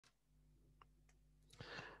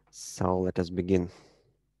So let us begin.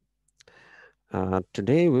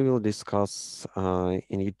 Today we will discuss a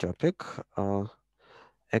new topic.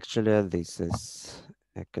 Actually, this is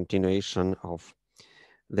a continuation of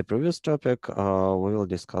the previous topic. We will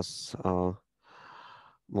discuss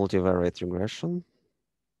multivariate regression.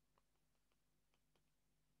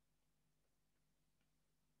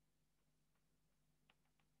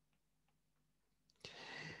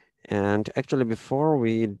 And actually, before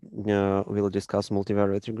we will discuss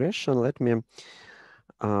multivariate regression, let me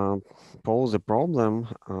uh, pose a problem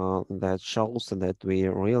that shows that we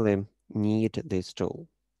really need this tool.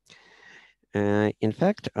 In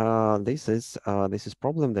fact, this is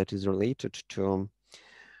problem that is related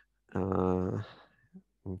uh,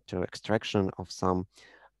 to extraction of some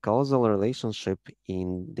causal relationship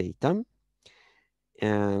in data.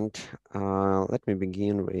 And let me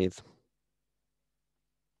begin with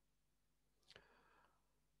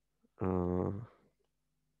uh,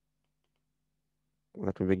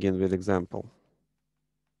 example.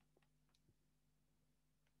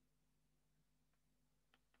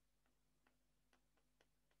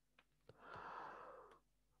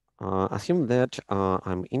 Assume that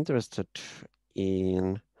I'm interested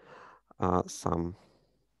in some.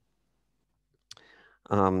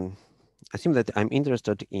 Assume that I'm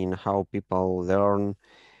interested in how people learn.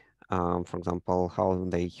 For example,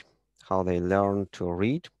 how they learn to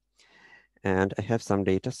read, and I have some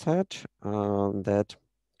data set that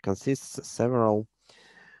consists several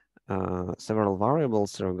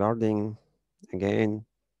variables regarding. Again,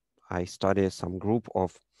 I study some group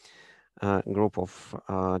of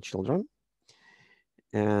children,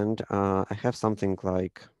 and I have something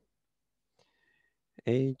like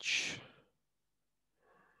age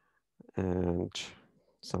and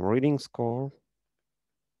some reading score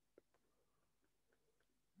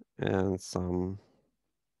and some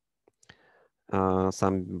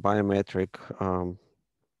biometric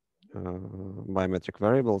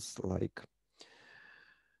variables like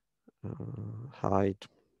height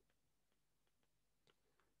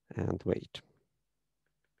and weight.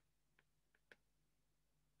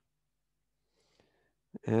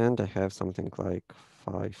 And I have something like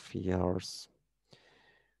 5 years,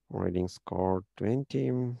 reading score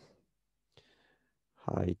 20,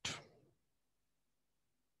 height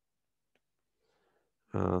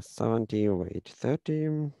 70, weight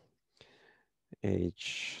 30,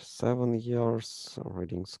 age 7 years,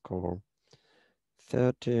 reading score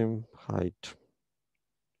 30, height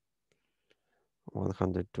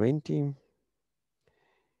 120,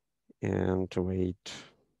 and weight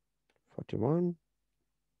 41,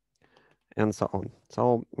 and so on.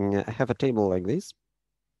 So I have a table like this.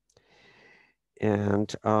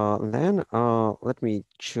 And then let me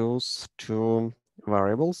choose two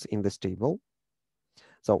variables in this table.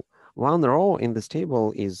 So one row in this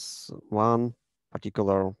table is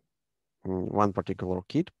particular one particular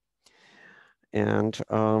kid, and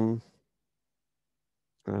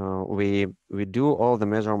we do all the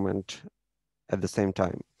measurement at the same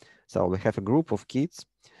time. So we have a group of kids,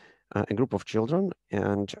 a group of children,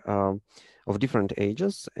 and of different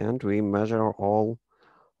ages, and we measure all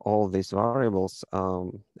these variables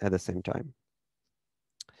at the same time.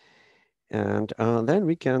 And then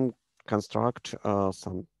we can construct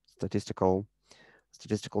some statistical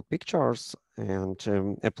pictures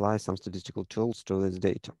and apply some statistical tools to this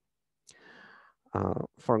data.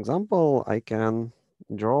 For example, I can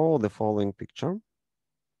draw the following picture.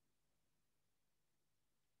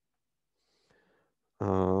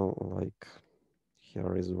 Like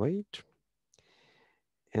here is weight,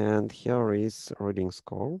 and here is reading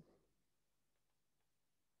score.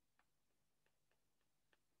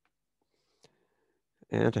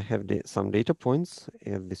 And I have some data points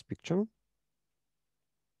in this picture.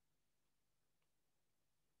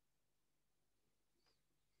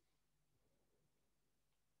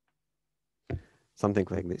 Something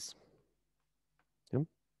like this. Yeah.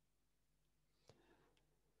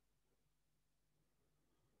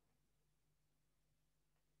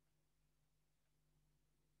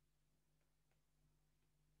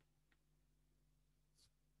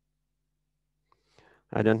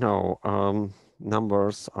 I don't know.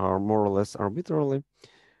 Numbers are more or less arbitrarily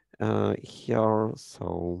here.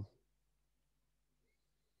 So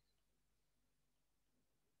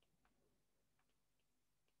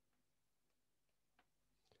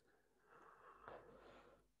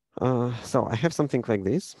so I have something like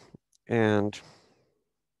this. And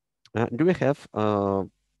do we have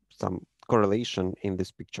some correlation in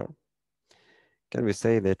this picture? Can we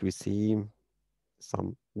say that we see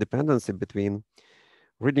some dependency between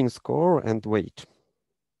reading score and weight?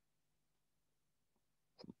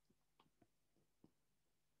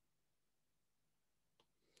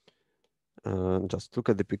 just look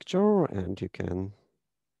at the picture and you can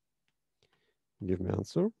give me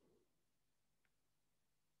answer.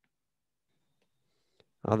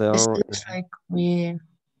 Are This there looks like we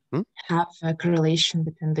hmm? have a correlation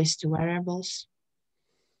between these two variables.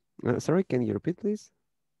 Sorry, can you repeat, please?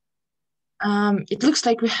 It looks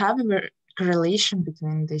like we have a correlation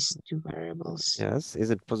between these two variables. Yes.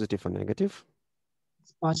 Is it positive or negative?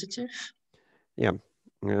 It's positive. Yeah.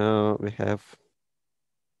 We have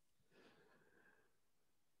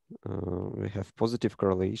positive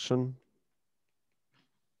correlation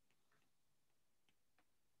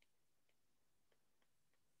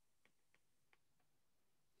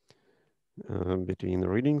between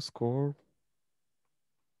reading score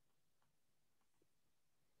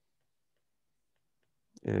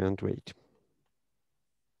and weight.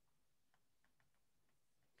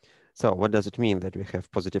 So what does it mean that we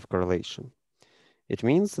have positive correlation? It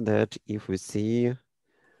means that if we see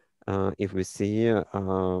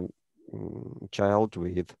child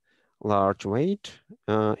with large weight,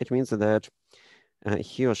 it means that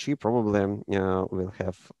he or she probably will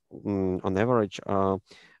have, on average, will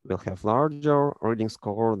have larger reading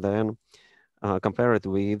score than compared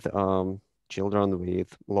with children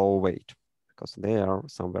with low weight, because they are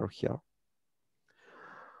somewhere here.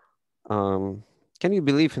 Um, can you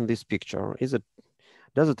believe in this picture?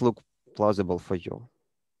 Does it look plausible for you?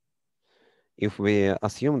 If we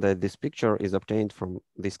assume that this picture is obtained from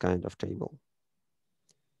this kind of table?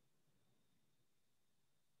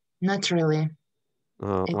 Not really.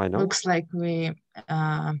 It Why no? looks like we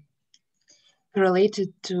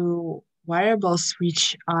correlated to variables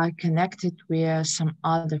which are connected with some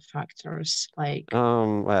other factors like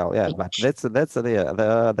Well, yeah, but age. that's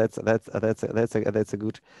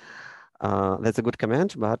a good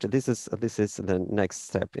comment. But this is the next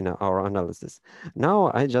step in our analysis.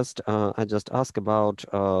 Now I just ask about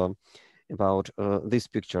this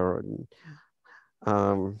picture.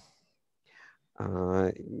 Um,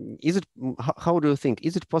 uh, is it how do you think?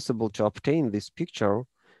 Is it possible to obtain this picture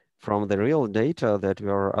from the real data that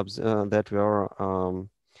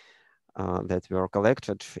were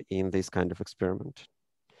collected in this kind of experiment?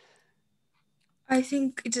 I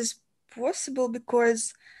think it is possible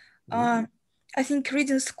because Mm I think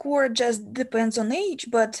reading score just depends on age,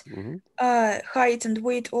 but -hmm. height and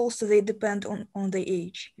weight also they depend on the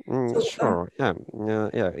age. So Sure. Yeah.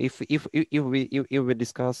 Yeah. If we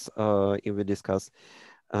discuss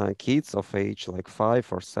kids of age like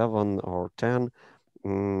 5 or 7 or 10,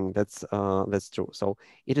 that's true. So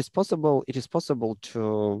it is possible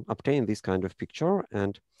to obtain this kind of picture,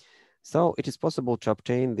 and so it is possible to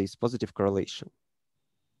obtain this positive correlation.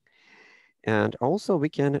 And also we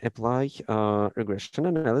can apply regression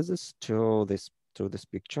analysis to this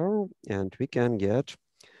picture, and we can get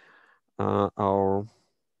our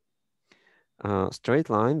straight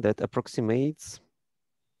line that approximates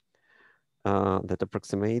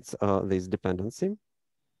this dependency.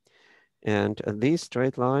 And this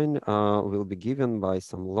straight line will be given by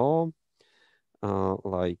some law,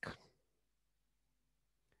 like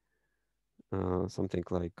something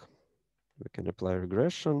like we can apply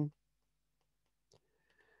regression,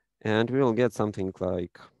 and we will get something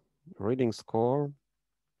like reading score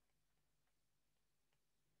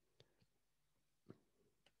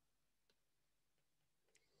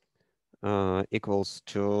equals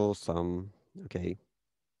to some, okay,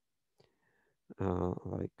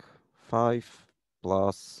 like 5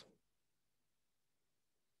 plus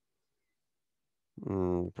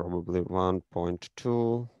probably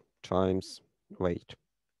 1.2 times weight.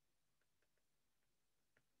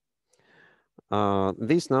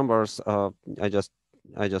 These numbers, I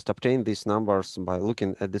just obtained these numbers by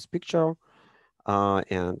looking at this picture,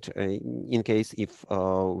 and in case if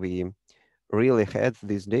we really had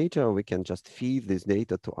this data, we can just feed this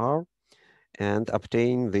data to R and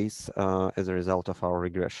obtain this as a result of our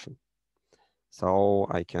regression. So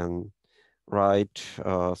I can write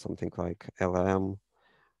something like LM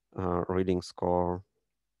reading score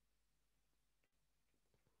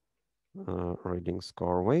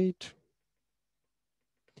weight,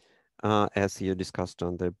 as you discussed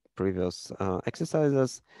on the previous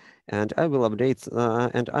exercises, and I will update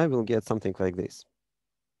and I will get something like this.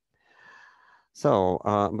 So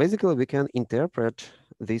basically we can interpret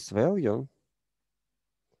this value.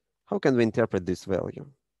 How can we interpret this value?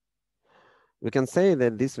 We can say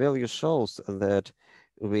that this value shows that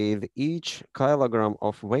with each kilogram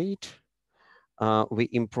of weight, we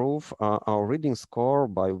improve our reading score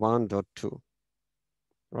by 1.2,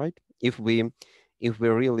 right? If we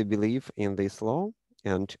really believe in this law,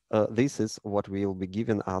 and this is what will be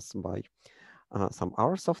given us by some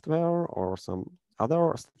R software or some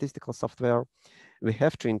other statistical software, we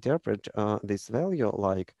have to interpret this value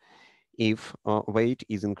like if weight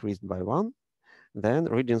is increased by 1, then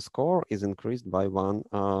reading score is increased by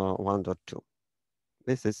 1.2.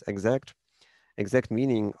 This is exact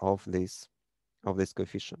meaning of this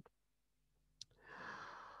coefficient.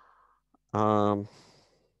 Well,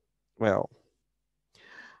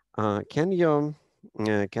 can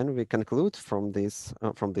we conclude from this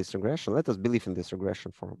regression? Let us believe in this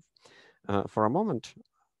regression for a moment.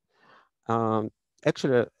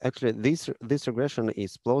 Actually, this regression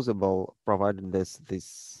is plausible provided this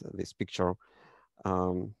picture.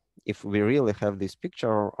 If we really have this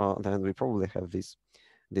picture, then we probably have these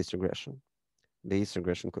regression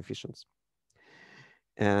coefficients.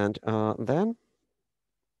 And then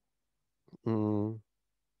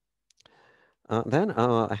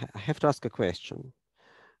I have to ask a question.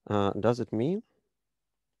 Does it mean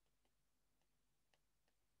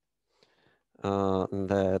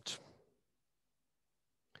that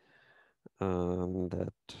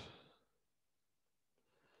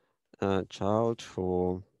a child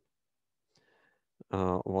who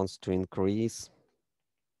wants to increase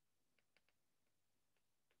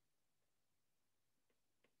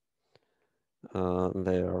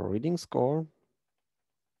their reading score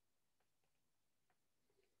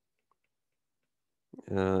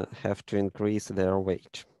have to increase their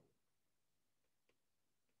weight?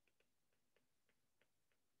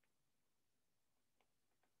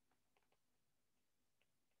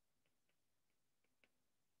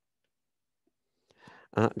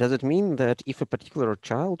 Does it mean that if a particular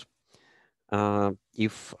child,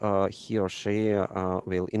 if he or she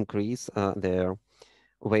will increase their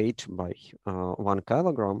weight by 1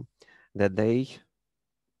 kilogram, that they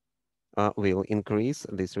will increase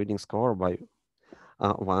this reading score by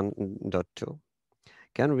 1.2?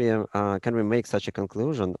 Can we make such a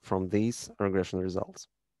conclusion from these regression results?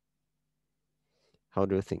 How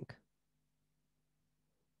do you think?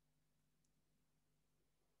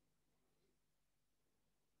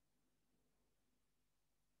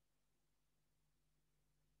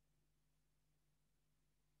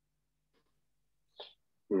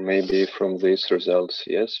 Maybe from these results,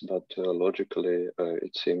 yes, but logically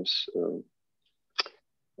it seems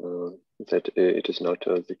that it is not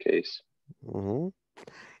the case. Mm-hmm.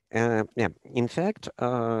 Yeah. In fact,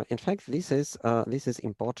 this is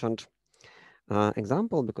important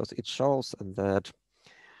example because it shows that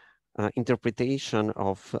interpretation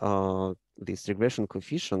of these regression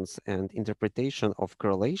coefficients and interpretation of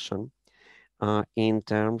correlation in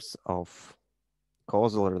terms of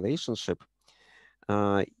causal relationship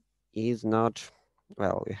is not,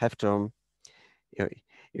 well, you have to,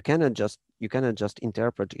 you cannot just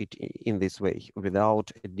interpret it in this way without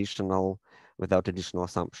additional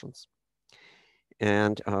assumptions.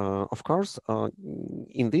 And of course,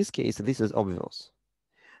 in this case, this is obvious.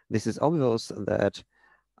 This is obvious that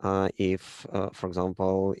if, for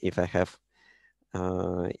example, if I have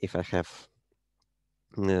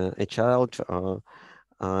a child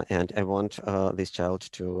and I want this child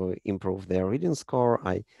to improve their reading score,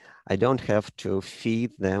 I don't have to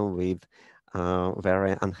feed them with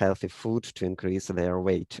very unhealthy food to increase their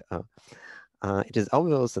weight. It is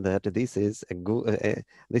obvious that this is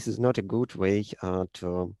not a good way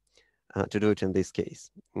to do it in this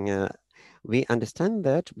case. We understand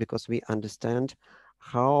that because we understand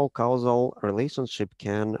how causal relationship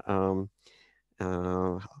can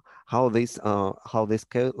how this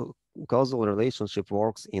causal relationship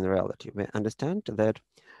works in reality. We understand that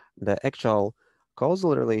the actual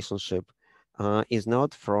causal relationship is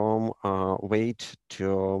not from weight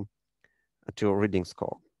to reading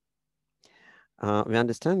score. We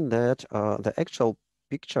understand that the actual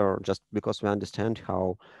picture, just because we understand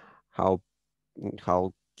how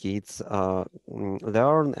kids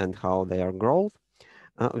learn and how their growth,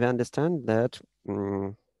 we understand that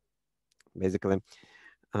basically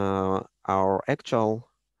our actual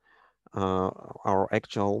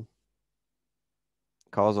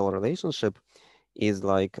causal relationship is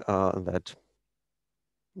like that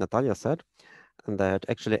Natalia said, that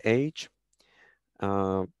actually age,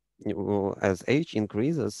 as age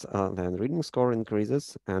increases, then reading score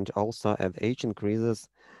increases, and also as age increases,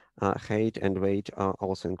 height and weight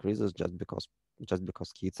also increases just because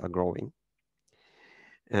kids are growing.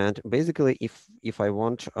 And basically, if I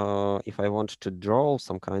want to draw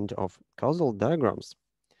some kind of causal diagrams,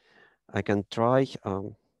 I can try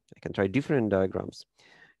different diagrams,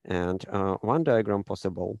 and one diagram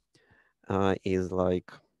possible is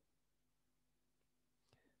like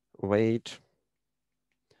weight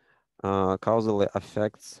causally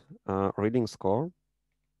affects reading score.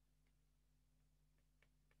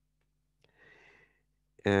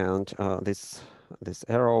 And this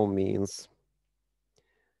arrow means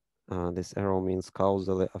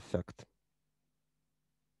causally affect.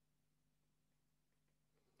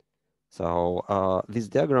 So this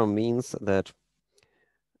diagram means that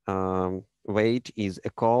weight is a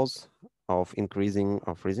cause of increasing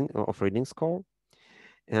of reading score,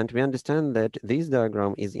 and we understand that this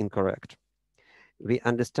diagram is incorrect. We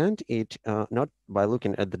understand it not by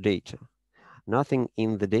looking at the data. Nothing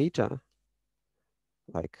in the data,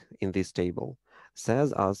 like in this table,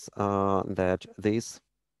 says us that this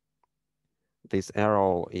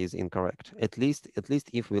arrow is incorrect. At least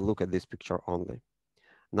if we look at this picture only.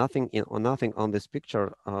 Nothing on this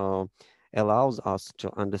picture allows us to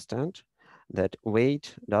understand that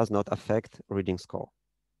weight does not affect reading score.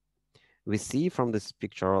 We see from this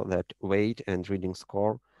picture that weight and reading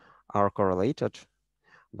score are correlated,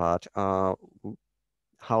 but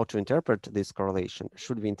how to interpret this correlation?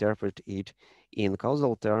 Should we interpret it in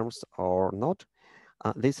causal terms or not?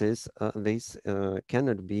 This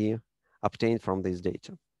cannot be obtained from this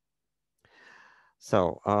data.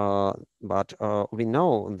 So, but we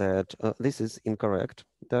know that this is incorrect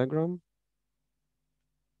diagram.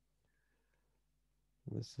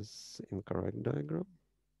 This is incorrect diagram.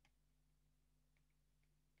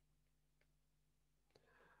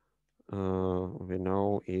 We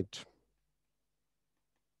know it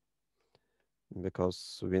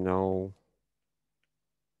because we know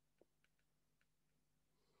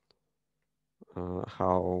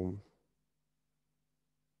how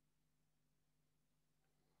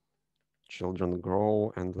children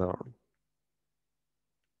grow and learn.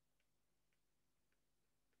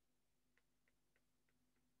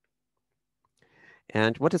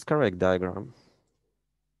 And what is correct diagram?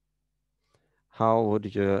 How would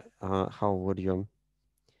you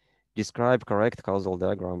describe correct causal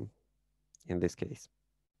diagram in this case?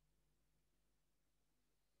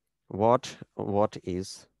 What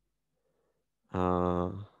is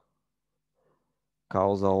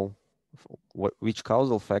causal? Which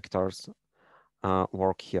causal factors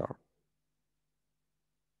work here?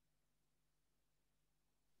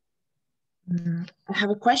 I have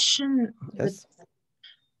a question, but Yes.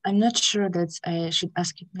 I'm not sure that I should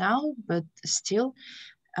ask it now, but still,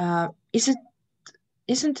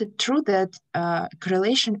 isn't it true that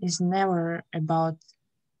correlation is never about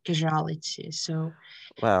causality? So,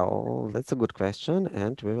 Well, that's a good question,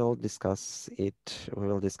 and we will discuss it.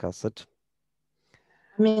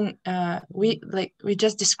 I mean, we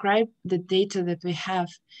just described the data that we have,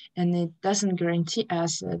 and it doesn't guarantee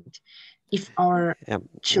us that if our Yeah,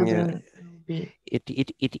 children will be.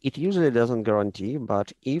 it usually doesn't guarantee,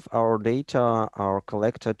 but if our data are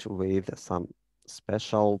collected with some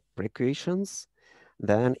special precautions,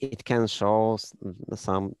 then it can show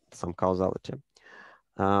some causality.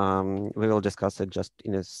 We will discuss it just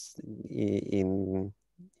in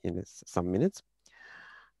some minutes.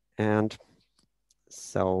 And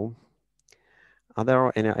so, are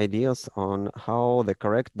there any ideas on how the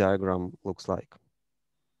correct diagram looks like?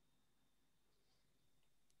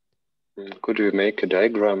 Could we make a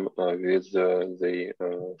diagram with the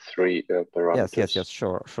three parameters? Yes,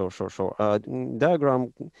 sure.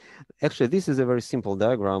 Diagram, actually, this is a very simple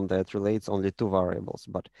diagram that relates only two variables,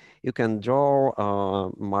 but you can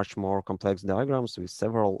draw much more complex diagrams with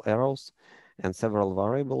several arrows and several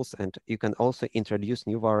variables, and you can also introduce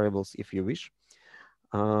new variables if you wish.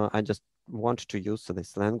 I just want to use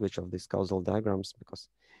this language of these causal diagrams because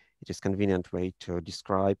it is a convenient way to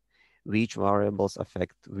describe which variables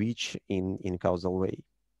affect which in causal way.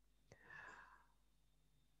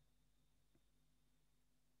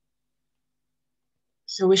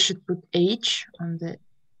 So we should put H on the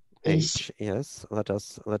AC. H, yes. Let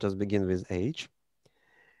us begin with H.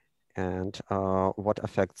 And what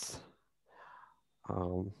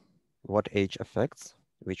H affects,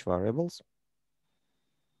 which variables?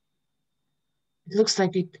 It looks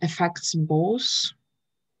like it affects both.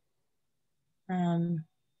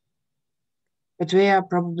 But we are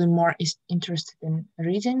probably more interested in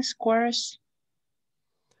reading scores.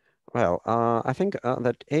 Well, I think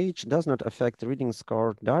that H does not affect reading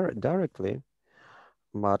score directly,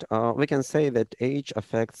 but we can say that H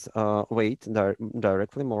affects weight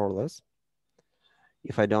directly, more or less.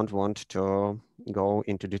 If I don't want to go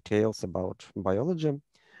into details about biology,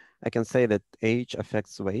 I can say that H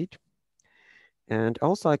affects weight. And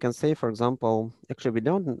also I can say, for example, actually we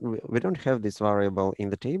don't have this variable in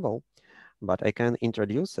the table, but I can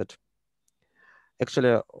introduce it.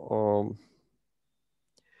 Actually,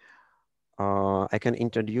 I can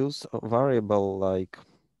introduce a variable like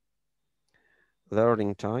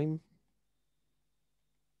learning time.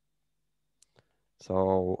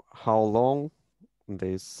 So how long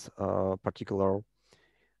this particular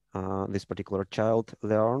child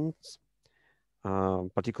learns,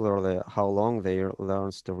 particularly how long they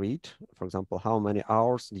learns to read. For example, how many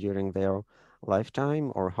hours during their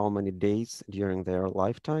lifetime or how many days during their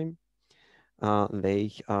lifetime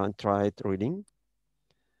they tried reading.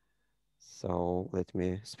 So let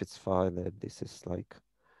me specify that this is like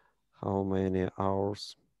how many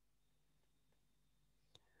hours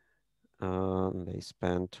they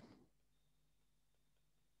spent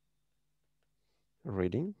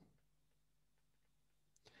reading.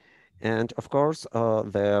 And of course,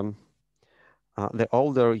 the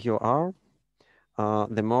older you are,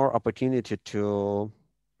 the more opportunity to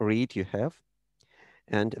read you have.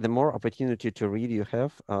 And the more opportunity to read you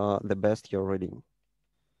have, the best your reading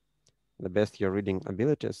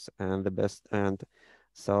abilities, and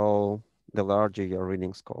so the larger your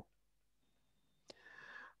reading score.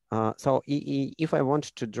 So if I want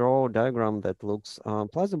to draw a diagram that looks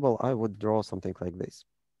plausible, I would draw something like this.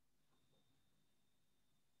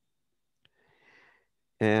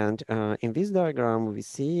 And in this diagram, we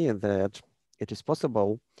see that it is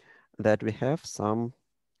possible that we have some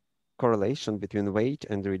correlation between weight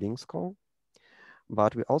and reading score,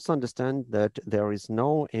 but we also understand that there is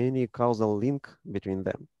no any causal link between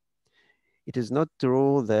them. It is not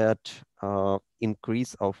true that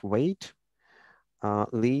increase of weight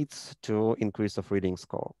leads to increase of reading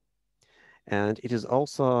score. And it is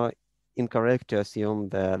also incorrect to assume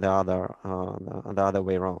the other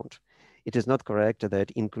way around. It is not correct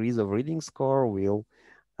that increase of reading score will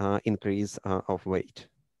increase of weight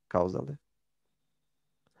causally.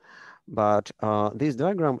 But this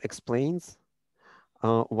diagram explains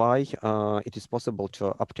why it is possible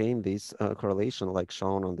to obtain this correlation like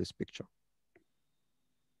shown on this picture.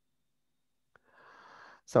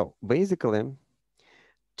 So basically,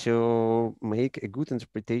 to make a good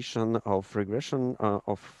interpretation of regression,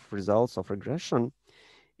 of results of regression,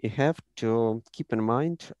 you have to keep in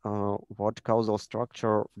mind what causal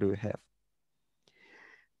structure do you have.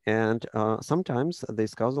 And sometimes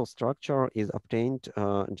this causal structure is obtained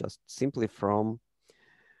just simply from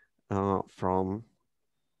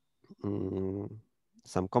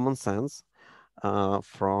some common sense,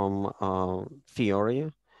 from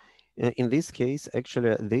theory. In this case,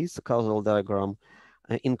 actually, this causal diagram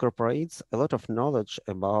incorporates a lot of knowledge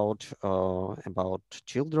about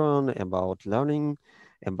children, about learning,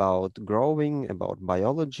 about growing, about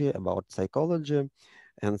biology, about psychology,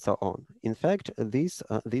 and so on. In fact, this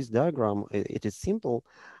diagram, it is simple,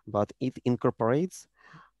 but it incorporates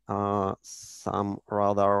some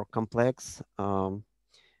rather complex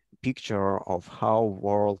picture of how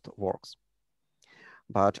world works.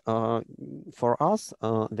 But for us,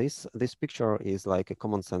 this picture is like a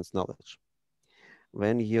common sense knowledge.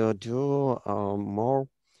 When you do more,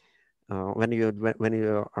 when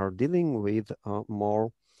you are dealing with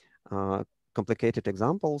more complicated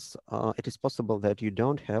examples, it is possible that you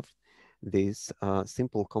don't have these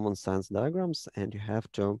simple common sense diagrams, and you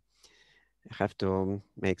have to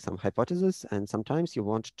make some hypotheses, and sometimes you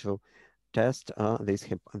want to test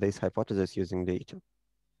this hypothesis using data.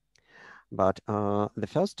 But the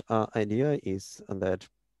first idea is that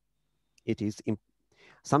it is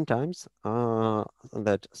sometimes and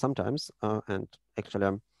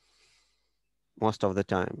actually most of the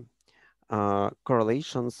time,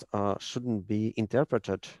 correlations shouldn't be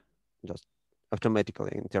interpreted, just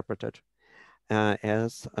automatically interpreted,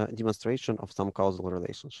 as a demonstration of some causal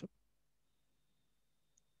relationship.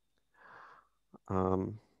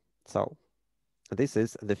 So this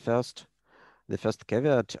is the first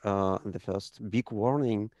caveat, the first big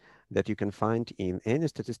warning that you can find in any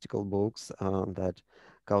statistical books, that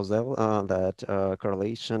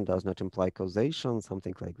correlation does not imply causation,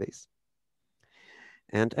 something like this.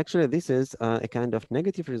 And actually, this is a kind of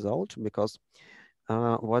negative result, because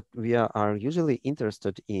what we are usually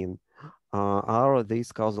interested in are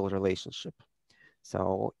these causal relationship.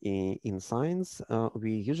 So in science,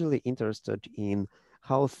 we usually interested in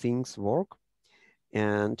how things work.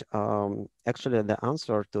 And actually, the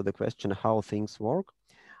answer to the question how things work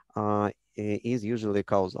is usually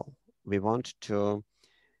causal. We want to,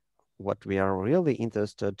 what we are really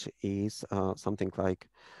interested is something like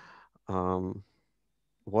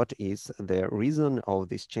what is the reason of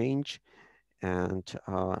this change, and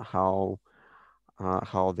how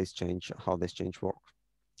this change works.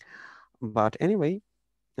 But anyway,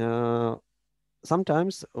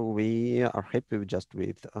 sometimes we are happy just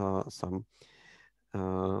with some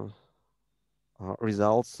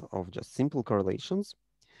results of just simple correlations,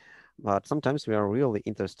 but sometimes we are really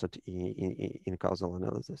interested in causal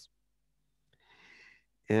analysis.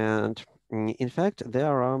 And in fact,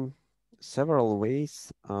 there are several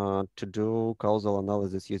ways to do causal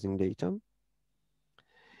analysis using data.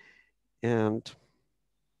 And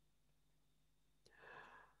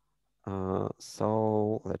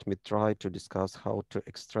so let me try to discuss how to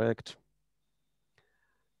extract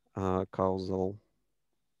causal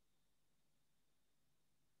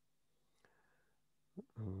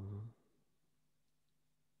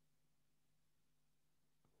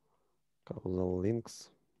causal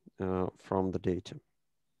links from the data.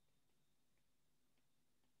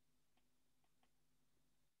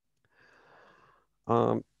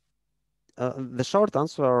 The short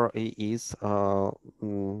answer is answer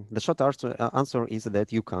is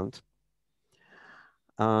that you can't.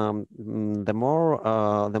 The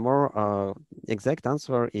more exact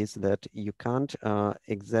answer is that you can't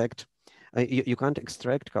you can't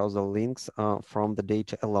extract causal links from the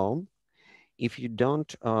data alone if you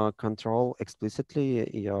don't control explicitly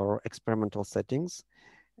your experimental settings,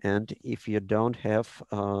 and if you don't have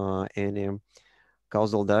any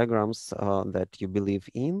causal diagrams that you believe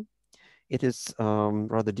in. It is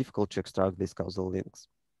rather difficult to extract these causal links.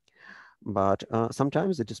 But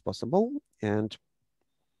sometimes it is possible, and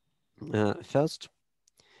first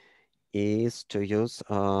is to use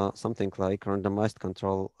something like randomized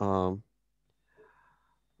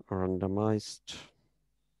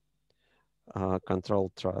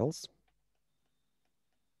control trials.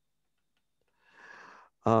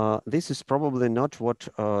 This is probably not what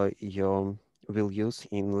you will use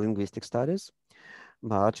in linguistic studies,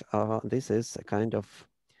 but this is a kind of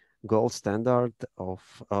gold standard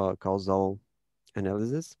of causal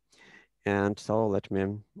analysis. And so let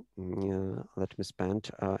me spend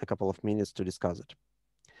a couple of minutes to discuss it.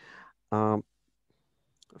 For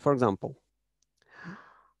example,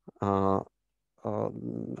 I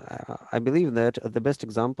believe that the best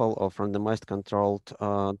example of randomized controlled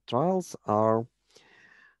trials are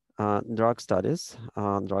drug studies,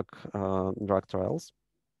 drug trials.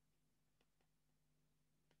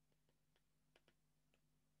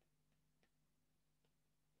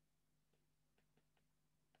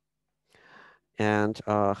 And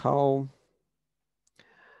how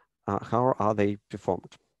are they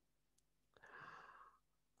performed?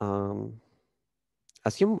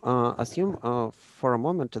 Assume for a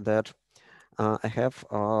moment that I have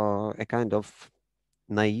a kind of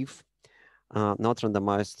naive, not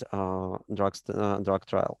randomized drug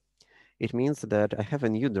trial. It means that I have a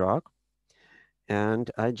new drug, and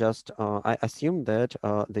I assume that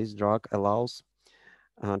this drug allows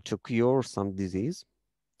to cure some disease,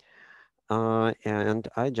 and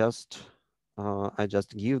I just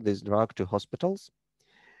give this drug to hospitals,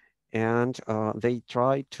 and they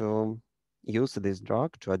try to use this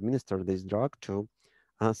drug, to administer this drug to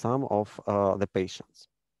some of the patients,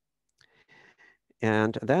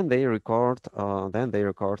 and then they record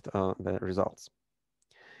the results.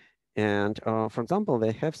 And for example,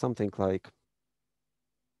 they have something like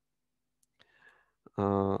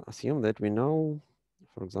assume that we know,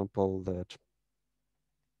 for example, that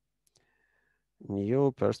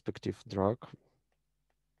new perspective drug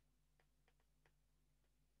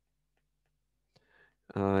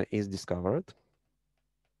is discovered,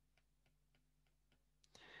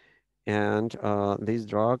 and this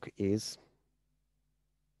drug is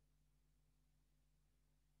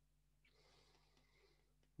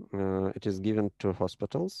it is given to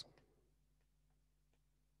hospitals,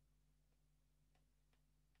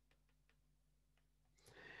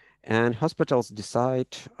 and hospitals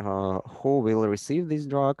decide who will receive this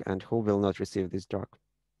drug and who will not receive this drug.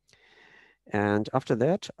 And after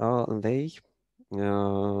that, they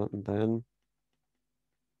then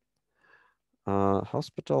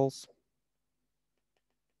hospitals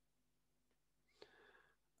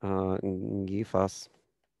give us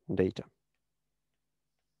data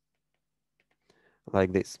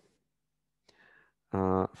like this.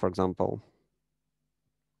 For example,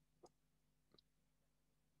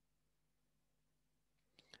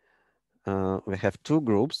 we have two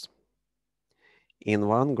groups. In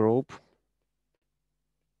one group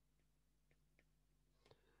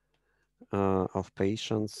of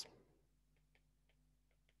patients,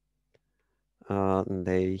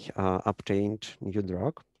 they obtained new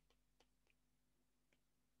drug.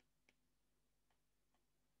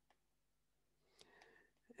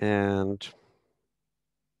 And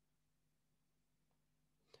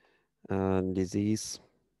disease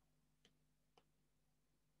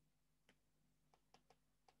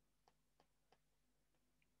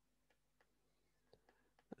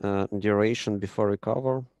duration before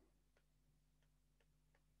recover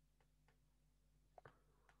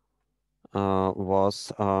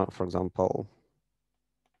was, for example,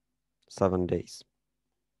 7 days.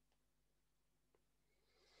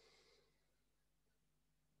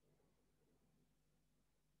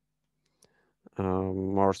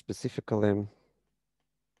 more specifically,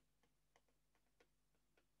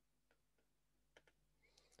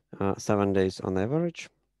 uh, 7 days on average.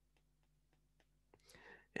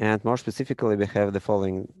 And more specifically, we have the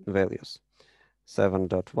following values: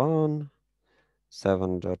 7.1,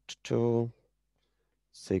 7.2,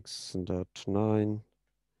 6.9,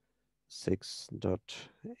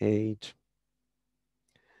 6.8,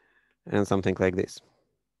 and something like this.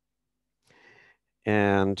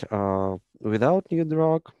 And without new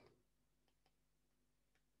drug,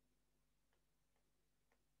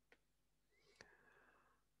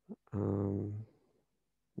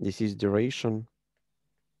 disease duration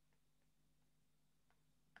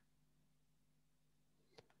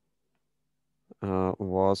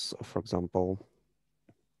was, for example,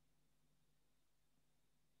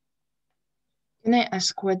 Can I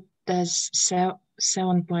ask what does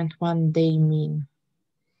 7.1 day mean?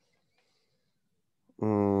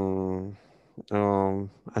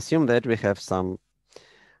 Assume that we have some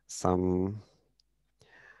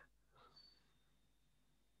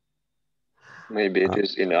Maybe it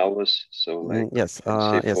is in hours, so like yes,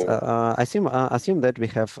 can say yes. for Assume that we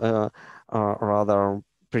have a rather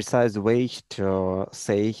precise way to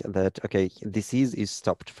say that okay, disease is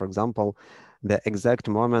stopped. For example, the exact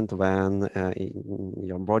moment when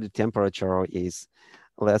your body temperature is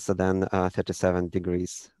less than 37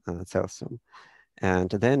 degrees Celsius,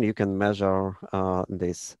 and then you can measure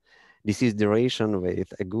this disease duration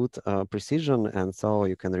with a good precision, and so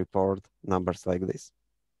you can report numbers like this.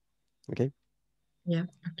 Okay. Yeah,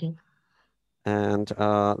 okay. And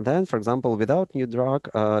then, for example, without new drug,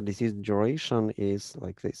 disease duration is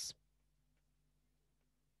like this.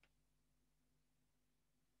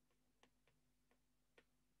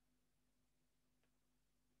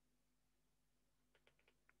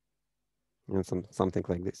 And something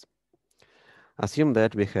like this. Assume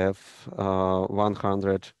that we have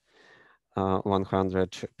 100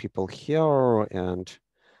 people here and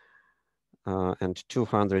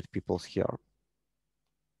 200 people here.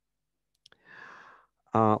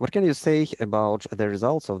 What can you say about the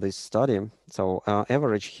results of this study? So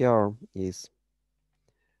average here is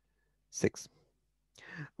 6.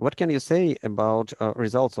 What can you say about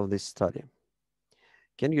results of this study?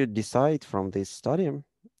 Can you decide from this study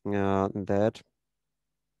that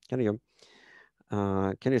can you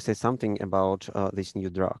say something about this new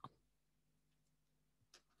drug?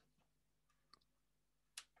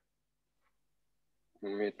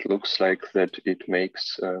 it looks like that it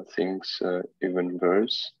makes things even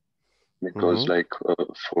worse because like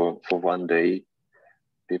for one day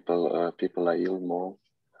people are ill more.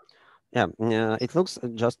 Yeah, it looks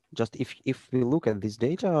just if we look at this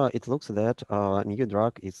data, it looks that new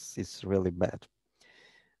drug is really bad.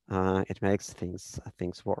 It makes things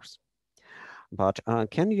worse. But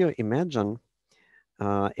can you imagine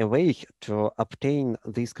a way to obtain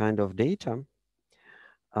this kind of data,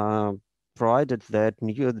 provided that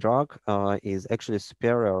new drug is actually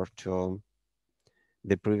superior to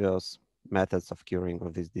the previous methods of curing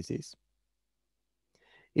of this disease?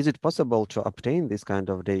 Is it possible to obtain this kind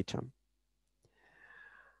of data?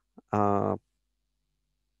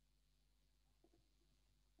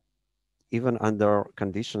 Even under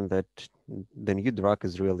condition that the new drug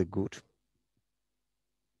is really good.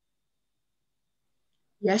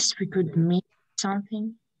 Yes, we could make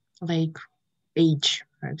something like age,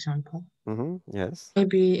 for example. Yes.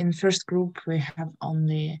 Maybe in first group we have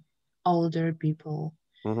only older people.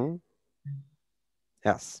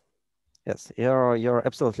 Yes. Yes, you're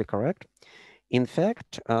absolutely correct. In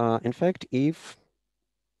fact, if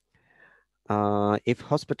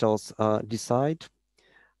hospitals decide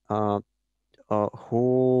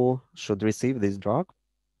who should receive this drug,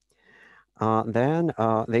 then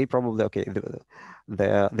they probably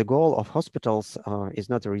the goal of hospitals is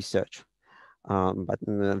not research, but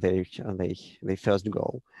they first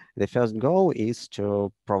goal. The first goal is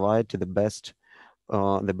to provide the best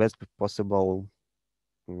possible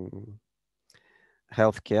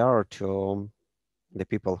healthcare to the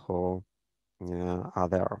people who are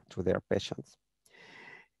there, to their patients.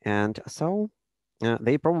 And so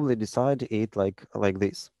they probably decide it like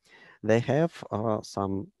this. They have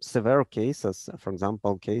some severe cases, for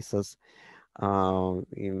example, cases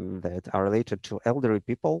that are related to elderly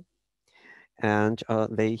people, and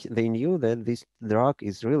they knew that this drug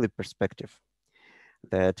is really perspective,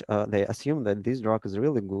 that they assume that this drug is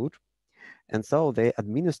really good, and so they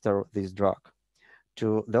administer this drug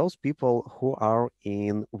to those people who are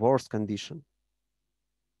in worse condition.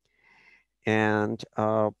 And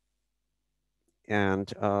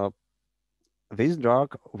this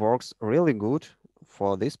drug works really good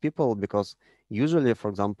for these people because Usually, for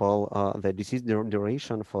example, the disease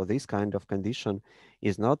duration for this kind of condition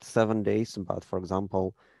is not 7 days, but for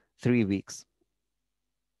example, 3 weeks.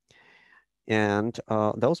 And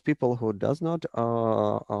those people who does not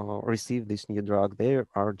receive this new drug, they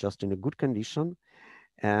are just in a good condition,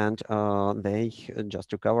 and they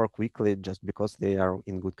just recover quickly just because they are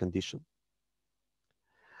in good condition.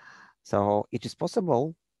 So it is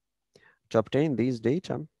possible to obtain these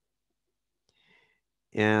data,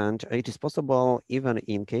 and it is possible even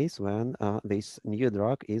in case when this new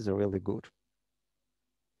drug is really good.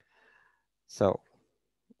 So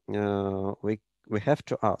we have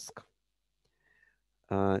to ask,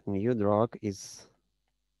 new drug is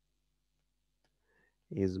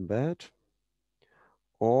bad,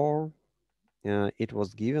 or it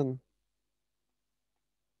was given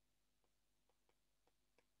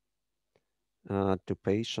to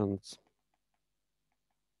patients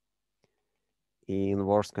in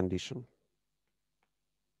worse condition.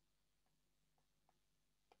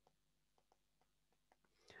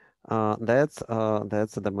 That's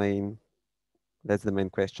the main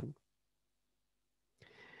question.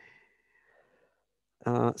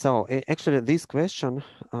 So actually, this question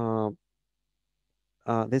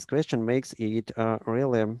makes it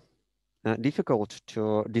really difficult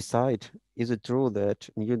to decide: is it true that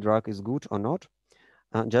new drug is good or not,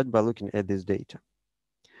 just by looking at this data.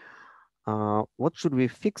 What should we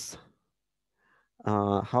fix?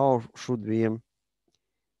 How should we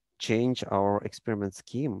change our experiment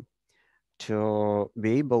scheme to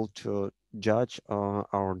be able to judge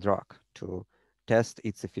our drug, to test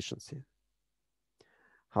its efficiency?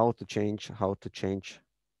 How to change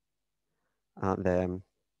the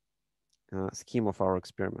scheme of our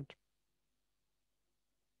experiment?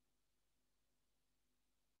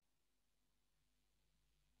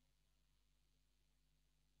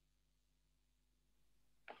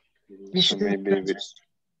 So maybe we,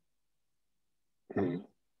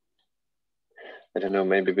 I don't know,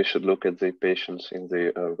 maybe we should look at the patients in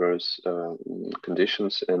the worse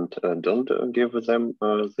conditions and don't give them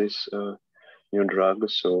this new drug,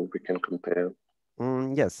 so we can compare.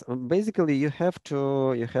 Yes, basically you have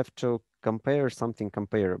to compare something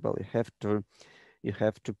comparable. You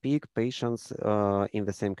have to pick patients in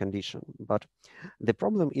the same condition. But the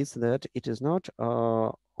problem is that it is not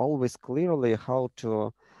always clearly how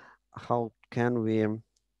can we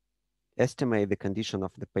estimate the condition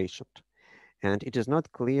of the patient. And it is not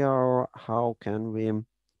clear how can we,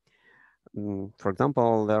 for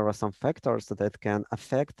example, there are some factors that can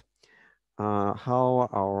affect how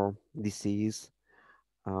our disease,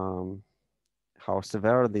 how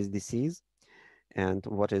severe this disease, and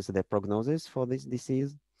what is the prognosis for this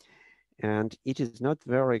disease. And it is not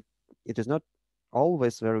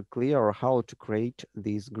always very clear how to create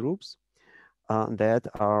these groups that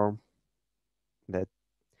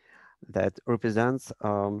represents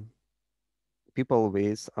people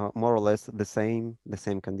with more or less the same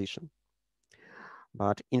condition.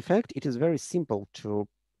 But in fact, it is very simple to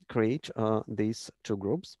create these two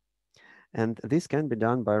groups, and this can be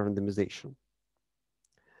done by randomization.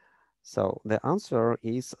 So the answer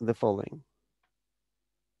is the following.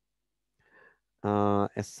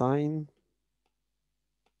 Assign,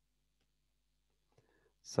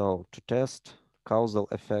 so to test causal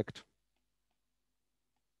effect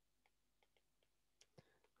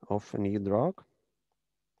of a new drug,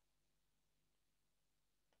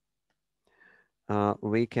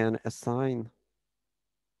 we can assign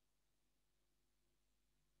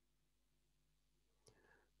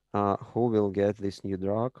who will get this new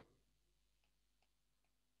drug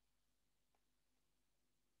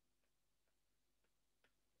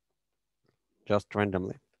just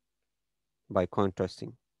randomly by coin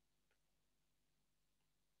tossing.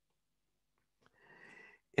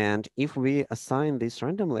 And if we assign this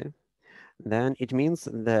randomly, then it means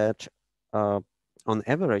that on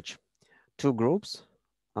average, two groups,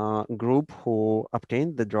 group who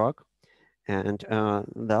obtained the drug and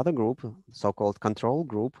the other group, so-called control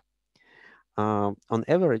group, on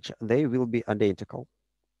average, they will be identical,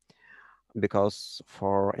 because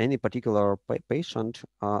for any particular patient,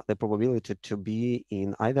 the probability to be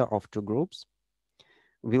in either of two groups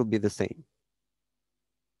will be the same.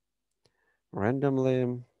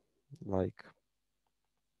 Randomly, like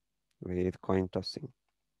with coin tossing.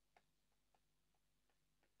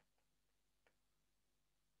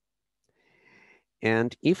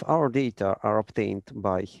 And if our data are obtained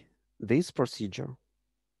by this procedure,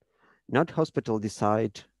 not hospital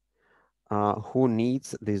decide who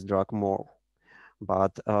needs this drug more,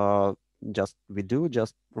 but we do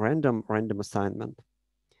just random assignment.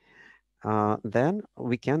 Then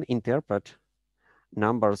we can interpret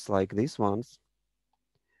numbers like these ones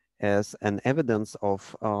as an evidence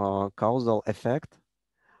of causal effect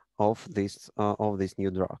of this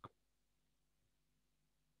new drug.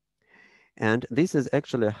 And this is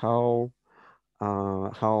actually how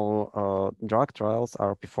drug trials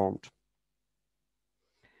are performed.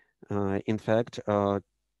 In fact,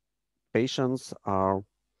 patients are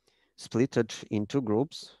splitted in two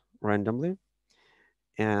groups randomly,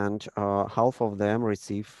 and half of them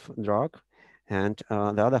receive drug, and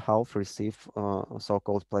the other half receive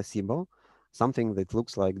so-called placebo, something that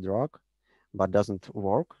looks like drug but doesn't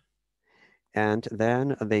work. And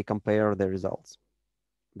then they compare the results.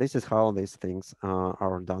 This is how these things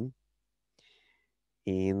are done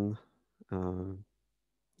in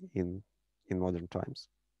modern times.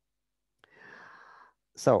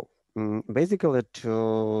 So basically,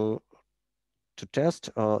 to test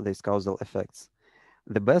these causal effects,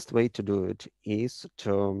 the best way to do it is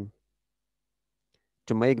to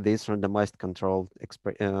make these randomized controlled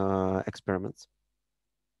experiments.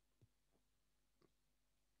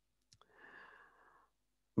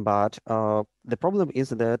 But the problem is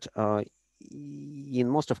that in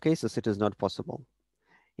most of cases, it is not possible.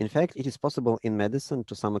 In fact, it is possible in medicine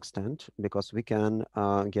to some extent, because we can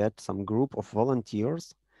get some group of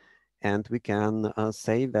volunteers and we can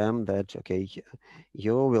say them that, okay,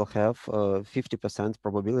 you will have 50%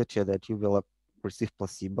 probability that you will receive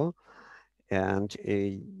placebo, and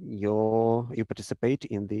you participate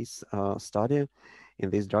in this study, in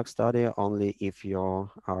this drug study, only if you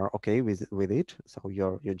are okay with it. So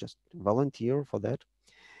you just volunteer for that.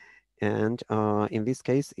 And in this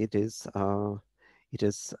case, it is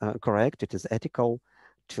correct, it is ethical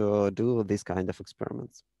to do this kind of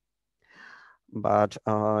experiments. But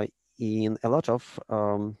in a lot of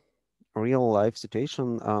real life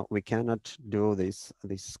situation, we cannot do this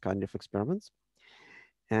kind of experiments,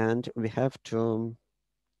 and we have to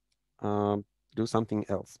do something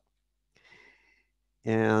else.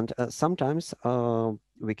 And sometimes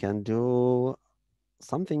we can do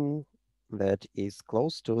something that is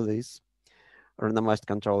close to these randomized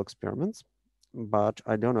control experiments, but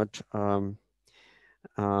I do not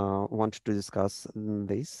want to discuss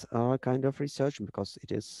this kind of research because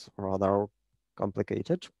it is rather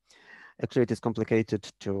complicated. Actually, it is complicated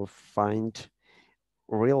to find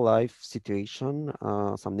real life situation,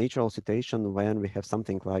 some natural situation when we have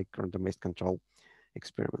something like randomized control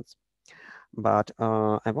experiments. But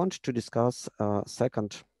I want to discuss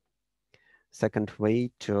second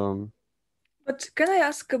way to. But can I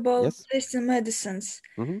ask about Yes? this in medicines?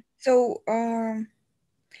 Mm-hmm. So,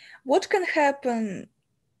 what can happen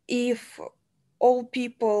if all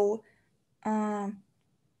people,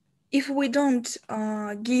 if we don't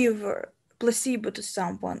give placebo to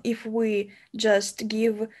someone, if we just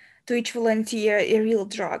give to each volunteer a real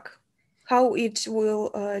drug, how it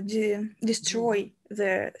will destroy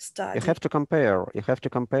the study? You have to compare. You have to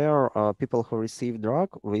compare people who receive drug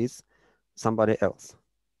with somebody else,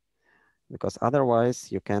 because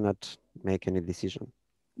otherwise you cannot make any decision.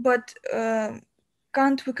 But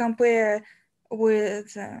can't we compare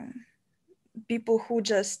with people who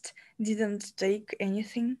just didn't take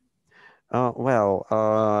anything? Well,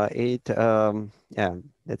 yeah,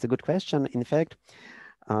 that's a good question. In fact,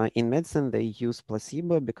 in medicine, they use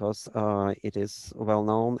placebo because it is well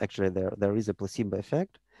known. Actually, there is a placebo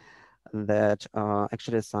effect, that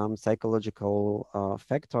actually some psychological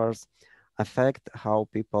factors affect how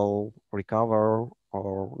people recover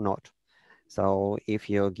or not. So if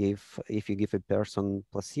you give a person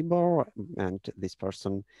placebo and this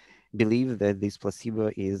person believes that this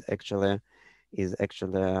placebo is actually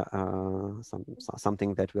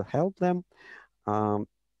something that will help them,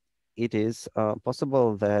 it is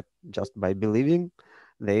possible that just by believing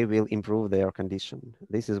they will improve their condition.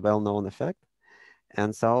 This is well-known effect.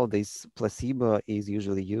 And so this placebo is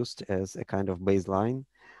usually used as a kind of baseline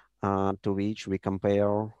to which we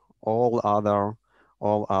compare all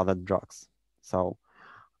other drugs. So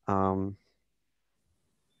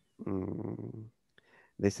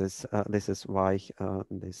this is why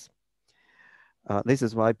this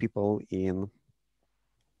is why people in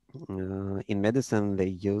medicine, they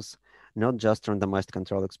use not just randomized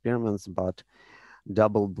control experiments, but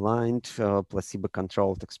double-blind,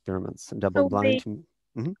 placebo-controlled experiments. Double-blind.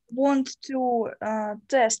 They want to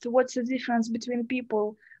test what's the difference between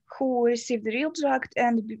people who receive the real drug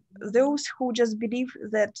and those who just believe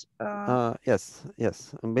that. Yes,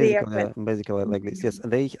 basically like this. Yes,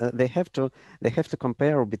 they have to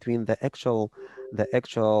compare between the actual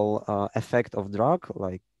effect of drug,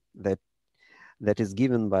 like that is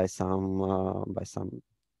given by some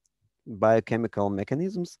biochemical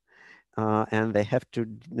mechanisms, and they have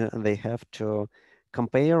to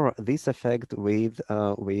compare this effect with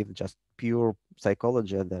just pure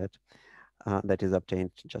psychology that is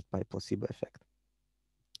obtained just by placebo effect.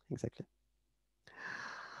 Exactly.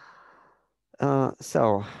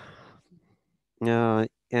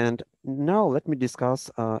 And now let me discuss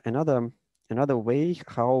another way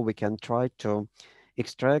how we can try to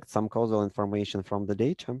extract some causal information from the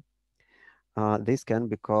data. This can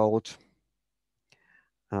be called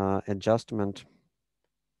adjustment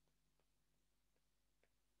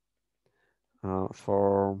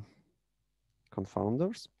for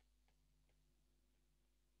confounders.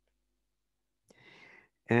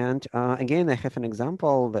 And again, I have an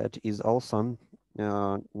example that is also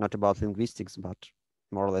not about linguistics, but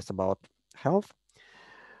more or less about health.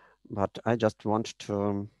 But I just want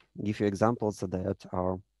to give you examples that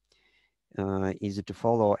are easy to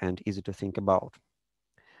follow and easy to think about.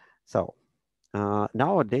 So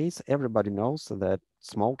nowadays, everybody knows that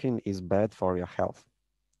smoking is bad for your health.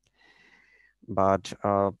 But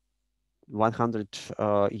 100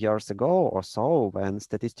 years ago or so, when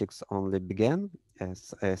statistics only began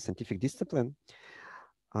as a scientific discipline,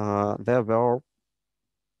 there were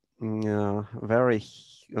very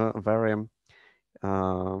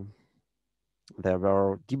there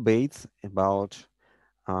were debates about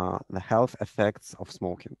the health effects of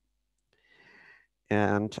smoking.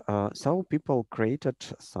 And so people created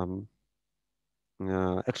some,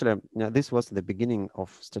 actually, this was the beginning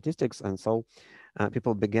of statistics. And so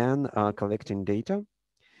people began collecting data.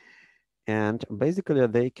 And basically,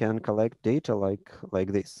 they can collect data like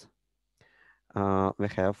this. We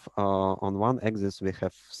have on one axis, we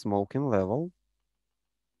have smoking level,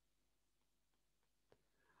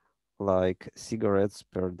 like cigarettes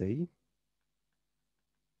per day.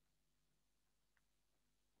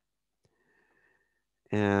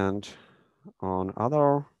 And on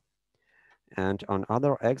other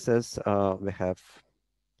axis, we have,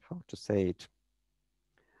 how to say it,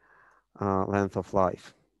 length of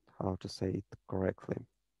life, how to say it correctly.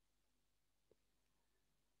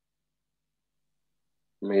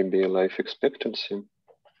 Maybe life expectancy.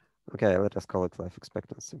 Okay, let us call it life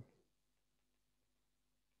expectancy.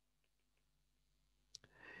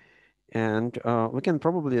 And we can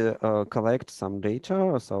probably collect some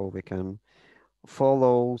data, so we can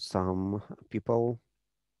follow some people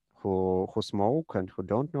who smoke and who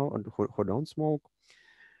don't know and who don't smoke,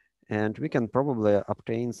 and we can probably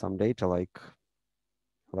obtain some data like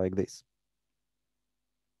this.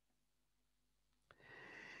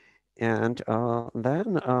 And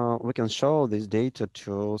then we can show this data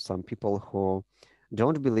to some people who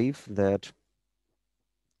don't believe that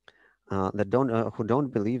who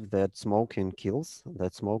don't believe that smoking kills,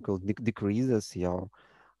 that smoking decreases your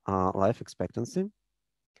life expectancy.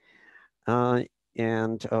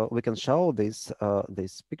 And we can show this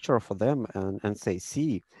picture for them and say,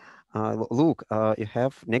 see, look, you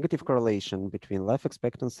have negative correlation between life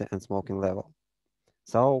expectancy and smoking level.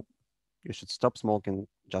 So you should stop smoking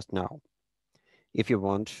just now if you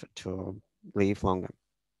want to live longer.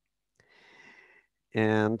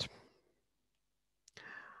 And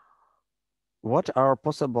what are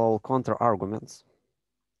possible counter-arguments?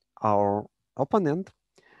 Our opponent,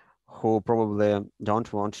 who probably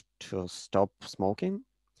don't want to stop smoking,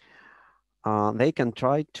 they can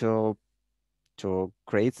try to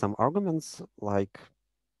create some arguments, like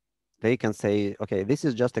they can say, okay, this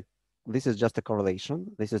is just a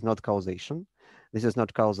correlation. This is not causation. This is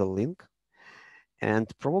not causal link. And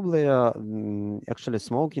probably actually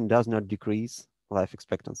smoking does not decrease life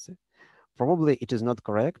expectancy. Probably it is not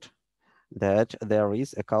correct that there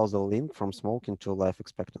is a causal link from smoking to life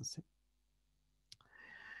expectancy.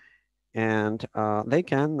 And they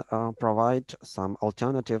can provide some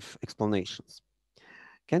alternative explanations.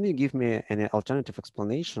 Can you give me any alternative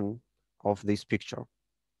explanation of this picture?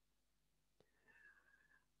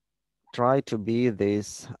 Try to be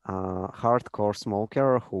this hardcore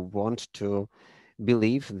smoker who wants to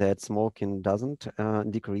believe that smoking doesn't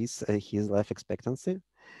decrease his life expectancy.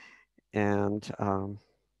 And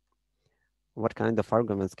what kind of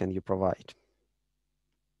arguments can you provide?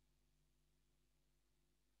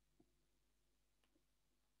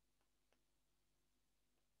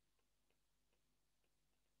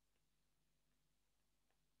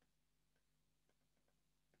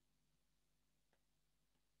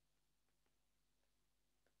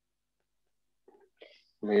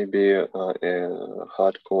 Maybe a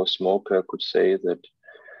hardcore smoker could say that,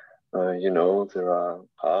 there are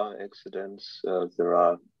car accidents, there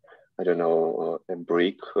are, I don't know, a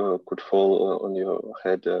brick could fall on your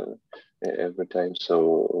head every time.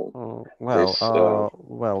 So Bricks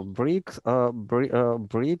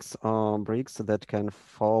that can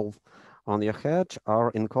fall on your head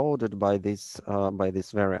are encoded by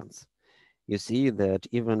this variance. You see that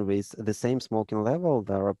even with the same smoking level,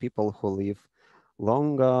 there are people who live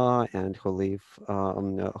longer and who live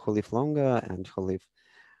longer and who live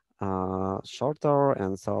shorter,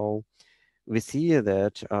 and so we see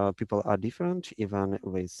that people are different even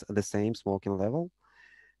with the same smoking level,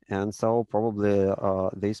 and so probably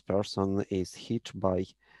this person is hit by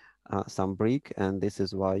some brick, and this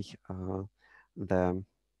is why the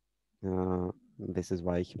this is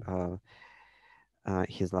why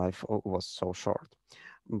his life was so short.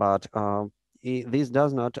 But this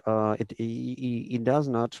does not it does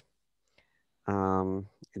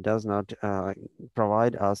not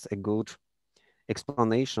provide us a good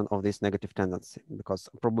explanation of this negative tendency, because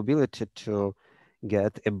probability to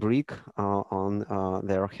get a brick on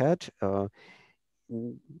their head,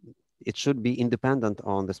 it should be independent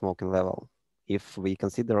on the smoking level if we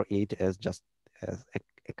consider it as just as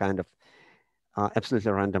a kind of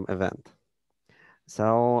absolutely random event.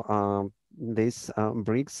 So these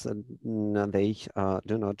bricks, they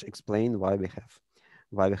do not explain why we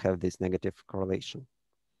have this negative correlation.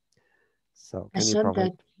 So I can you thought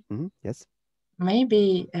provide? that Yes.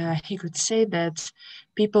 maybe he could say that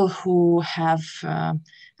people who have a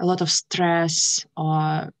lot of stress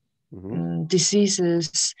or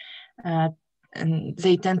diseases, and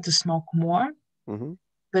they tend to smoke more.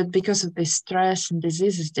 But because of the stress and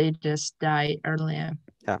diseases, they just die earlier.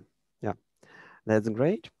 Yeah, that's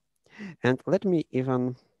great. And let me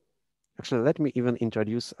even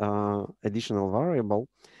introduce additional variable.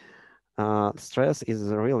 Stress is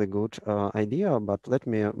a really good idea, but let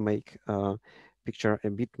me make picture a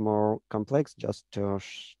bit more complex, just to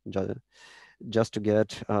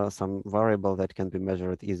get some variable that can be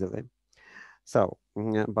measured easily. So,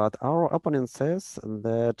 but our opponent says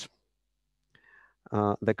that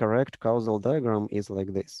the correct causal diagram is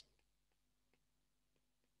like this.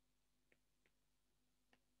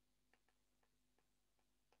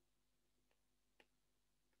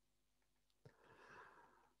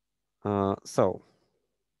 So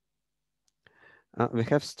we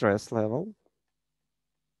have stress level,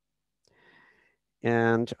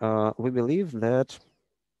 and we believe that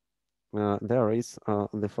there is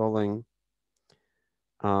the following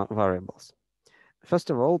variables. First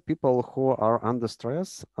of all, people who are under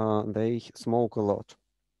stress, they smoke a lot.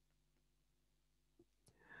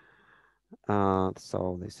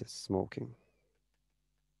 So this is smoking.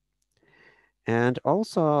 And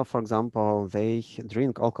also, for example, they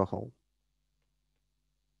drink alcohol.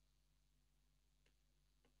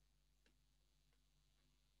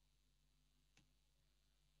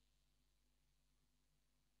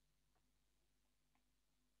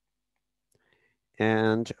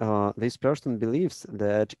 And this person believes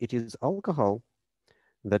that it is alcohol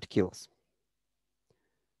that kills.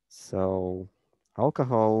 So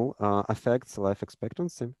alcohol affects life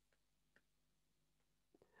expectancy,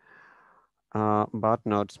 but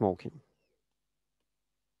not smoking.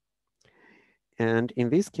 And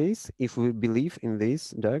in this case, if we believe in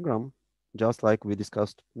this diagram, just like we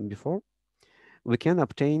discussed before, we can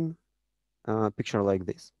obtain a picture like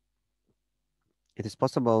this. It is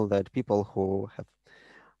possible that people who have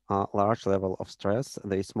a large level of stress,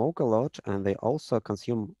 they smoke a lot and they also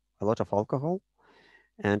consume a lot of alcohol,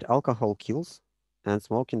 and alcohol kills and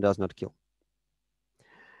smoking does not kill.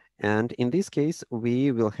 And in this case,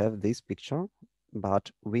 we will have this picture,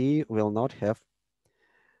 but we will not have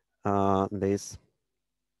this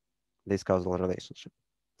causal relationship.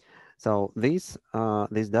 So this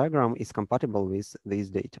diagram is compatible with this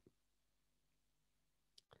data.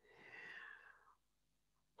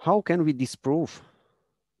 How can we disprove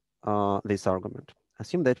this argument?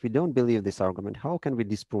 Assume that we don't believe this argument. How can we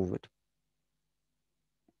disprove it?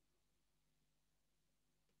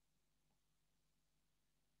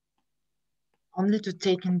 Only to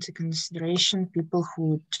take into consideration people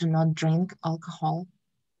who do not drink alcohol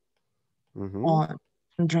or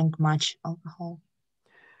drink much alcohol.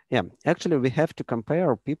 Yeah, actually, we have to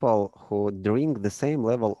compare people who drink the same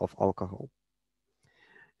level of alcohol.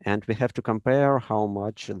 And we have to compare how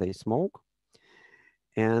much they smoke.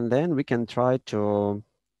 And then we can try to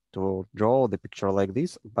draw the picture like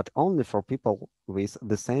this, but only for people with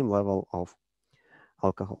the same level of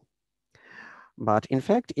alcohol. But in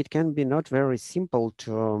fact, it can be not very simple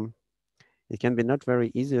to, it can be not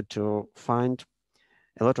very easy to find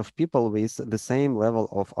a lot of people with the same level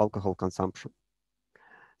of alcohol consumption.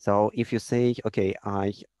 So if you say, okay,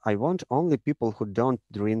 I want only people who don't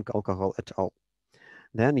drink alcohol at all,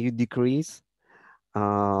 then you decrease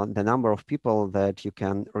the number of people that you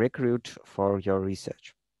can recruit for your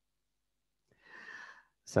research.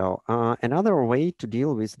 So another way to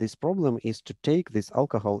deal with this problem is to take this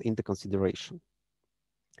alcohol into consideration.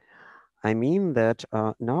 I mean that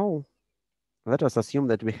now let us assume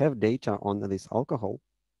that we have data on this alcohol.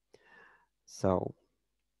 So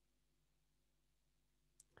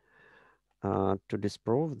to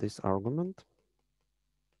disprove this argument,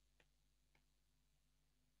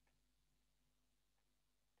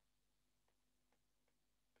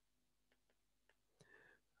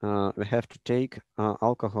 we have to take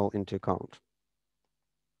alcohol into account.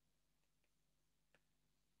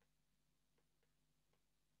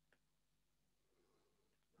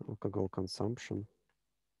 Alcohol consumption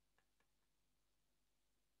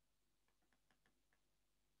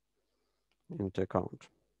into account.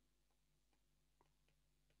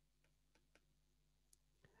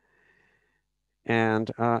 And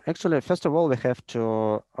actually, first of all, we have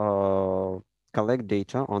to collect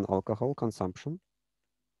data on alcohol consumption.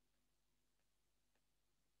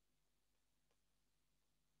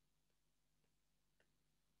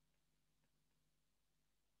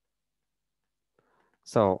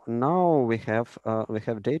 So now we have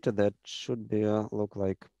data that should be look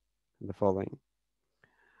like the following.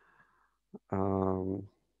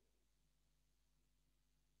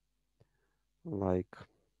 Like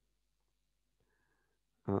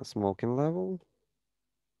smoking level,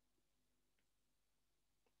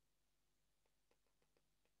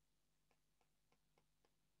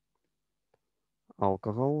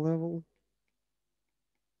 alcohol level,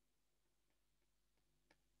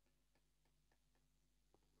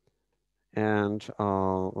 and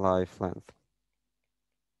life length.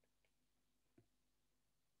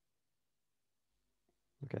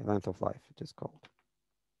 Okay, length of life it is called.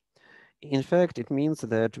 In fact, it means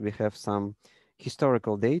that we have some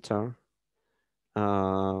historical data,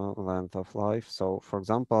 length of life. So for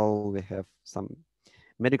example, we have some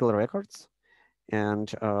medical records, and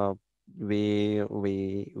we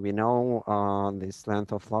know this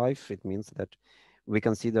length of life. It means that we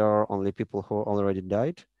consider only people who already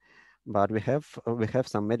died, but we have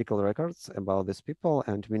some medical records about these people,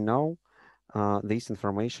 and we know this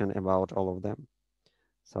information about all of them.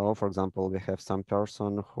 So, for example, we have some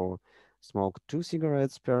person who smoked 2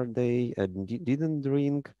 cigarettes per day and didn't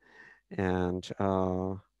drink, and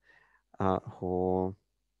who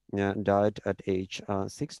died at age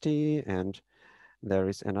 60, and there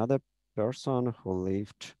is another person who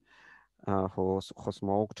lived, who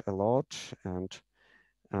smoked a lot and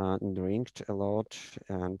drank a lot,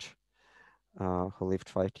 and who lived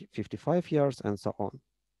 55 years, and so on.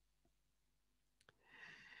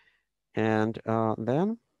 And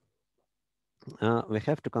then we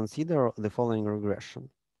have to consider the following regression.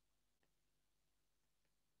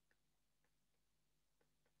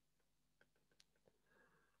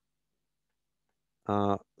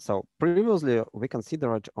 So previously we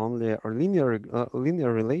considered only a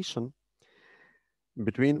linear relation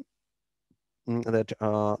between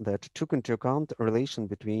that took into account a relation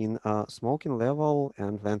between smoking level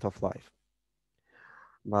and length of life.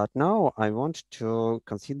 But now I want to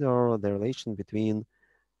consider the relation between,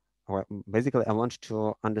 or basically I want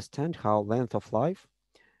to understand how length of life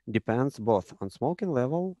depends both on smoking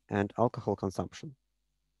level and alcohol consumption.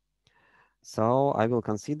 So I will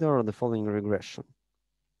consider the following regression.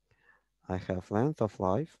 I have length of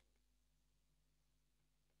life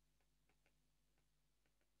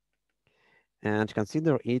and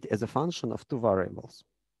consider it as a function of two variables.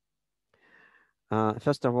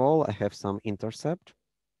 First of all, I have some intercept.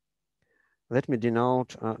 Let me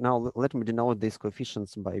denote these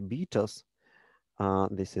coefficients by betas.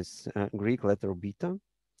 This is Greek letter beta,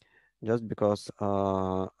 just because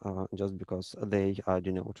they are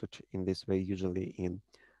denoted in this way usually in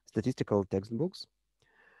statistical textbooks.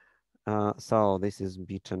 So this is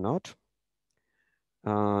beta naught,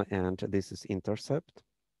 and this is intercept.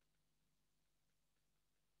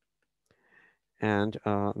 And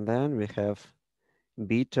then we have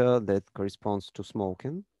beta that corresponds to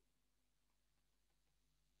smoking.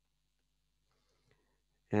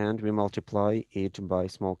 And we multiply it by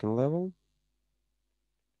smoking level.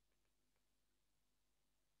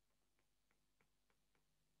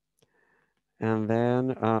 And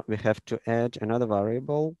then we have to add another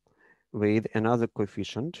variable with another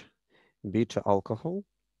coefficient, beta alcohol,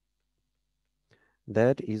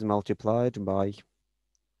 that is multiplied by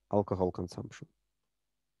alcohol consumption.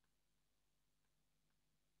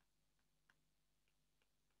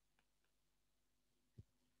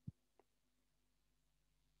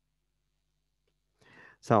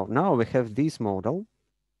 So now we have this model.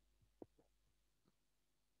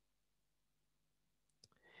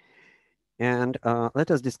 And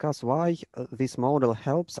let us discuss why this model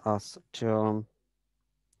helps us to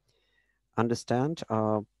understand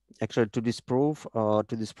actually to disprove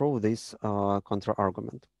this contra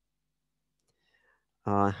argument.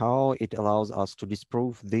 How it allows us to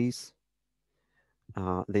disprove this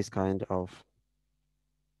kind of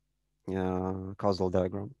causal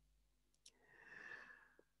diagram.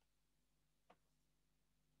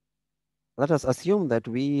 Let us assume that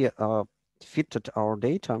we fitted our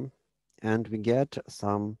data and we get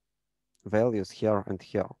some values here and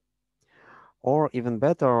here. Or even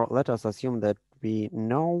better, let us assume that we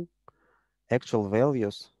know actual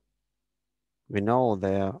values. We know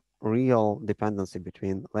the real dependency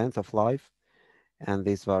between length of life and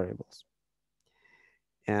these variables.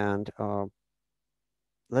 And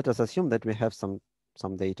let us assume that we have some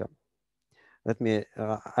data.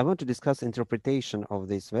 I want to discuss interpretation of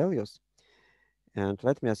these values. And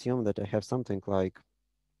let me assume that I have something like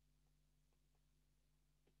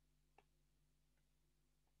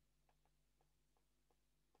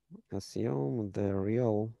assume the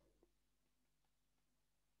real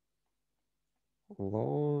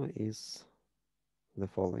law is the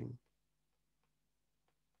following.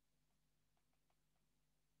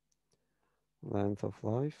 Length of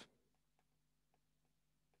life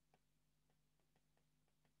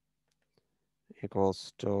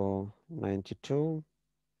equals to 92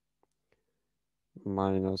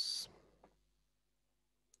 minus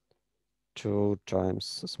 2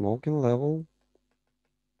 times smoking level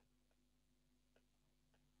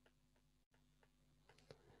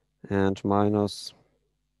and minus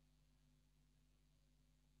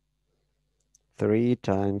 3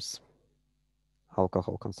 times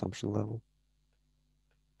alcohol consumption level.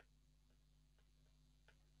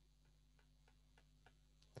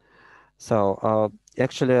 So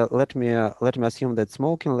actually, let me assume that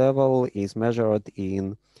smoking level is measured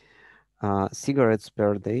in cigarettes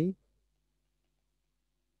per day,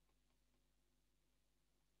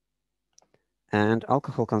 and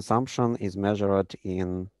alcohol consumption is measured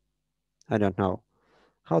in, I don't know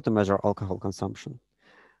how to measure alcohol consumption,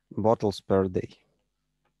 bottles per day.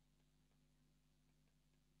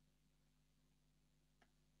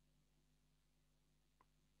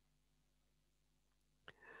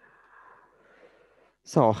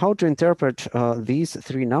 So how to interpret these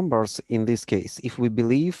three numbers in this case, if we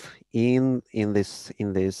believe in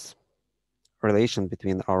this relation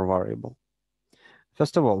between our variable?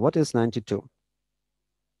 First of all, what is 92?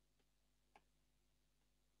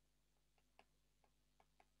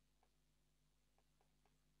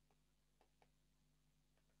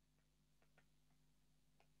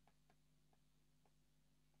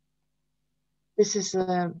 This is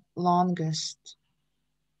the longest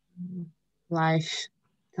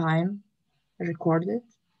lifetime recorded.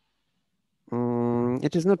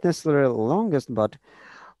 It is not necessarily longest, but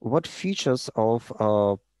what features of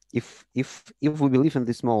if we believe in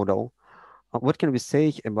this model, what can we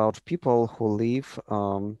say about people who live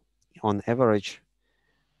on average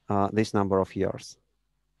this number of years?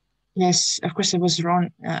 Yes, of course, I was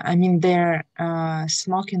wrong. I mean, their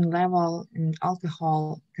smoking level and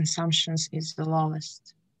alcohol consumptions is the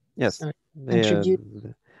lowest. Yes, so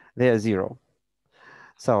they are 0.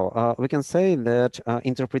 So we can say that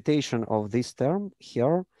interpretation of this term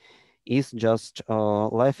here is just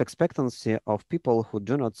life expectancy of people who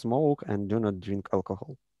do not smoke and do not drink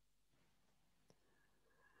alcohol.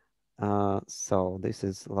 So this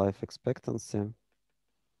is life expectancy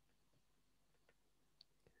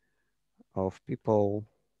of people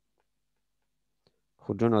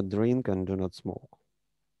who do not drink and do not smoke.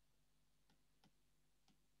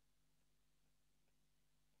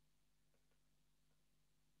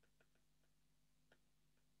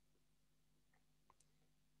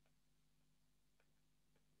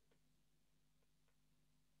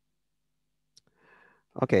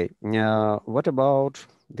 Okay, what about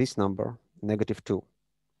this number, -2?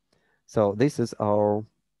 So this is our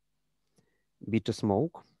beta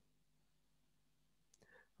smoke.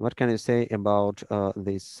 What can you say about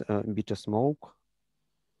this beta smoke?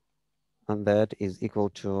 And that is equal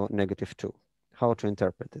to -2. How to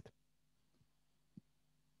interpret it?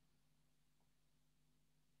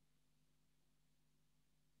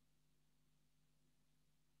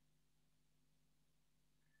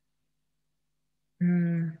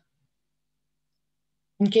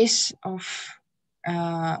 In case of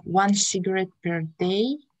 1 cigarette per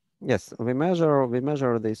day. Yes, we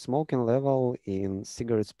measure the smoking level in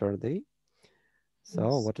cigarettes per day. So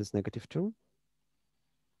yes. What is -2?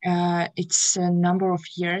 It's a number of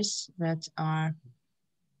years that are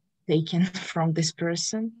taken from this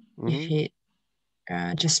person if he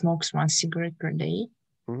just smokes 1 cigarette per day.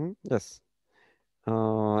 Yes.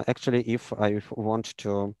 Actually, if I want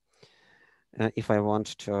to if I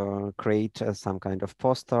want to create some kind of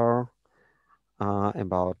poster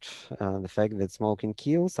about the fact that smoking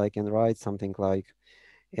kills, I can write something like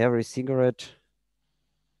every cigarette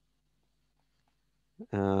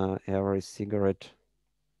per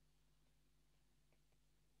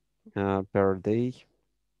day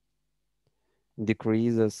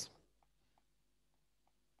decreases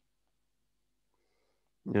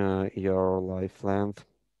your life length,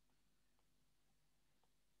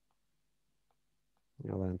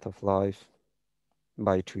 your length of life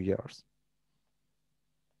by 2 years.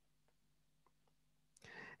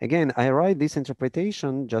 Again, I write this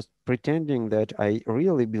interpretation just pretending that I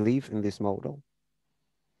really believe in this model.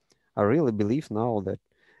 I really believe now that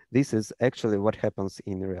this is actually what happens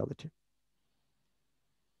in reality.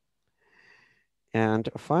 And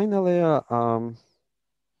finally,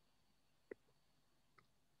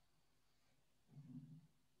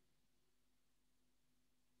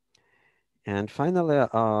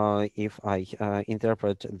 if I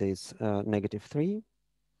interpret this -3,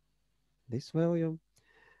 this value,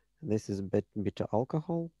 this is beta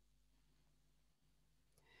alcohol,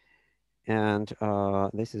 and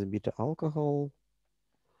this is beta alcohol.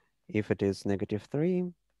 If it is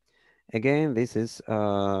 -3, again, this is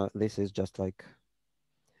just like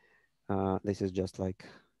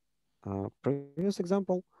previous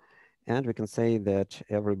example, and we can say that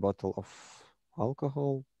every bottle of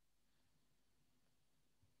alcohol,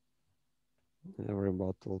 every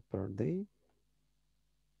bottle per day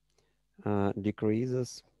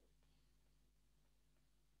decreases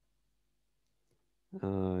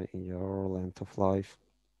your length of life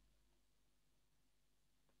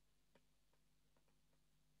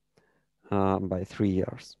by 3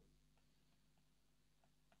 years.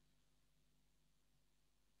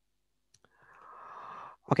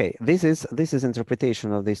 Okay, this is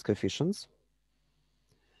interpretation of these coefficients.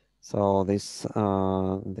 So this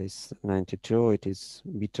 92, it is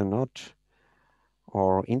beta naught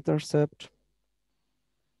or intercept.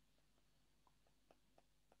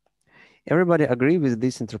 Everybody agree with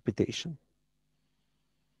this interpretation?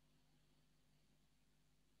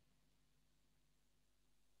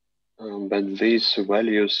 But these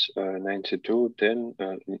values 92, 10,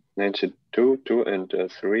 92, 2, and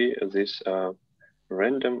 3, these are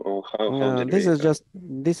random, or how did this we? is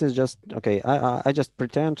just okay. I just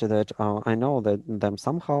pretend that I know that them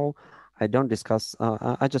somehow. I don't discuss.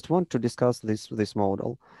 I just want to discuss this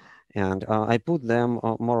model, and I put them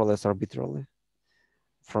more or less arbitrarily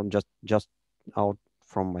from just out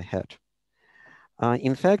from my head.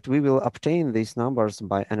 In fact, we will obtain these numbers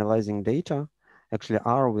by analyzing data. Actually,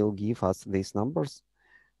 R will give us these numbers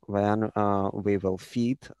when we will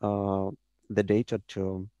feed the data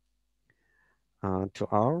to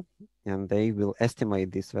R, and they will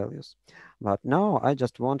estimate these values. But now I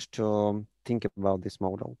just want to think about this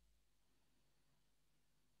model.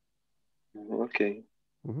 Okay.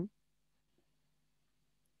 Mm-hmm.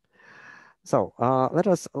 So let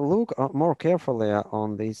us look more carefully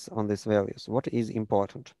on these values. What is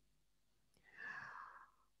important?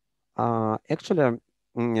 Actually,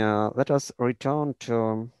 let us return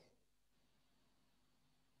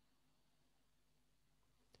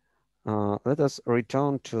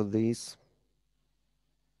to this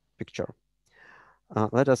picture.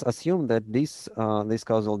 Let us assume that this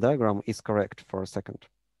causal diagram is correct for a second.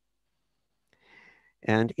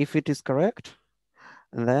 And if it is correct,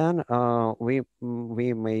 then we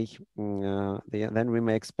may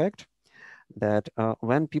expect that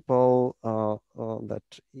when people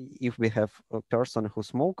that if we have a person who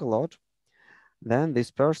smoke a lot, then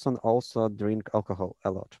this person also drink alcohol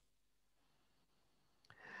a lot.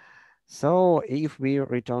 So if we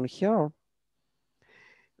return here,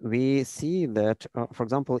 we see that, for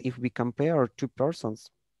example, if we compare two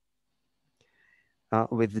persons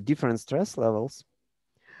with different stress levels,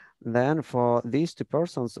 then for these two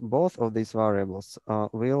persons, both of these variables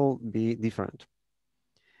will be different.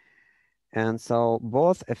 And so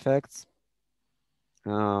both effects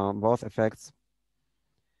affect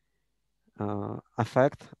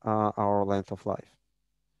our length of life.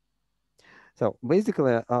 So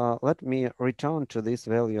basically, let me return to this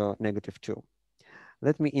value -2.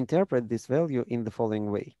 Let me interpret this value in the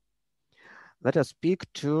following way. Let us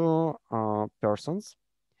pick two persons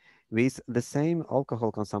with the same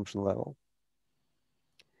alcohol consumption level.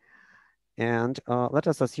 And let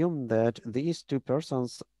us assume that these two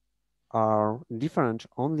persons are different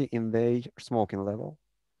only in their smoking level.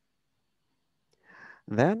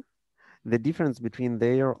 Then the difference between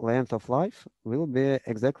their length of life will be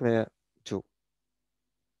exactly 2.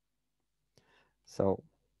 So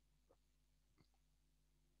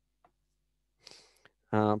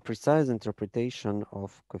precise interpretation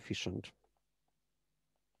of coefficient.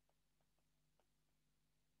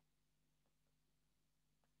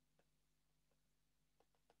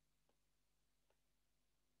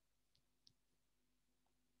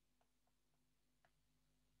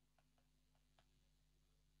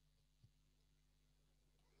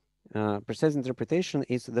 Precise interpretation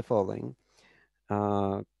is the following.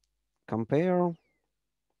 Compare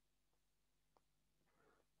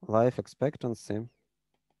life expectancy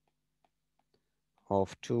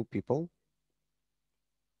of two people.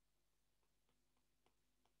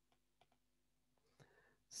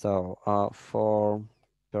 So for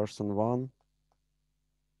person one,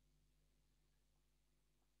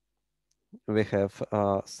 we have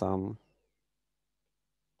some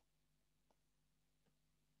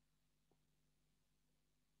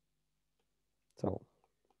so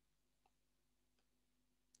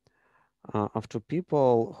of two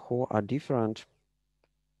people who are different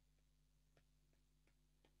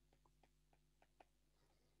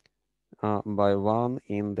by one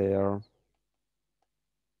in their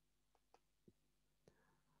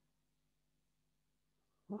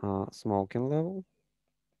smoking level,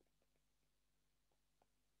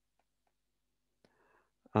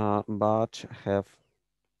 but have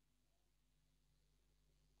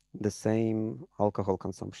the same alcohol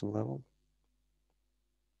consumption level.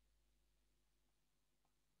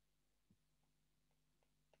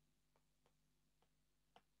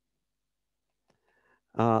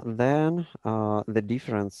 Then the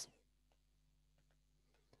difference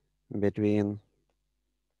between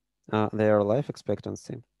their life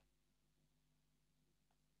expectancy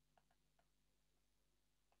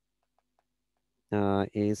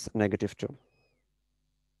is -2.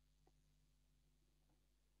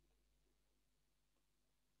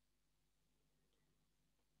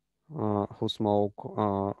 Who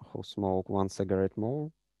smoke one cigarette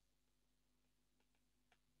more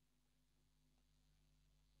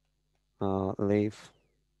live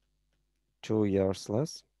 2 years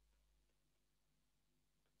less,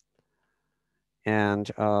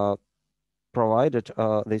 and provided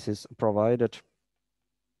this is provided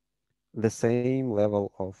the same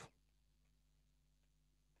level of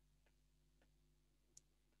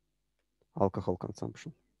alcohol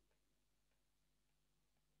consumption.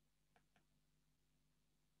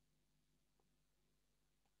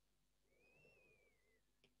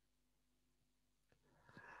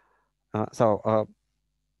 So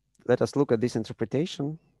let us look at this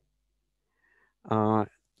interpretation.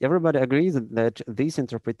 Everybody agrees that this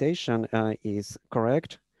interpretation is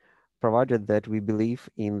correct, provided that we believe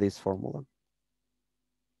in this formula.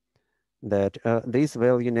 That this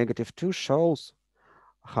value -2 shows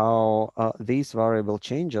how this variable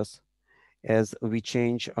changes as we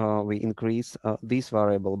increase this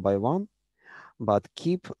variable by 1, but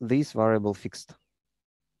keep this variable fixed.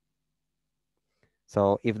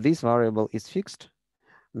 So if this variable is fixed,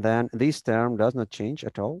 then this term does not change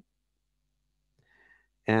at all.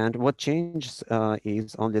 And what changes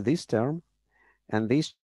is only this term, and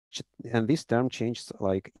this term changes,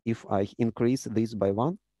 like if I increase this by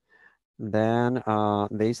 1, then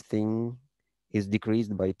this thing is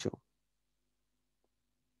decreased by 2.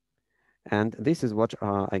 And this is what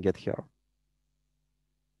I get here.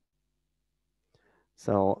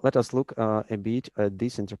 So let us look a bit at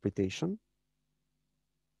this interpretation.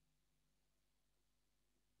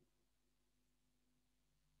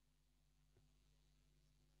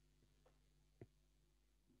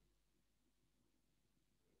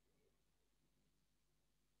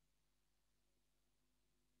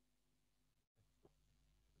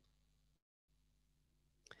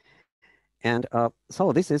 And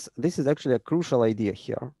so this is actually a crucial idea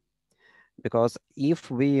here, because if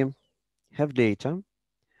we have data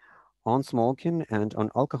on smoking and on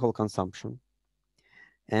alcohol consumption,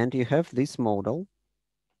 and you have this model,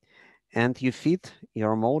 and you fit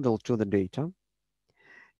your model to the data,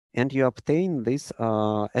 and you obtain these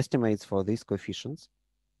estimates for these coefficients,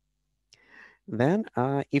 then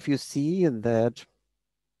if you see that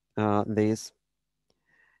these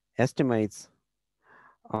estimates,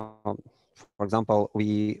 for example,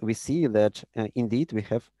 we see that indeed we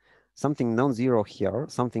have something non-zero here,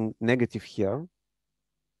 something negative here,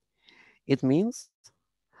 it means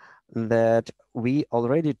that we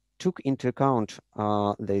already took into account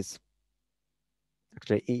this.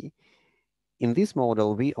 Actually, in this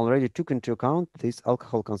model, we already took into account this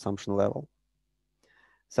alcohol consumption level.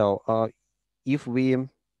 So if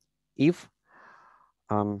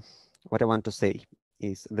what I want to say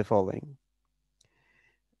is the following.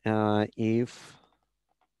 If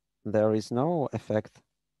there is no effect,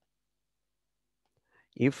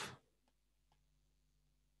 if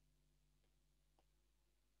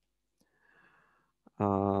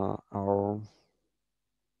our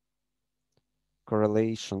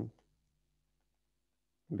correlation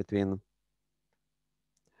between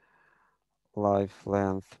life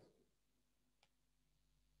length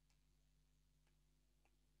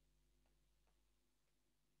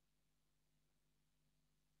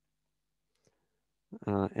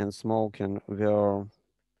and smoking were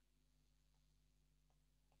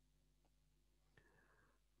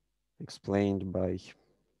explained by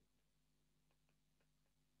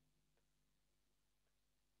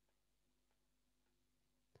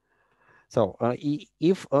so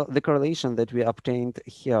if the correlation that we obtained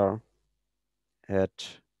here at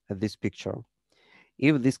this picture,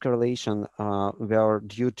 if this correlation were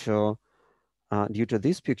due to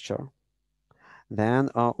this picture, then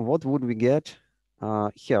what would we get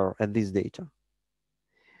here at this data?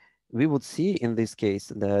 We would see in this case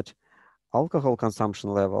that alcohol consumption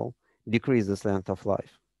level decreases length of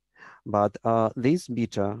life, but this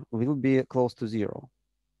beta will be close to zero.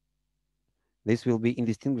 This will be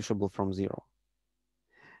indistinguishable from zero,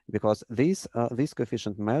 because this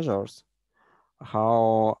coefficient measures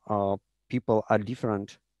how people are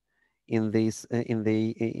different in this in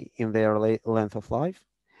their length of life,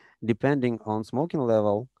 depending on smoking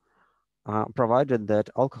level, provided that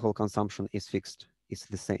alcohol consumption is fixed, is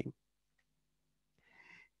the same.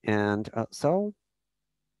 And so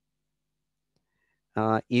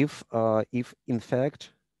if in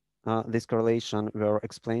fact this correlation were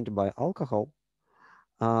explained by alcohol,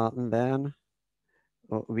 then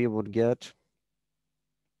we would get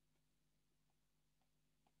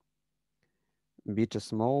beta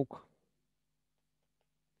smoke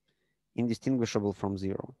indistinguishable from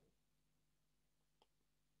zero.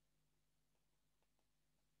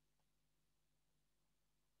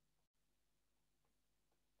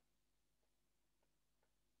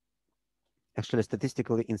 Actually,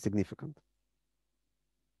 statistically insignificant.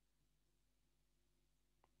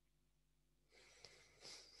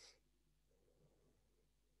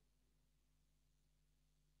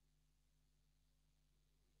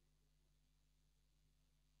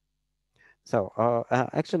 So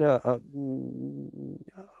actually,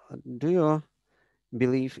 do you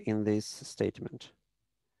believe in this statement?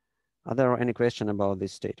 Are there any question about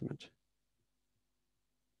this statement?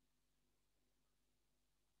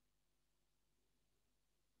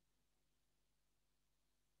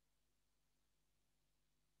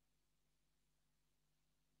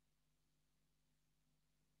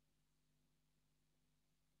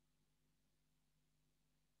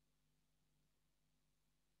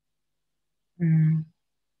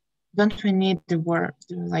 Don't we need the word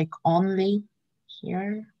like only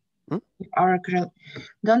here?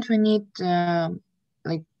 Don't we need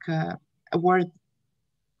like a word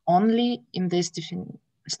only in this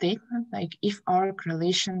statement? Like if our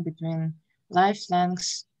correlation between life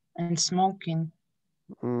lengths and smoking.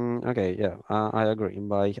 Okay, yeah, I agree.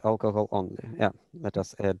 By alcohol only. Yeah, let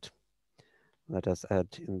us add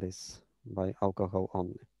in this by alcohol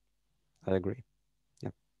only. I agree.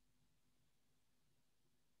 Yeah,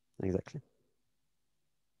 exactly.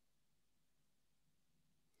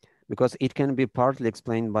 Because it can be partly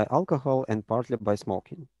explained by alcohol and partly by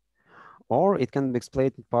smoking. Or it can be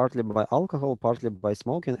explained partly by alcohol, partly by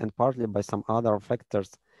smoking, and partly by some other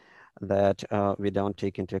factors that we don't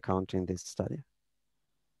take into account in this study.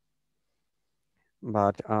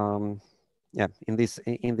 But yeah, in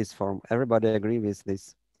this form, everybody agree with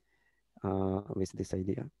this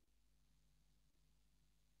idea.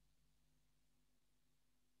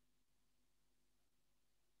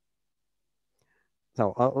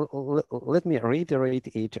 So let me reiterate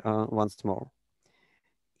it once more.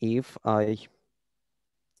 If I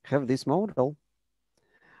have this model,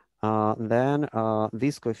 then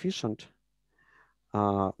this coefficient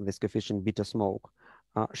beta smoke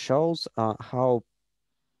shows how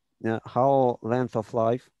length of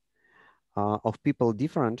life of people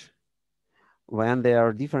different when they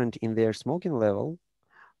are different in their smoking level,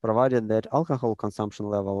 provided that alcohol consumption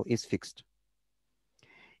level is fixed.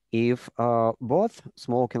 If both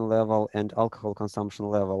smoking level and alcohol consumption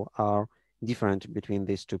level are different between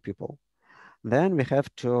these two people, then we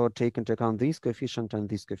have to take into account this coefficient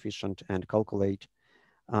and calculate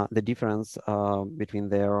the difference between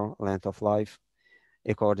their length of life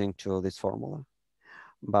according to this formula.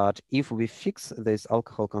 But if we fix this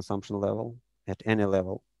alcohol consumption level at any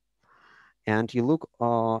level, and you look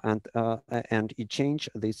and you change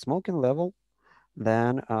the smoking level,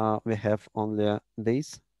 then we have only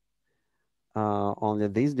this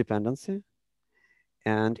dependency,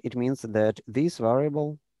 and it means that this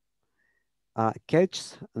variable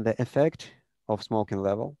catches the effect of smoking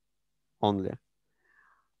level only.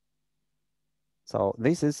 So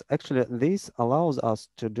this allows us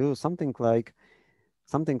to do something like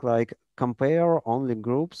compare only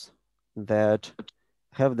groups that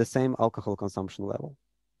have the same alcohol consumption level.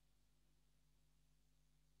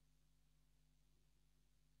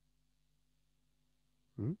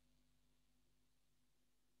 Hmm?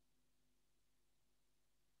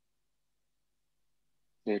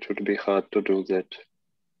 It would be hard to do that,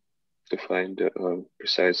 to find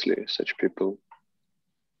precisely such people.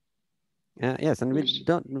 Yes, and we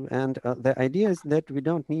don't. And the idea is that we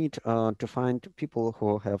don't need to find people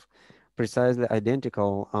who have precisely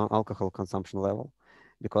identical alcohol consumption level,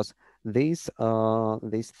 because this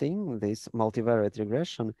multivariate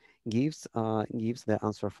regression gives the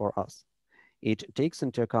answer for us. It takes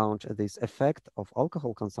into account this effect of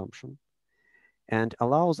alcohol consumption and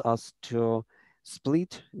allows us to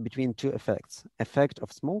split between two effects: effect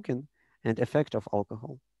of smoking and effect of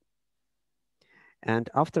alcohol.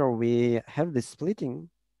 And after we have this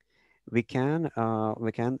splitting, we can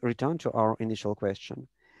return to our initial question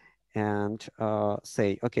and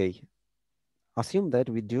say, okay, assume that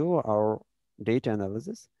we do our data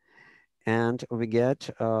analysis and we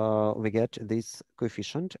get this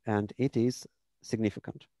coefficient and it is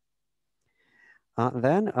significant.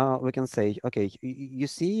 Then we can say, okay, you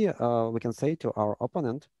see, we can say to our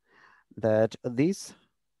opponent that this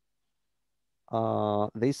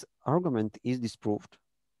argument is disproved,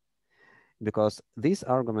 because this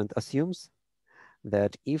argument assumes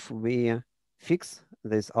that if we fix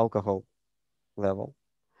this alcohol level,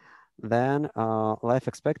 then life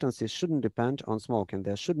expectancy shouldn't depend on smoking.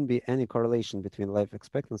 There shouldn't be any correlation between life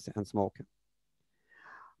expectancy and smoking.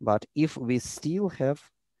 But if we still have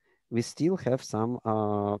some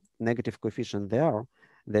negative coefficient there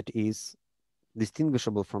that is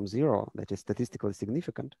distinguishable from zero, that is statistically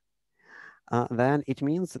significant, then it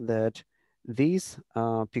means that this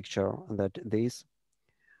picture, that this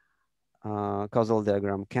causal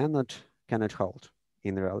diagram cannot hold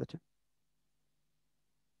in reality.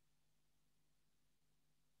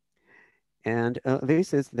 And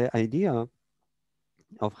this is the idea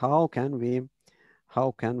of how can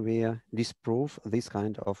we disprove this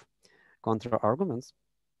kind of contra arguments.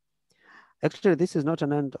 Actually, this is not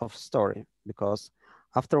an end of story, because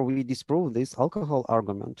after we disprove this alcohol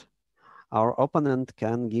argument, our opponent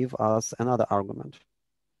can give us another argument.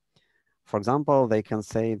 For example, they can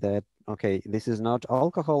say that, okay, this is not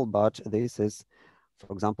alcohol, but this is,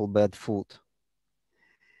 for example, bad food.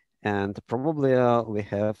 And probably we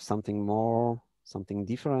have something more, something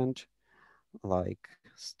different, like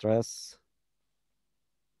stress,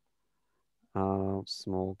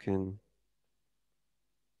 smoking,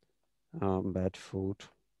 bad food,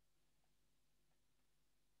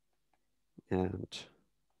 and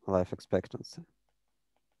life expectancy.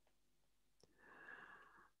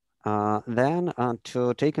 Then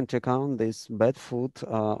to take into account this bad food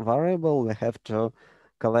variable, we have to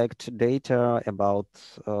collect data about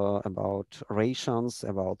rations,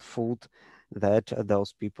 about food that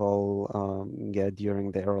those people get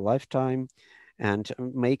during their lifetime, and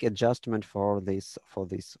make adjustment for this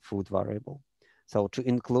food variable. So to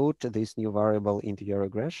include this new variable into your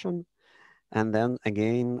regression, and then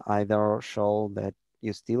again either show that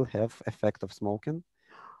you still have effect of smoking,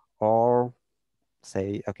 or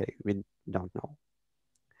say, okay, we don't know.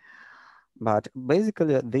 But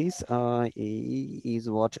basically, this is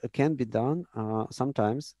what can be done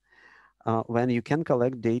sometimes when you can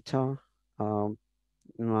collect data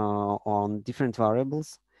on different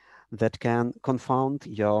variables that can confound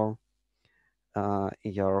your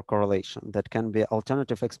correlation, that can be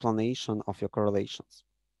alternative explanation of your correlations.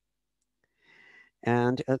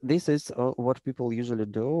 And this is what people usually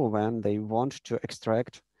do when they want to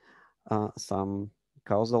extract some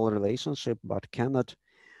causal relationship, but cannot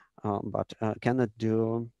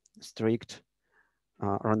do strict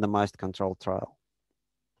randomized control trial.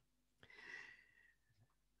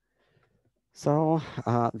 So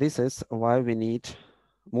this is why we need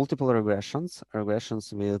multiple regressions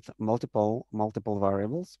with multiple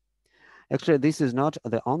variables. Actually, this is not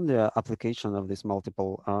the only application of this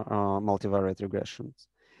multivariate regressions.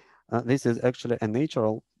 This is actually a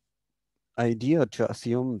natural idea to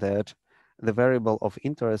assume that the variable of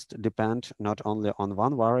interest depend not only on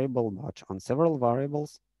one variable, but on several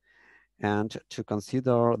variables, and to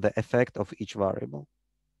consider the effect of each variable.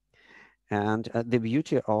 And the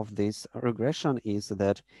beauty of this regression is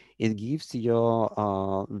that it gives you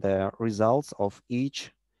the results of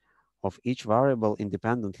each variable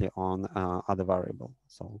independently on other variable.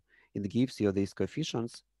 So it gives you these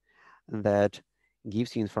coefficients that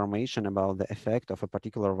gives you information about the effect of a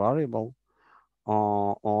particular variable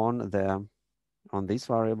on this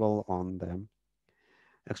variable, on the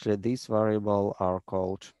Actually, these variables are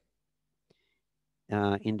called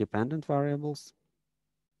independent variables.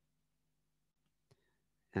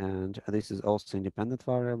 And this is also independent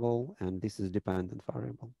variable, and this is dependent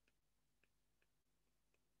variable.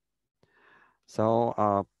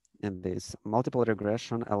 So in this multiple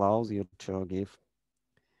regression allows you to give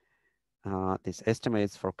these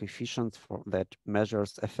estimates for coefficients that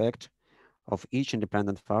measures effect of each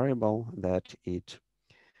independent variable that it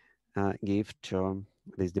give to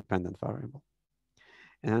this dependent variable.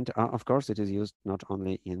 And of course, it is used not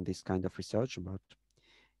only in this kind of research, but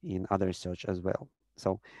in other research as well.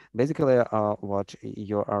 So basically, what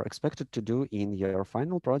you are expected to do in your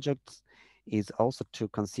final projects is also to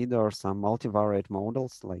consider some multivariate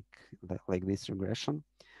models like this regression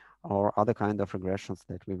or other kind of regressions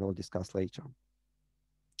that we will discuss later.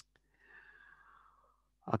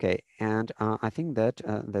 Okay, and I think that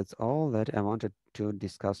that's all that I wanted to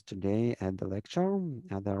discuss today at the lecture.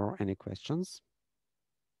 Are there any questions?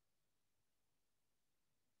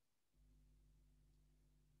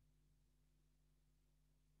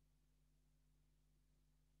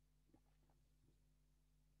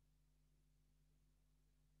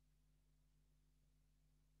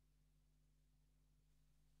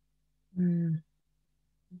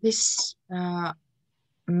 This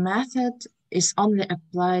method is only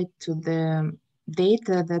applied to the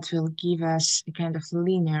data that will give us a kind of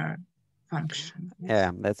linear function.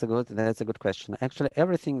 Yeah, that's a good question. Actually,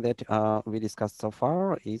 everything that we discussed so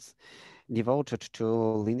far is devoted to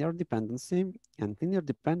linear dependency, and linear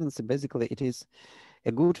dependency basically it is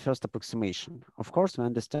a good first approximation. Of course, we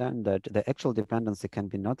understand that the actual dependency can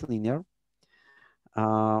be not linear,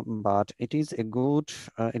 but it is a good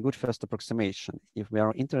first approximation. If we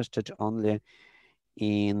are interested only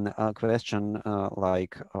in a question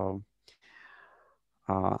like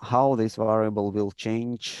how this variable will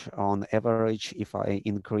change on average if I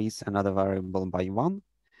increase another variable by 1,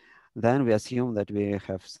 then we assume that we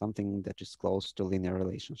have something that is close to linear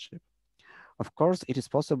relationship. Of course, it is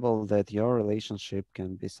possible that your relationship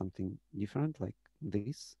can be something different, like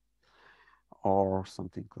this, or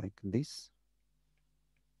something like this.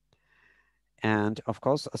 And of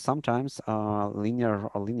course, sometimes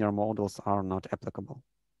linear models are not applicable.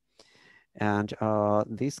 And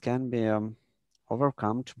this can be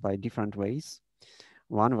overcome by different ways.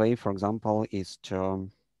 One way, for example, is to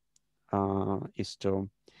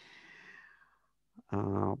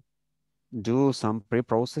do some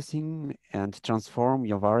pre-processing and transform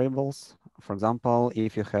your variables. For example,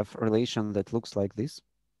 if you have a relation that looks like this,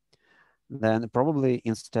 then probably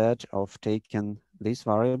instead of taking this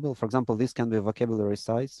variable, for example, this can be vocabulary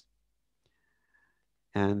size,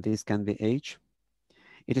 and this can be age.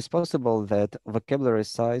 It is possible that vocabulary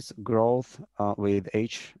size growth with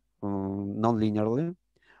age non-linearly,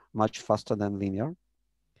 much faster than linear.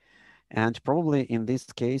 And probably in this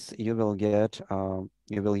case, you will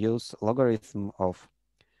use logarithm of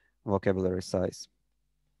vocabulary size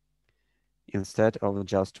instead of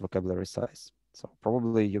just vocabulary size. So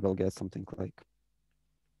probably you will get something like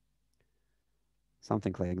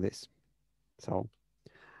this. So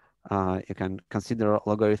you can consider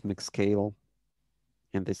logarithmic scale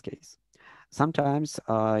in this case. Sometimes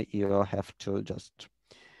you have to just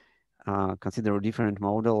consider different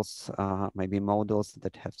models, maybe models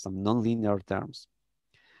that have some nonlinear terms.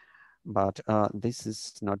 But this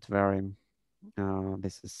is not very.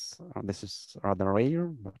 This is rather rare,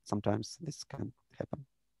 but sometimes this can happen.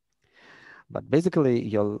 But basically,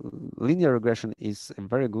 your linear regression is a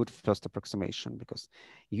very good first approximation because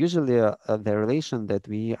usually the relation that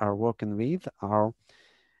we are working with are,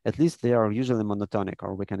 at least they are usually monotonic,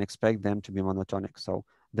 or we can expect them to be monotonic. So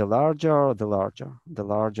the larger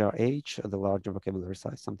age, the larger vocabulary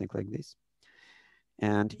size, something like this.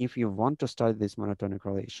 And if you want to study these monotonic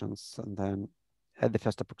relations, then at the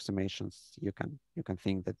first approximations, you can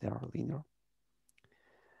think that they are linear.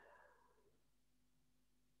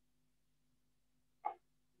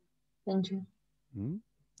 Thank you.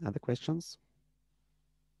 Other questions?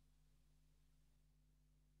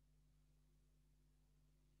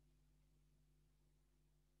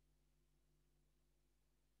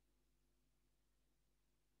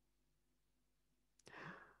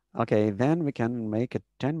 Okay, then we can make a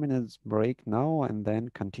 10 minutes break now and then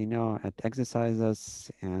continue at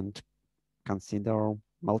exercises and consider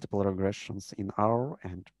multiple regressions in R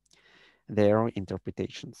and their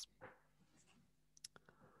interpretations.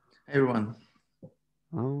 Hey, everyone.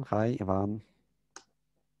 Oh, hi, Ivan.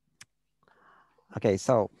 Okay,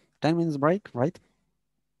 so 10 minutes break, right?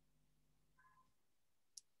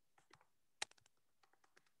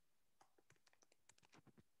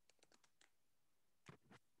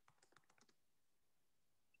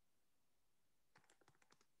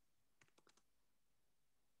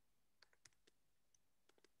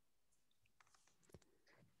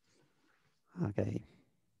 Okay.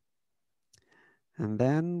 And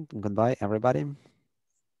then goodbye, everybody.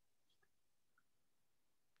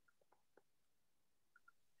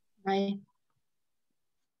 Bye.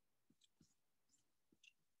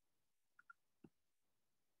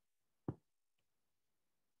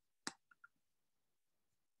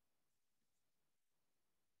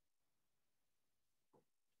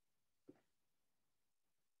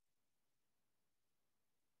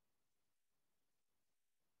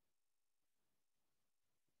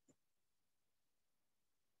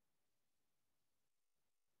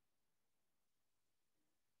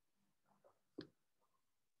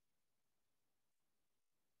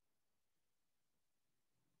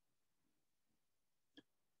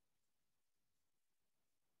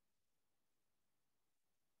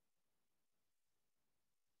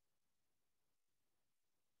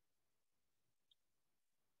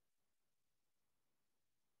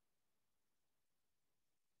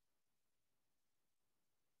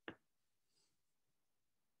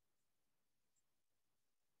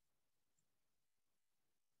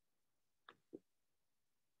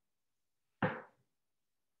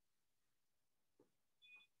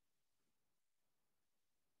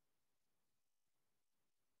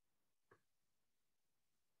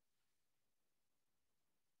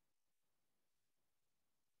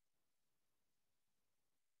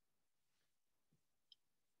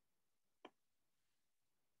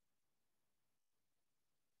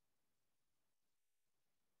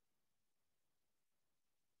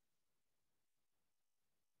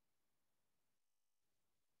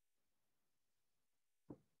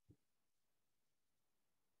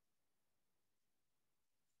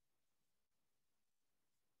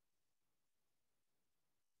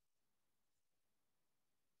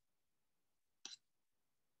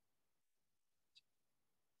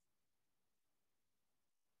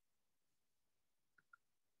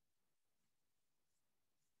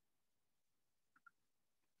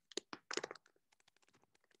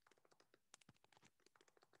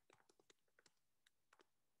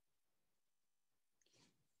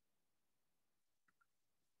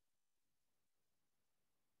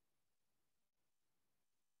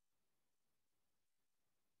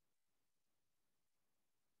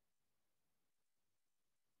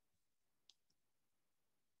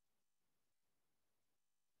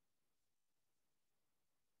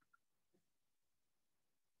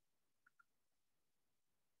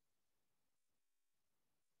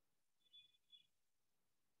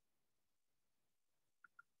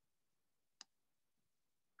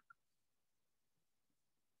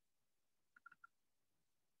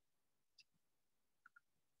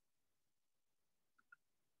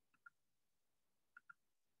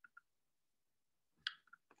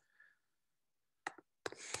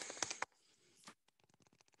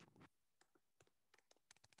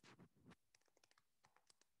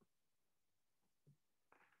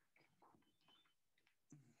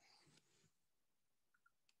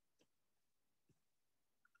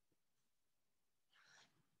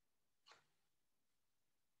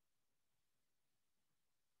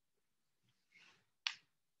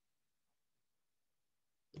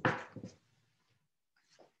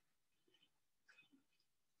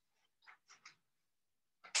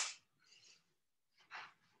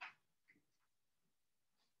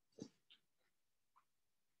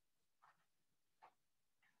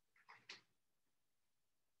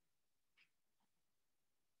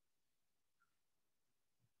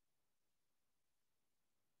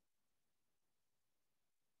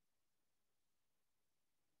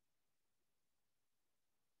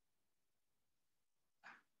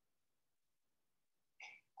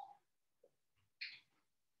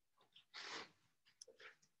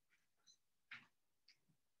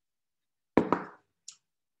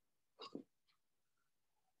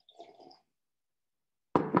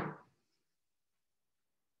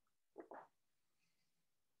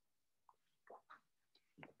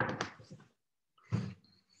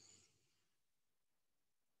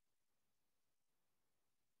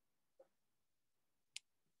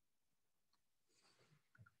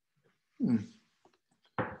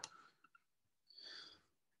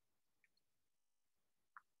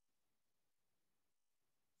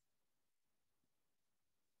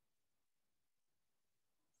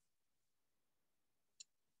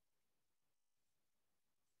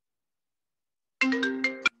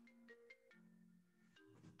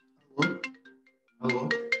 Алло, алло,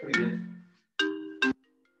 привет.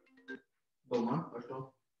 Дома,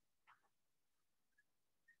 пошел.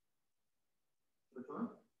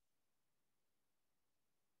 Что?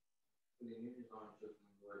 Блин, я не знаю, честно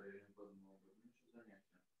говоря, я не подумал, что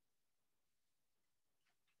занятие.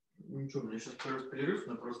 Ничего, у меня сейчас перерыв,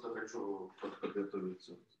 но просто хочу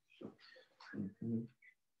подготовиться. Все.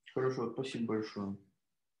 Хорошо, спасибо большое.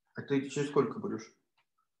 А ты через сколько будешь?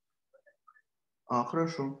 А,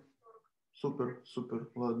 хорошо. Супер, супер,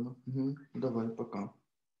 ладно. Угу. Давай, пока.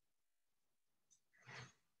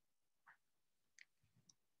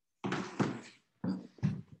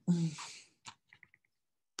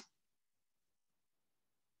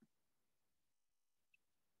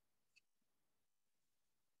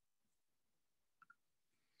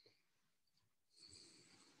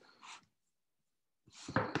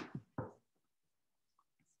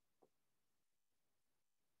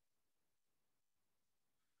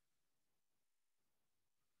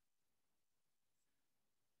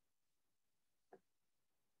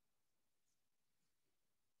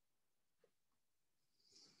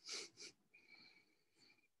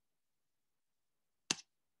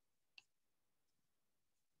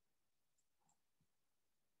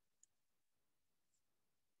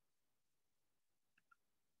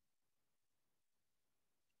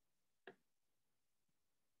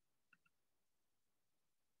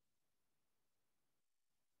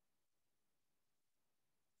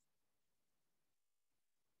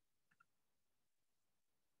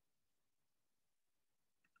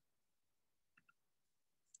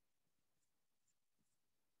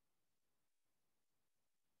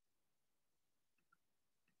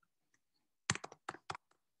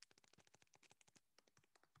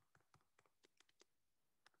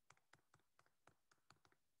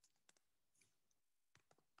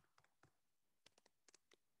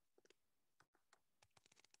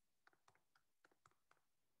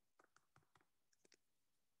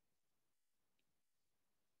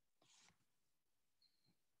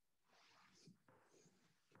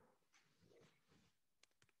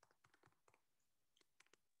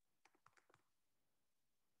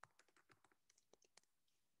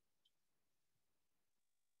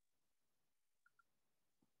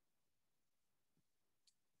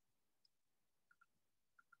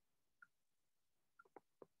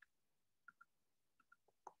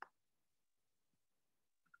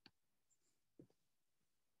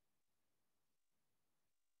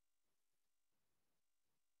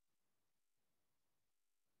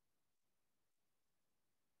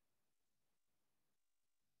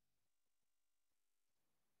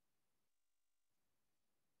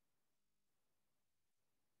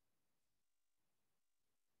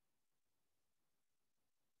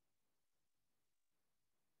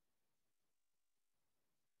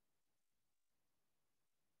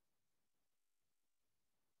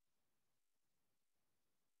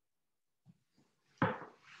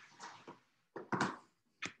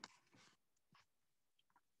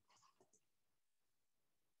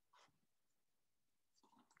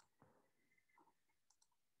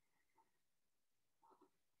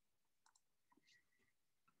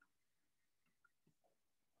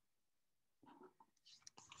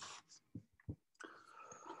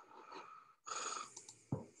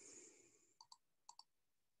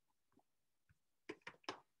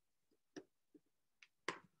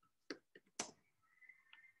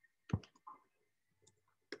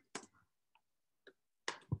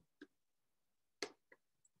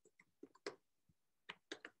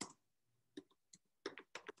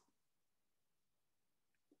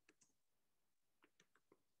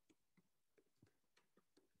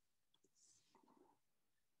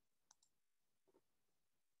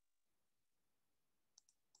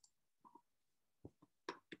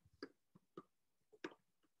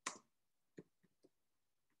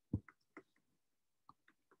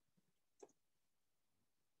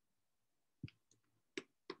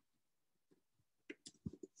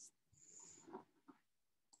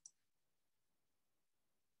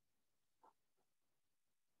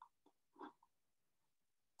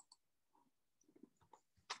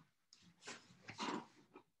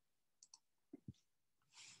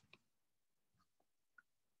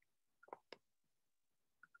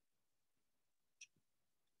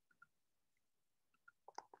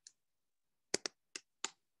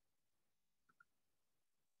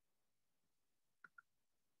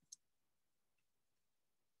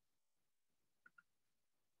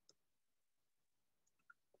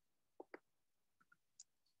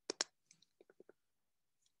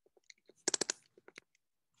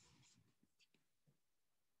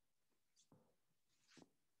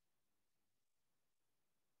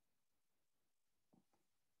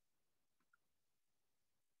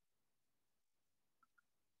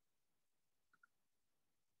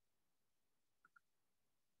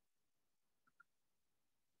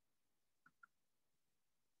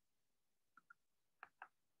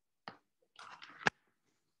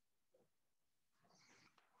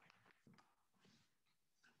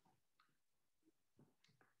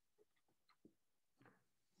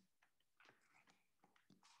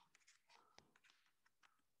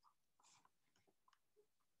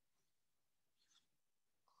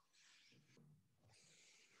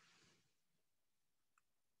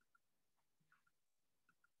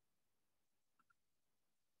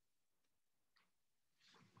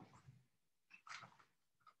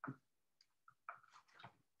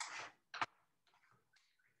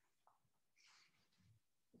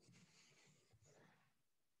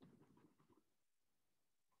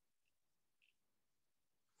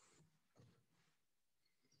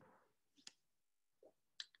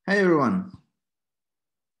 Hi everyone.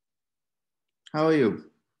 How are you?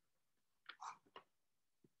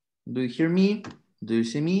 Do you hear me? Do you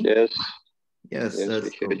see me? Yes. Yes, Yes, that's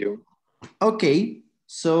we hear cool. you. Okay,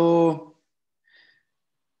 so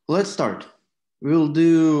let's start. We'll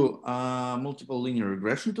do multiple linear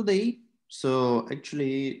regression today. So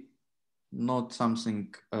actually not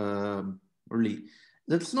something really,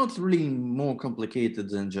 that's not really more complicated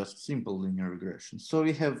than just simple linear regression. So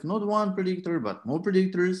we have not one predictor, but more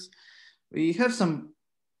predictors. We have some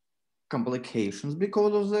complications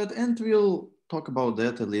because of that, and we'll talk about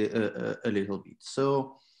that a little bit.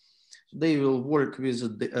 So they will work with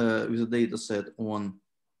a data set on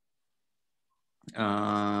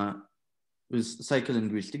with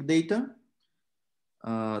psycholinguistic data,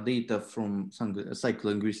 data from some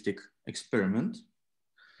psycholinguistic experiment.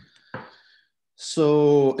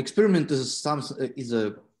 So experiment is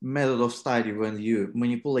a method of study when you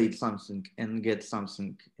manipulate something and get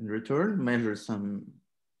something in return, measure some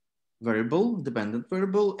variable, dependent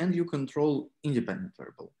variable, and you control independent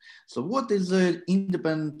variable. So what is the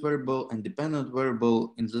independent variable and dependent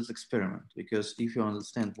variable in this experiment? Because if you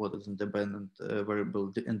understand what is independent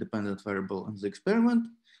variable, the independent variable in the experiment,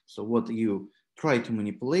 so what you try to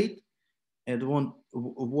manipulate and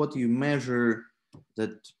what you measure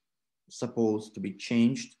that supposed to be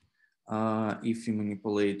changed if you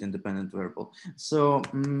manipulate independent variable. So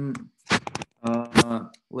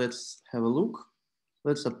let's have a look.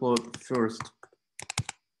 Let's upload first.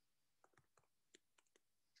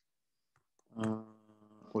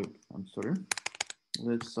 Wait, I'm sorry.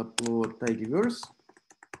 Let's upload tidyverse.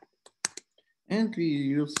 And we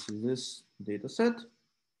use this data set.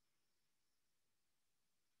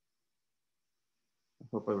 I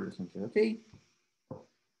hope everything is okay.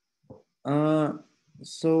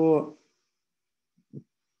 So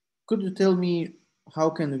could you tell me how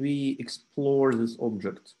can we explore this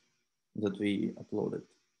object that we uploaded,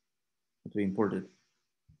 that we imported?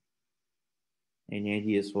 Any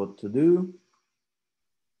ideas what to do?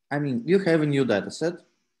 I mean, you have a new data set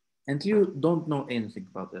and you don't know anything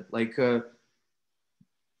about it. Like, I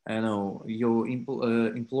know your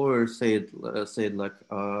employer said like,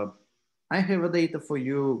 I have a data for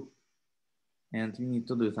you and you need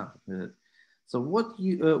to do something with it. So what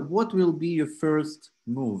will be your first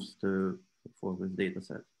moves for this data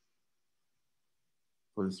set?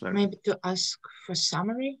 For this variable? Maybe to ask for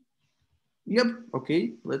summary. Yep,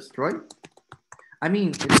 okay, let's try. I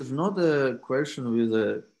mean, it is not a question with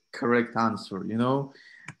a correct answer, you know?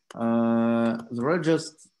 There are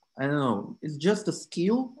just, I don't know, it's just a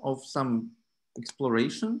skill of some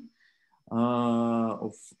exploration,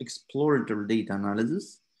 of exploratory data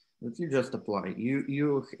analysis that you just apply.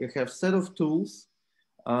 You have set of tools.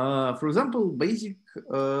 For example, basic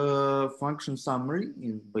function summary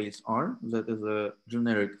in base R, that is a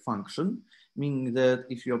generic function, meaning that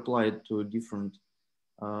if you apply it to different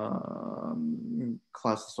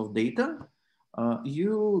classes of data,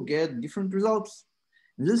 you get different results.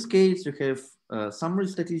 In this case, you have summary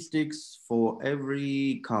statistics for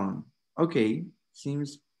every column. Okay,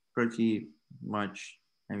 seems pretty much,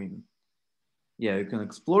 I mean, yeah, you can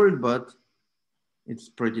explore it, but it's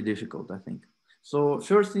pretty difficult, I think. So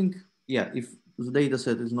first thing, yeah, if the data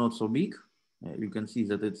set is not so big, you can see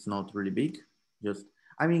that it's not really big. Just,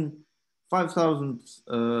 I mean, 5,000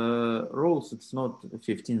 rows, it's not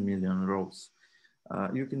 15 million rows.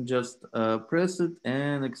 You can just press it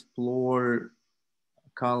and explore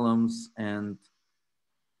columns and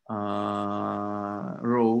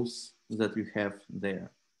rows that you have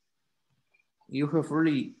there. You have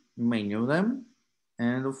really many of them.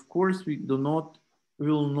 And of course, we will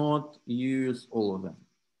not use all of them.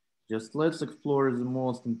 Just let's explore the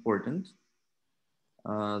most important,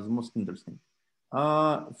 the most interesting.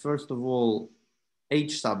 First of all,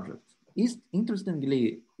 age subject.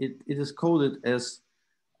 Interestingly, it is coded as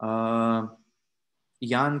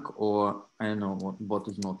young, or I don't know what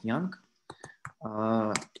is not young.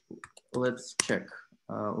 Let's check.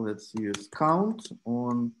 Let's use count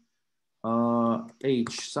on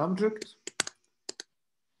age subject.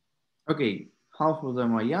 Okay, half of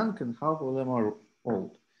them are young and half of them are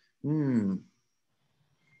old.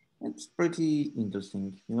 It's pretty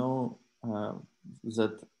interesting, you know,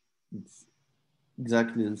 that it's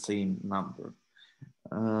exactly the same number.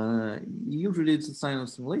 Usually it's a sign of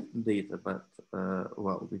simulated data, but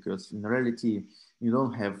well, because in reality, you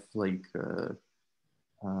don't have like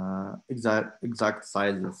exact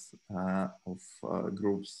sizes of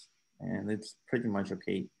groups, and it's pretty much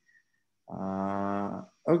okay.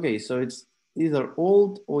 Okay, so it's either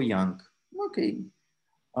old or young. Okay.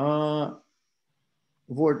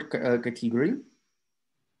 Word category.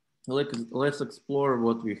 Let's explore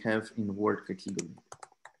what we have in word category.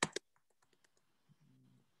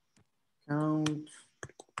 Count.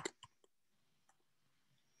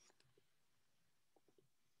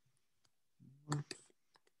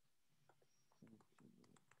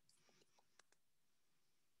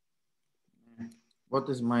 What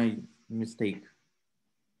is my mistake?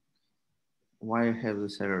 Why I have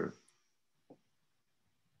this error?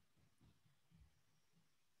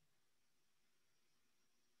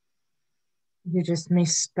 You just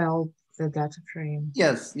misspelled the data frame.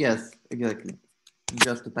 Yes, exactly.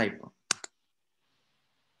 Just a typo.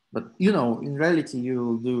 But you know, in reality, you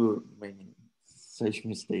will do many such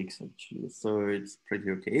mistakes actually, so it's pretty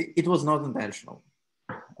okay. It was not intentional.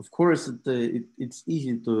 Of course, it's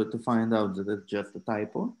easy to find out that it's just a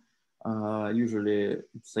typo. Usually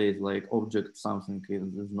it says like object something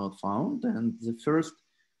is not found, and the first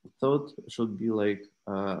thought should be like,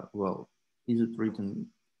 well, is it written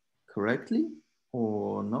correctly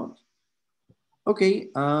or not? Okay,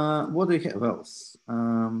 what do we have else?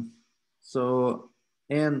 So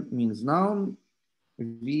N means noun,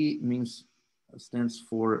 V means stands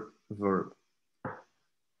for verb.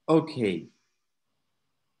 Okay.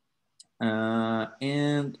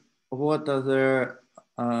 And what other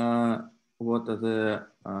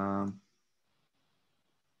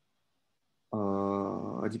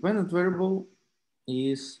dependent variable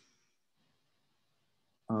is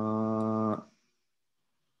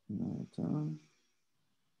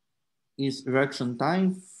reaction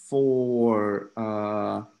time for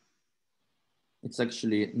it's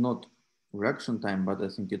actually not reaction time, but I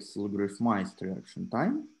think it's logarithmized reaction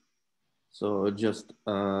time. So just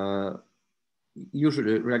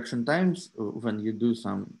usually reaction times when you do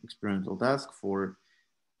some experimental task for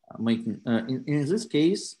making, in this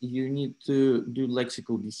case, you need to do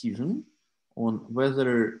lexical decision on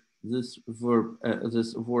whether this verb,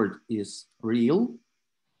 this word is real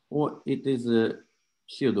or it is a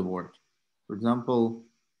pseudo word. For example,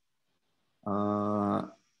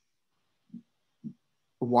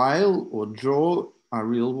 while or draw are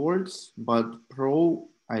real words, but pro,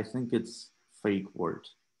 I think it's fake word.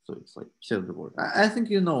 So it's like pseudo word. I think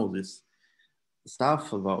you know this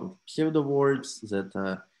stuff about pseudo words that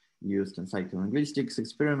are used in psycholinguistics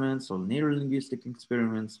experiments or neurolinguistic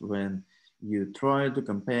experiments when you try to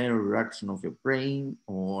compare a reaction of your brain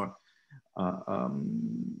or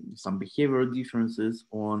some behavioral differences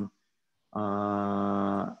on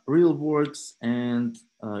real words and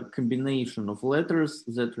combination of letters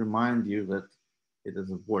that remind you that it is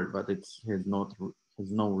a word, but it has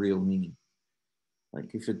no real meaning.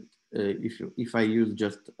 Like if I use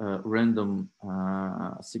just a random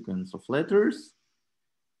sequence of letters,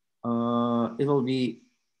 it will be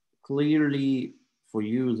clearly for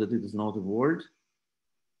you that it is not a word,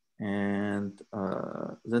 and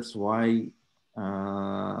that's why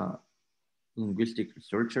linguistic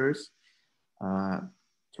researchers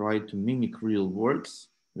try to mimic real words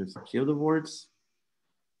with pseudo words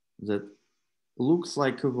that looks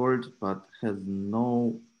like a word but has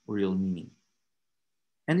no real meaning.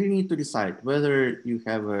 And you need to decide whether you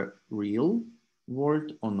have a real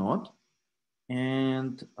word or not.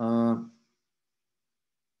 And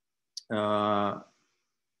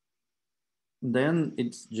then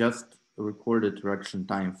it's just a recorded reaction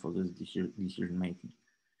time for this decision making.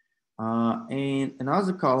 And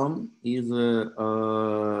another column is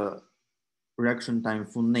a reaction time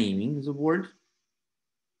for naming the word.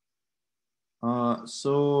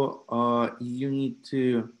 So you need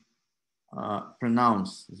to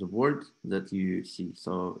pronounce the word that you see.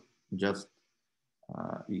 So just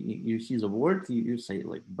you see the word, you say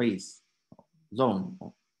like base, zone,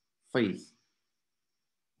 or phase,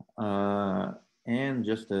 and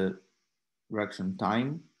just a reaction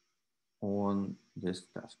time on this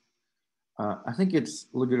task. I think it's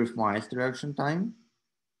logarithmized reaction time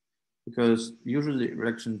because usually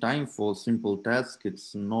reaction time for simple task,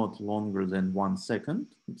 it's not longer than 1 second.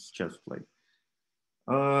 It's just like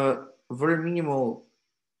very minimal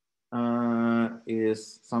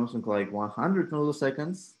is something like 100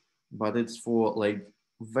 milliseconds, but it's for like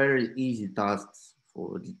very easy tasks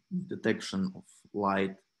for detection of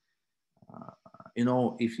light. You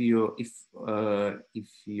know, if you're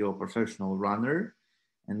a professional runner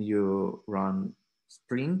and you run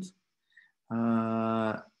sprint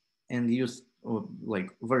and use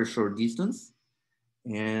like very short distance,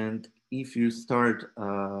 and if you start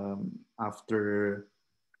after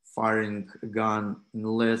firing a gun in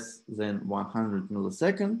less than 100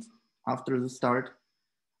 milliseconds after the start,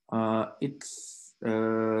 it's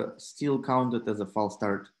still counted as a false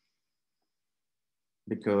start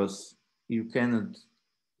because you cannot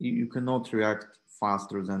react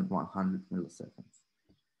faster than 100 milliseconds.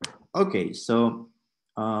 Okay, so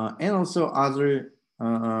and also other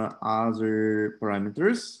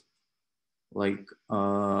parameters like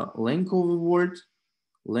length of the word,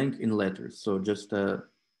 length in letters. So just a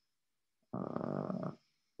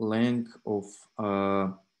length of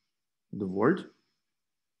the word,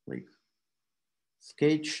 like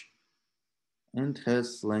sketch, and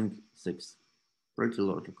has length 6. Pretty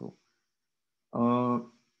logical.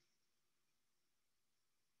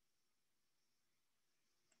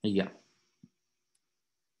 Yeah.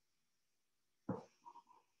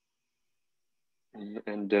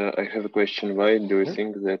 And I have a question. Why do you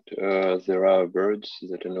think that there are words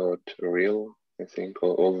that are not real? I think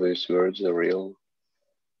all these words are real,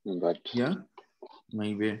 but yeah,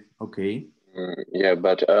 maybe. Okay. Yeah,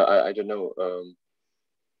 but I don't know.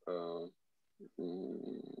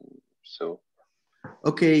 So.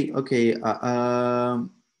 Okay.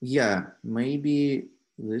 Yeah, maybe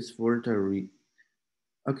this word are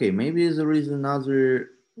okay. Maybe there is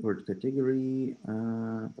another word category.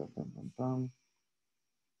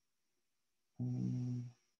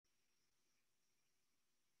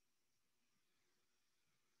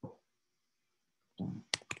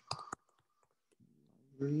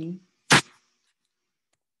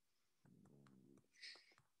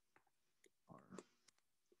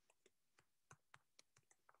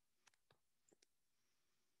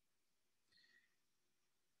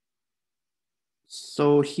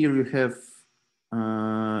 So here you have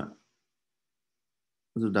the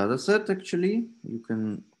data set. Actually, you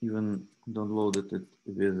can even download it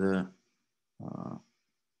with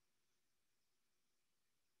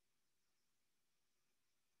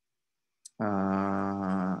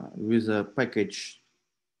a package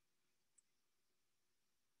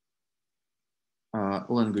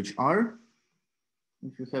language R.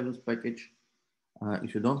 If you have this package,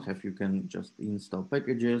 if you don't have, you can just install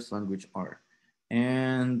packages language R,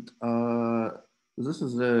 and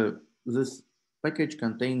this package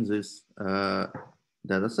contains this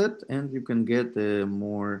data set, and you can get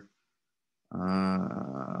more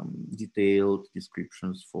detailed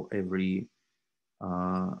descriptions for every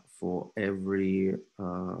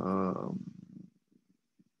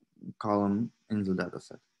column in the data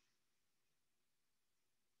set.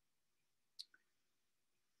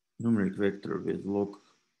 Numeric vector with log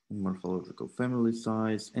morphological family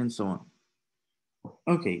size and so on.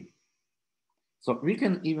 Okay, so we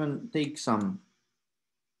can even take some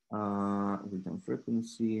return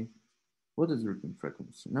frequency. What is return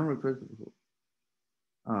frequency? Numeric vector.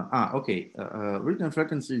 Okay. Return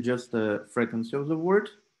frequency is just the frequency of the word.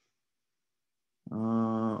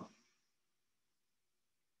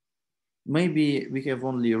 Maybe we have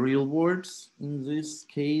only real words in this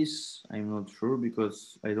case. I'm not sure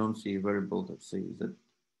because I don't see a variable that says that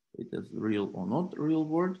it is real or not real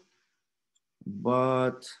word.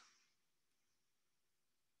 But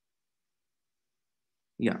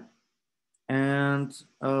yeah, and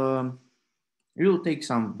we will take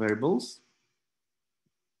some variables.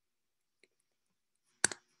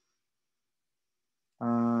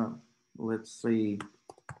 Let's say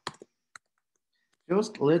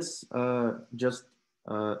first, let's just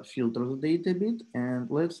filter the data a bit, and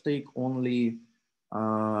let's take only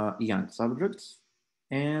young subjects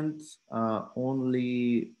and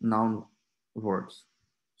only noun verbs.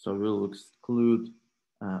 So we'll exclude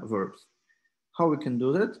verbs. How we can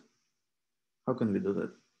do that? How can we do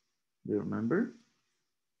that? Do you remember?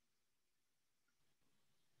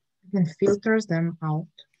 You can filter them out.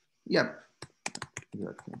 Yep,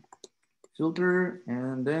 exactly. Filter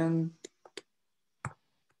and then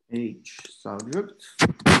H subject,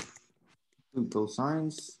 equal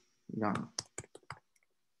signs, young.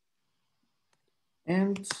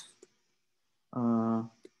 And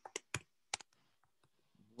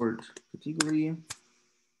word category.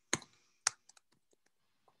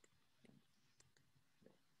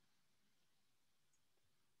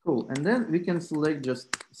 Cool, and then we can select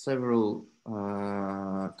just several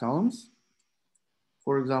columns.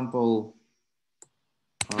 For example,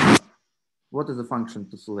 what is the function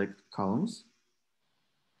to select columns?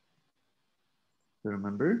 Do you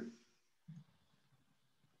remember?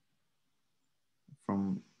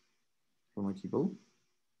 From a table?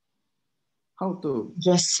 How to?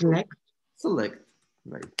 Just select. Select,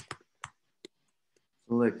 right.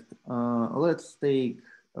 Select, let's take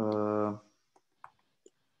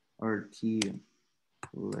RT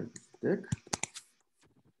let's deck.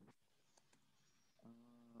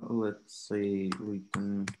 Let's say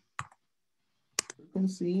return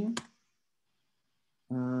frequency.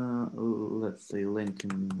 Let's say length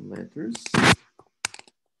in letters.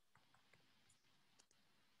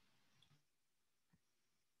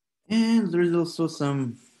 And there is also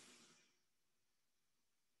some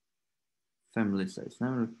family size.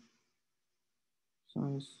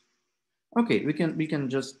 Okay, we can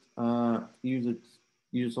just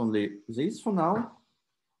use only this for now,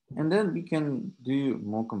 and then we can do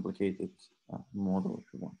more complicated model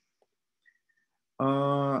if you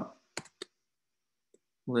want.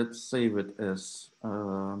 Let's save it as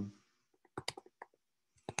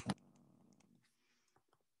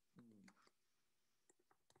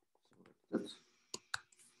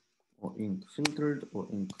or int filtered or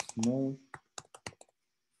int small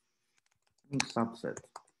int subset.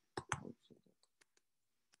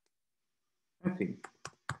 Okay.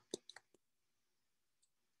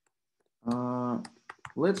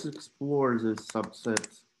 Let's explore this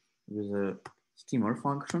subset with a steamer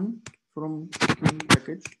function from the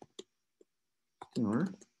package. Steamer.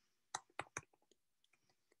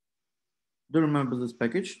 Do you remember this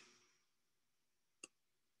package?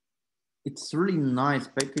 It's a really nice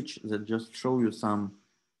package that just show you some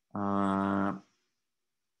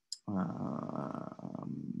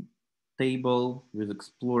table with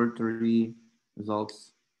exploratory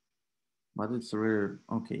results, but it's rare.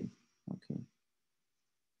 Okay.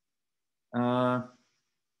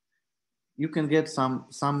 You can get some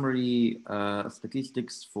summary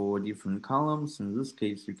statistics for different columns. In this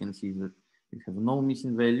case, you can see that you have no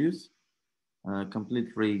missing values.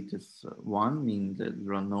 Complete rate is 1, meaning that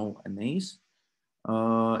there are no NAs.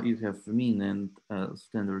 You have mean and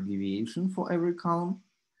standard deviation for every column,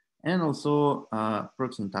 and also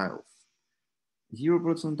percentiles. 0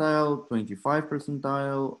 percentile, 25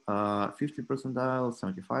 percentile, 50 percentile,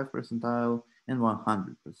 75 percentile, and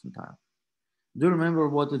 100 percentile. Do you remember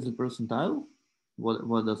what is a percentile?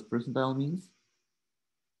 What does percentile means?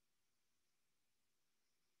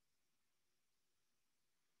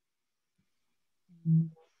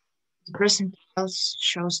 The percentile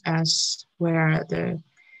shows us where the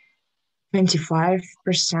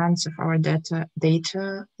 25% of our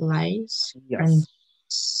data lies, Yes. and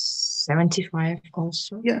 75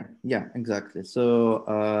 also. Yeah, exactly. So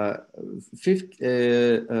 50,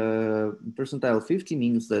 percentile 50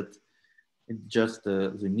 means that it's just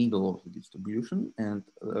the middle of the distribution, and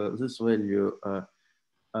this value,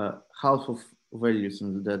 half of values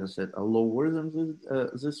in the data set are lower than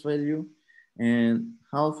this value, and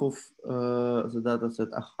half of the data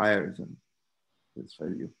set are higher than this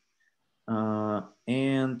value.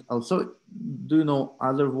 And also, do you know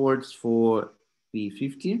other words for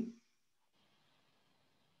P50?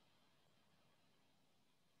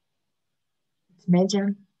 It's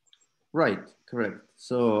median. Right, correct.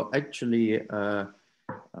 So actually,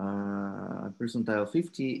 percentile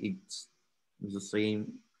 50, it's the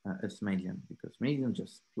same as median, because median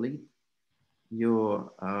just split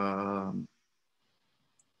your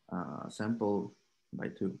sample by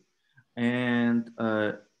 2. And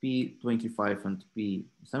P25 and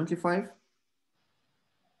P75.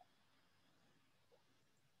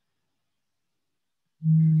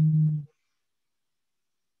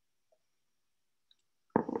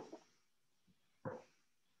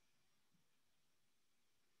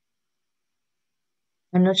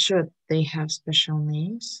 I'm not sure they have special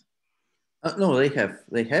names. No, they have.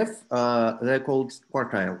 They're called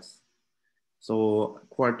quartiles. So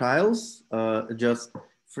quartiles, just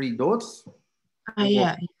 3 dots,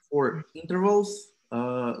 Yeah. 4 intervals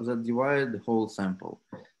that divide the whole sample.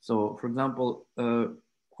 So, for example,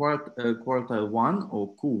 quartile 1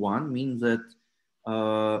 or Q1 means that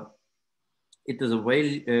it is a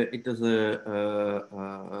value. It is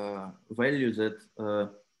a value that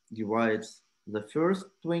divides the first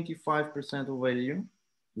 25% of value,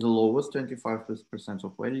 the lowest 25%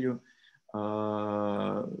 of value.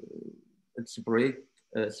 It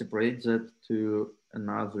separates that to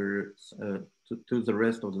another to the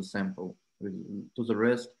rest of the sample, to the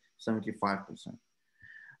rest 75%.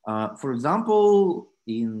 For example,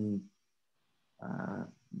 in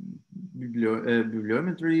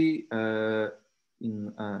bibliometry,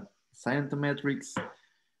 in scientometrics,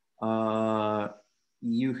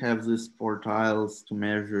 you have these quartiles to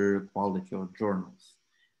measure quality of journals.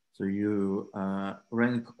 So you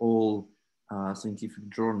rank all scientific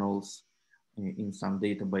journals in some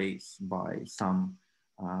database by some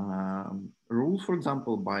rules, for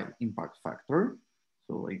example, by impact factor.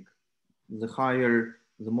 So like the higher,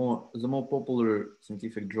 the more popular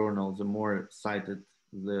scientific journal, the more cited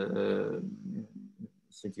the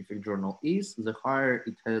scientific journal is, the higher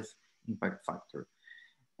it has impact factor.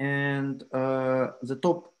 And the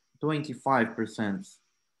top 25%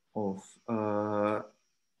 of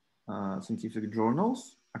scientific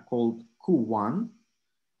journals are called Q1.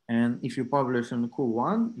 And if you publish in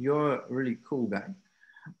Q1, you're a really cool guy.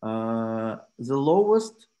 The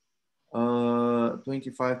lowest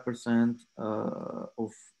 25%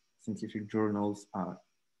 of scientific journals are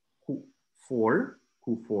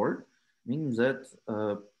Q4, meaning that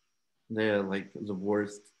they're like the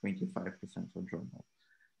worst 25% of journals.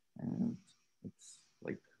 And it's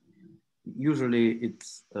like, usually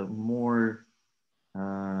it's more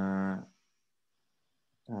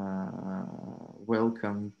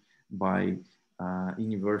welcome by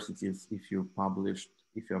universities if you're published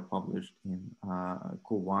in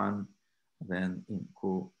Q1, then in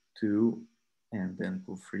Q2, and then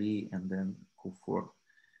Q3, and then Q4.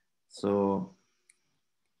 So,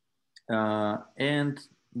 and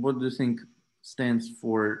what do you think stands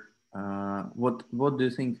for? What do you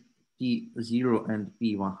think P0 and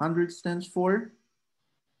P100 stands for?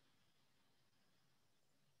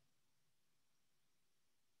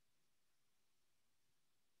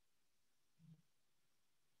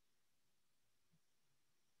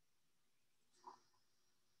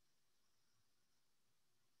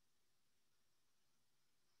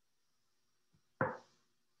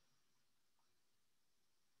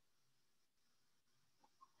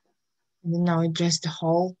 No, just the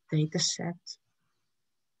whole data set.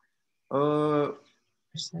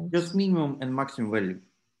 Just minimum and maximum value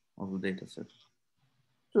of the data set.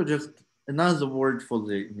 So just another word for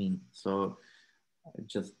the mean. So it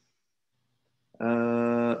just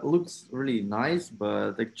looks really nice,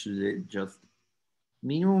 but actually just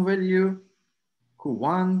minimum value,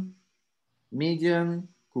 Q1, median,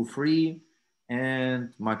 Q3,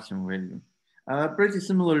 and maximum value. Pretty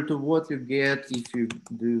similar to what you get if you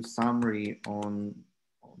do summary on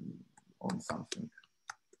something.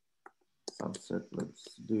 Subset,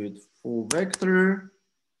 let's do it full vector,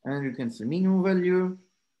 and you can see minimum value,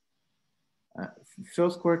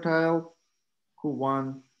 first quartile,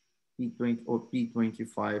 Q1, P20 or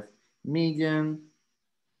P25, median,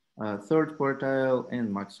 third quartile,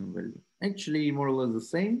 and maximum value. Actually, more or less the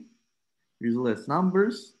same, with less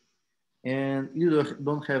numbers, and you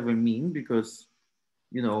don't have a mean because,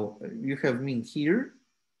 you know, you have mean here.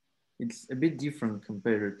 It's a bit different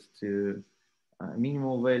compared to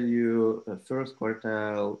minimal value, first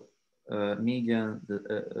quartile, median,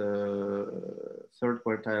 third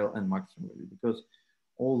quartile, and maximum value, because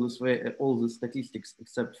all the statistics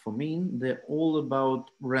except for mean, they're all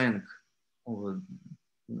about rank of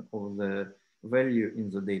the value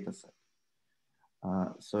in the data set.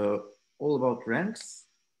 So all about ranks,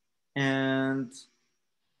 and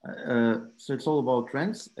so it's all about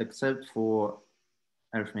ranks except for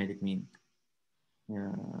arithmetic mean.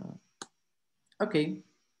 Okay,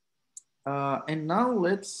 and now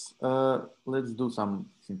let's do some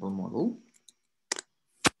simple model.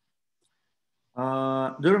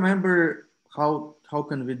 Do you remember how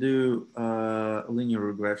can we do linear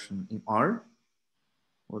regression in R?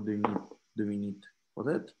 What do we need for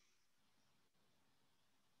that?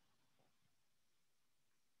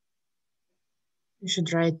 You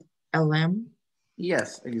should write LM.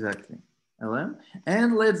 Yes, exactly, LM.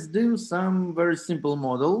 And let's do some very simple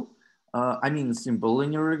model. I mean, simple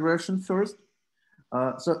linear regression first.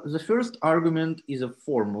 So the first argument is a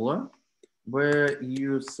formula where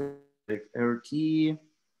you say like RT,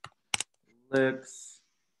 Lex,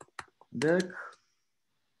 Dec,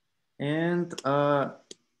 and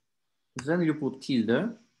then you put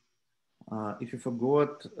tilde. If you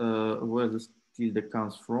forgot where this tilde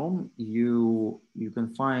comes from, you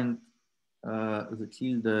can find the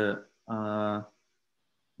tilde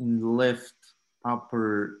in the left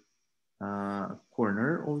upper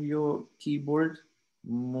corner of your keyboard,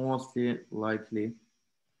 mostly likely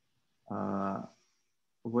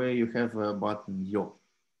where you have a button Yo.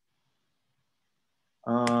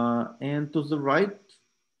 And to the right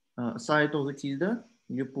side of the tilde,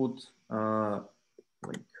 you put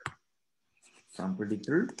like some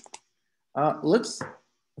predictor. Let's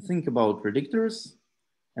think about predictors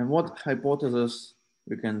and what hypothesis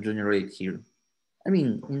we can generate here. I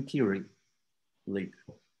mean, in theory, like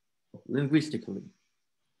linguistically.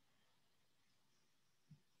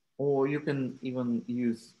 Or you can even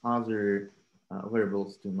use other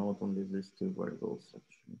variables to not only these two variables,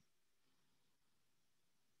 actually.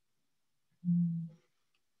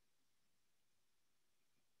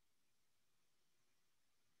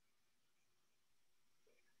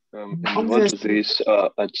 And what do these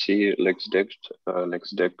AT LexDec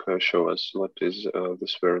show us? What is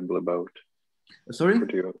this variable about? Sorry?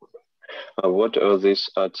 What this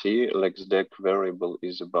AT LexDec variable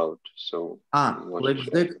is about? So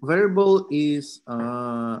LexDec variable is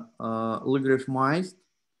logarithmized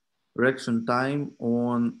reaction time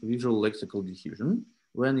on visual lexical diffusion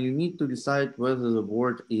when you need to decide whether the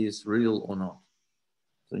word is real or not.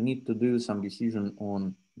 So you need to do some decision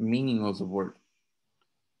on meaning of the word.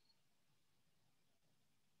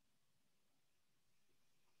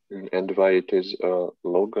 And why it is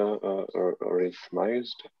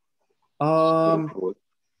logarithmized?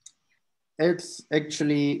 It's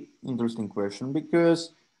actually interesting question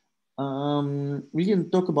because we can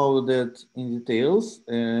talk about that in details,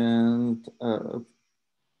 and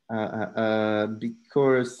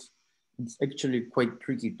because it's actually quite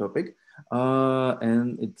tricky topic,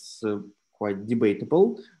 and it's quite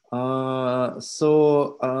debatable.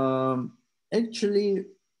 Actually,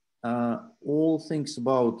 all things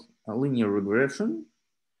about linear regression,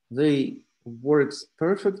 they works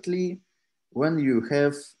perfectly when you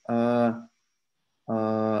have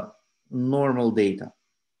normal data.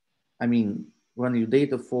 I mean, when your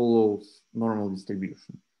data follows normal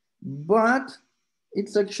distribution. But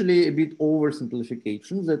it's actually a bit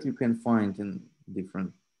oversimplification that you can find in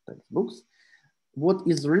different textbooks. What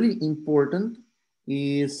is really important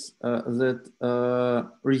is that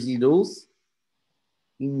residuals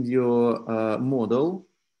in your model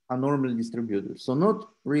are normally distributed. So not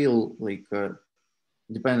real like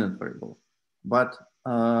dependent variable, but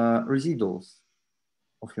residuals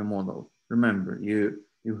of your model. Remember, you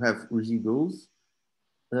have residuals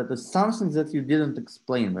that is something that you didn't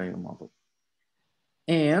explain by your model.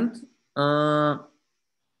 And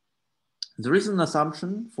there is an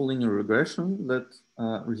assumption for linear regression that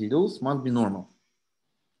residuals must be normal.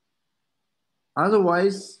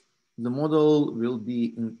 Otherwise, the model will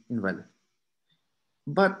be invalid.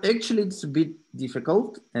 But actually, it's a bit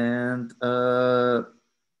difficult and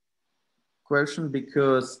question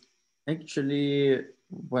because actually,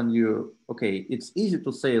 when you, okay, it's easy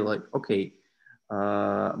to say like, okay,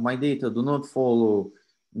 my data do not follow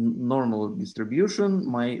normal distribution,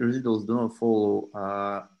 my residuals do not follow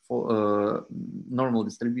normal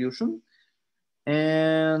distribution.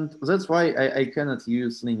 And that's why I cannot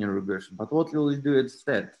use linear regression. But what will we do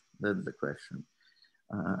instead? That's the question.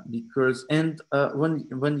 Because, and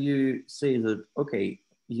when you say that, okay,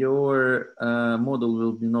 your model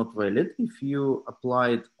will be not valid if you apply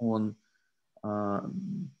it on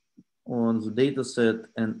the data set,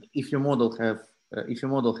 and if your model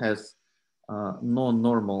has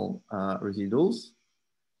non-normal residuals,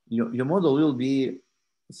 your model will be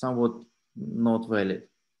somewhat not valid.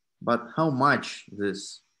 But how much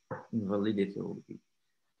this invalidity will be?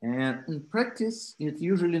 And in practice, it's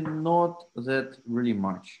usually not that really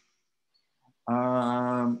much.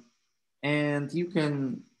 And you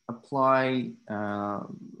can apply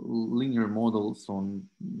linear models on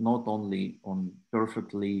not only on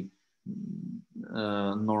perfectly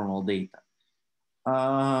normal data.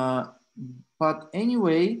 But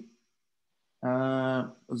anyway,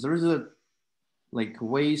 there is a like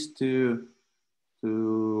ways to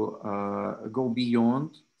go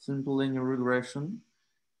beyond simple linear regression.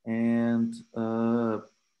 And for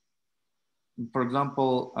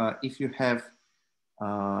example, if you have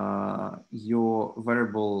your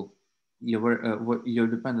variable, your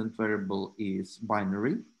dependent variable is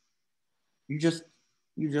binary, you just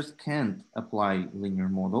can't apply linear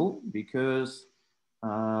model because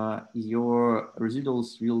your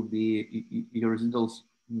residuals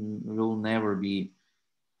will never be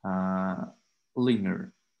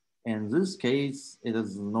linear. In this case, it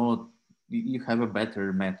is not. You have a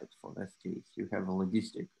better method for that case. You have a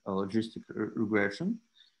logistic regression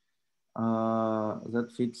that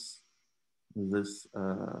fits this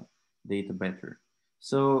data better.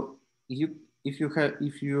 So if you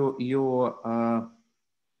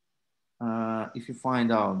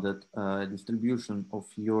find out that distribution of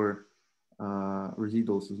your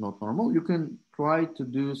residuals is not normal, you can try to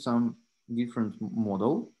do some different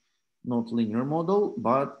model, not linear model,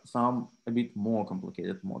 but some a bit more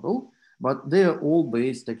complicated model, but they are all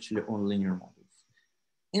based actually on linear models.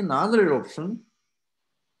 Another option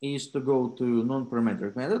is to go to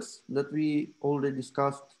non-parametric methods that we already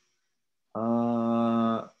discussed. There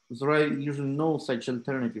are usually no such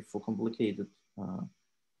alternative for complicated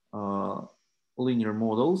linear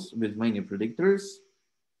models with many predictors.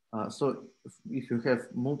 So if you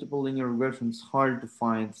have multiple linear regressions, it's hard to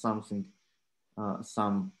find something,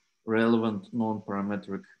 some relevant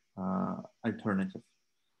non-parametric alternative.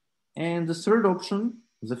 And the third option,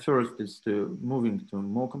 the first is to moving to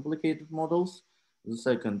more complicated models. The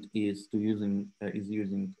second is to using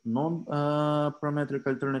non-parametric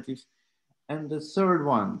alternatives. And the third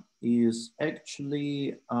one is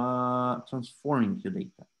actually transforming your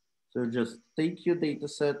data. So just take your data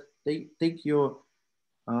set, take your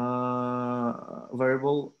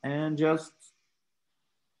variable and just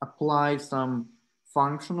apply some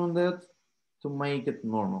function on that to make it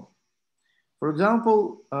normal. For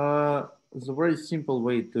example, the very simple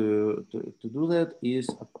way to do that is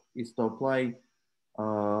to apply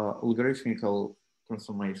logarithmical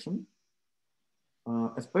transformation,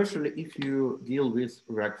 especially if you deal with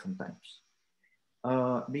reaction times.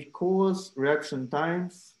 Because reaction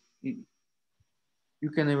times,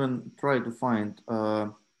 you can even try to find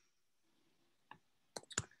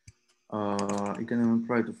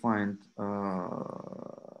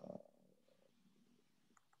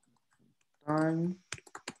time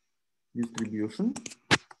distribution.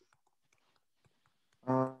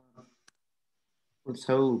 Let's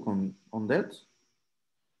have a look on that.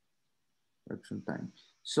 Reaction time.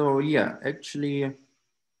 So yeah, actually,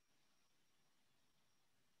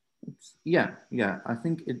 yeah, I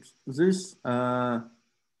think it's this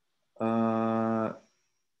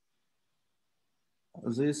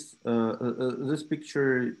this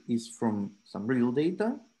picture is from some real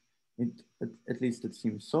data. At least it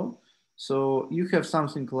seems so. So you have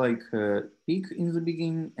something like a peak in the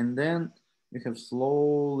beginning, and then you have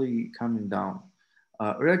slowly coming down.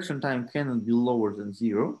 Reaction time cannot be lower than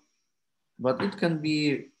 0, but it can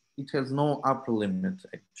be. It has no upper limit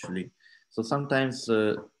actually. So sometimes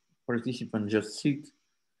participants just sit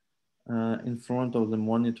in front of the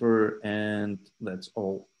monitor, and that's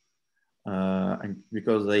all. And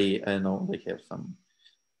because they, I know they have some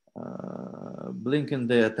blinking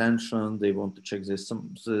their attention, they want to check the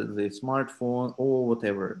smartphone or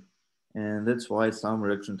whatever, and that's why some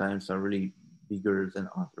reaction times are really bigger than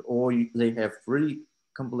other, or they have really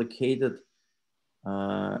complicated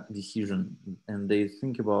decision, and they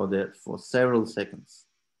think about that for several seconds.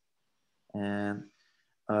 And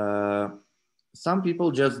some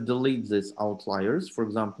people just delete these outliers. For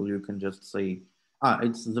example, you can just say,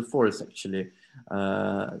 it's the force actually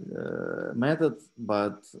method,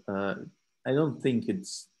 but I don't think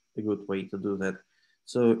it's a good way to do that.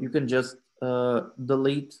 So you can just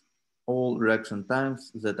delete all reaction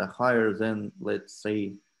times that are higher than, let's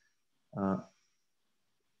say,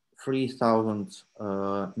 3000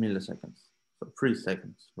 milliseconds, so 3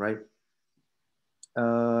 seconds, right?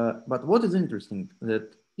 But what is interesting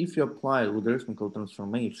that if you apply logarithmical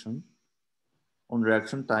transformation on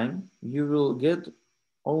reaction time, you will get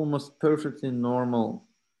almost perfectly normal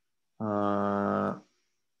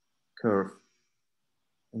curve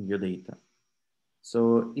in your data.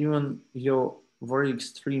 So even your very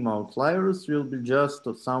extreme outliers will be just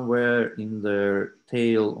somewhere in the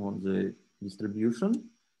tail on the distribution,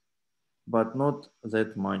 but not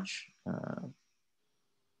that much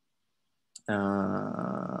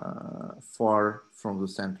far from the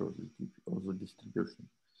center of the distribution.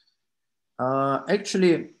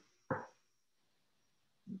 Actually,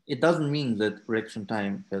 it doesn't mean that reaction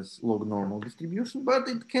time has log normal distribution, but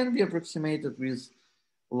it can be approximated with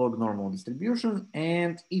log normal distribution.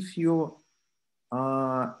 And if you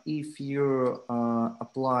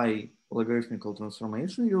apply logarithmical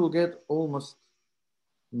transformation, you will get almost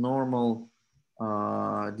normal,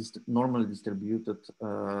 normally distributed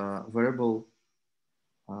variable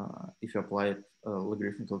if you apply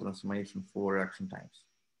logarithmical transformation for reaction times.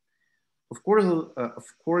 Of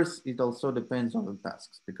course, it also depends on the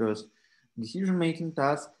tasks, because decision-making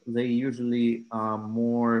tasks, they usually are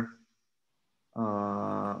more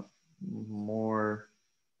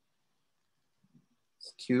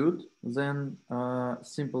skewed than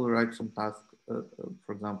simple reaction task.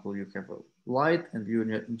 For example, you have a light and you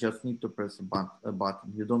just need to press a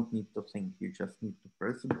button. You don't need to think, you just need to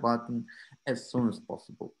press a button as soon as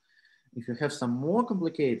possible. If you have some more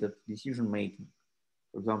complicated decision-making,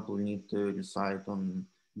 for example, you need to decide on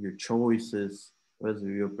your choices, whether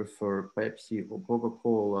you prefer Pepsi or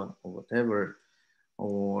Coca-Cola or whatever,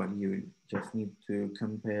 or you just need to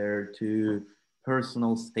compare two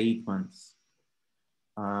personal statements.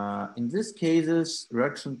 In these cases,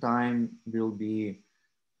 reaction time will be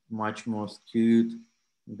much more skewed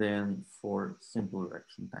than for simple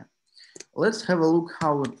reaction time. Let's have a look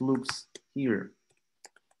how it looks here.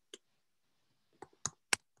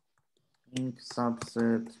 Ink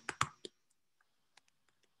subset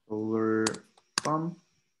over pump.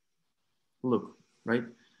 Look, right?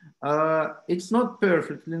 It's not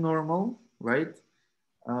perfectly normal, right?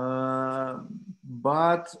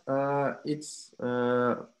 But it's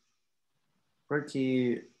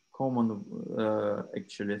pretty common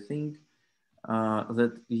actually thing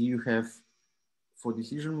that you have for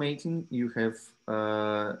decision making. You have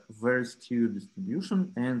very skewed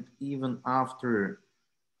distribution, and even after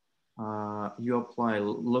you apply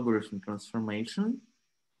logarithm transformation,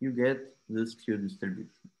 you get this skewed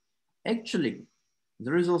distribution. Actually,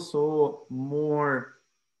 there is also more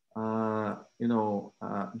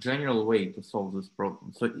general way to solve this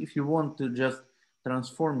problem. So if you want to just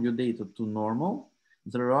transform your data to normal,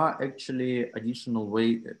 there are actually additional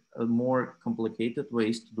more complicated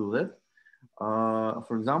ways to do that.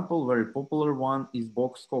 For example, very popular one is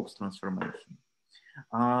box-Cox transformation.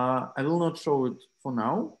 I will not show it for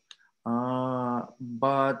now,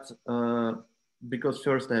 but because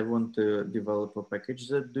first I want to develop a package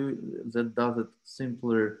that does it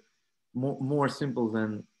simpler, more simple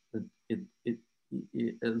than it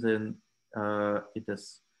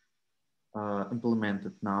is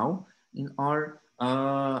implemented now in R.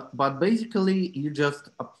 But basically, you just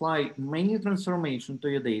apply many transformation to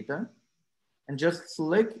your data, and just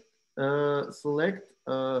select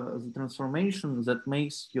the transformation that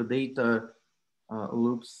makes your data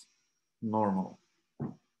looks normal.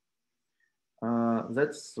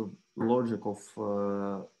 That's the logic of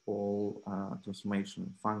all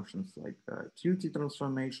transformation functions like QT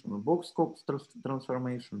transformation, or box-Cox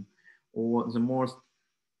transformation, or the most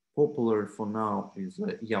popular for now is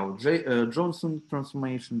Yao-Johnson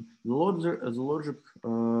transformation. The logic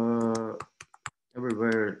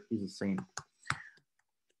everywhere is the same.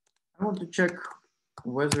 I want to check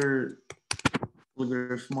whether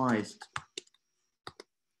logarithmized,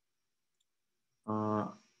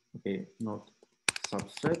 okay, not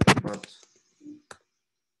subset, but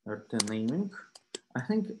RT naming. I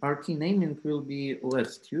think RT naming will be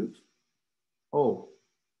less cute. Oh,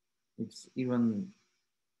 it's even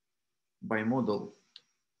bimodal.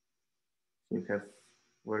 So you have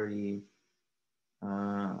very,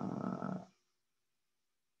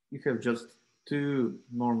 you have just two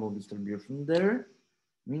normal distribution there,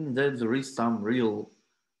 meaning that there is some real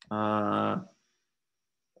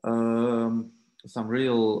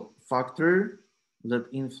factor that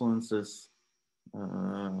influences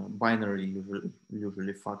binary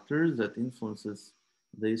usually factors that influences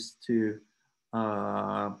these two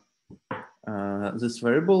this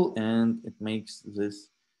variable, and it makes this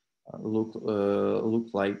look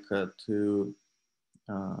like two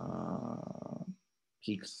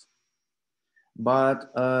peaks.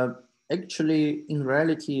 But actually, in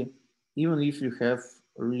reality, even if you have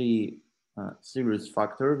really serious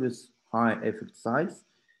factor with high effect size,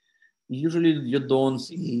 usually you don't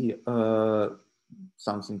see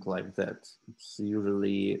something like that. It's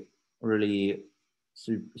usually really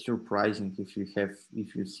surprising if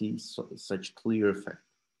you see such clear effect.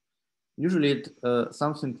 Usually, it's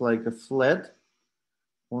something like a flat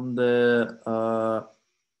on the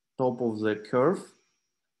top of the curve.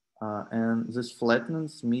 And this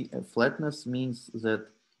flatness means that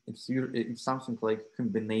it's something like a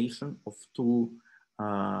combination of two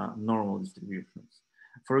normal distributions.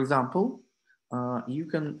 For example, you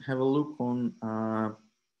can have a look on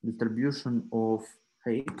distribution of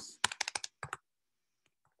Higgs,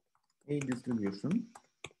 a distribution,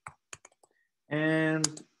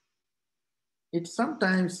 and it's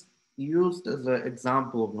sometimes used as an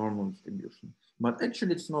example of normal distribution, but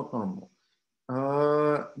actually it's not normal.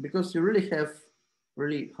 Because you really have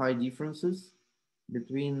really high differences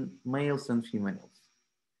between males and females.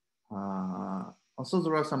 Also,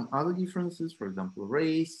 there are some other differences, for example,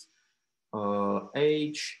 race,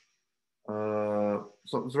 age.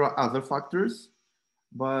 So there are other factors,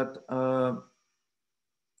 but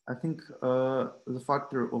I think the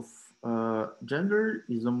factor of gender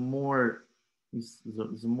is the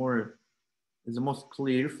most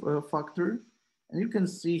clear factor. And you can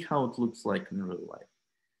see how it looks like in real life.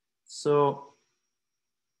 So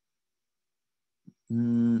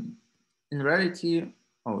in reality,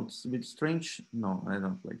 oh, it's a bit strange. No, I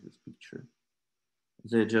don't like this picture.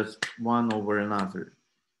 They're just one over another.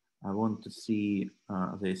 I want to see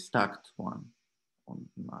the stacked one on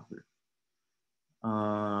another.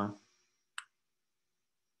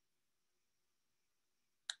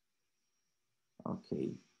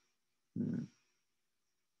 Okay.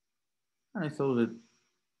 I thought that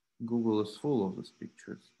Google is full of these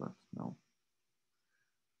pictures, but no.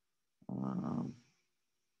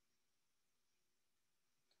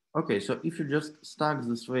 Okay, so if you just stack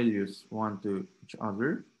these values one to each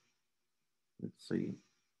other, let's see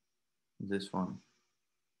this one.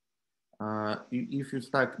 If you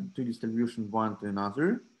stack two distributions one to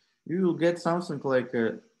another, you will get something like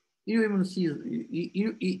you even see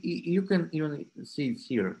you can even see it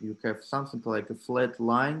here. You have something like a flat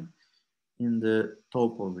line in the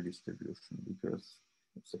top of the distribution because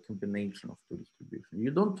it's a combination of two distributions. You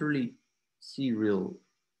don't really see real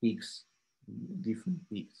peaks, different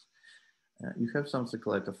peaks. You have something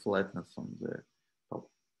like a flatness on the top.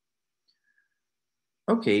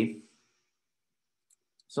 Okay,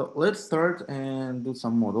 so let's start and do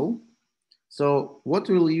some model. So what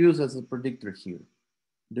we'll use as a predictor here?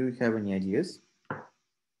 Do you have any ideas?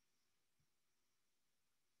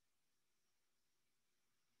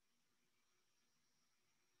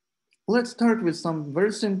 Let's start with some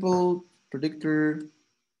very simple predictor,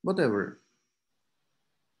 whatever.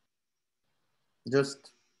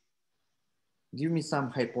 Just give me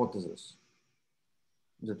some hypothesis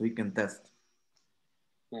that we can test.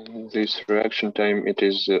 This reaction time, it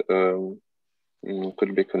is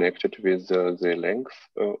could be connected with the length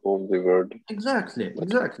of the word. Exactly,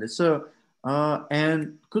 exactly. So,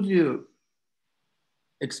 and could you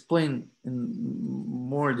explain in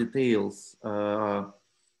more details how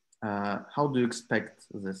do you expect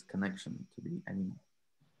this connection to be,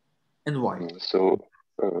 and why? So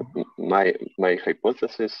my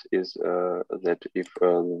hypothesis is that if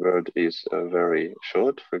the word is very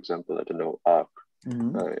short, for example, I don't know, arc,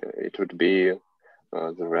 it would be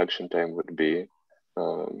the reaction time would be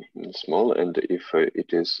small, and if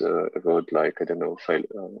it is a word like, I don't know,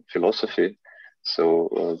 philosophy, so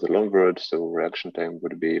the long word, so reaction time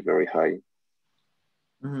would be very high.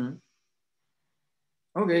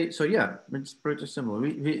 Okay, so yeah, it's pretty similar.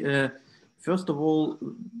 We first of all,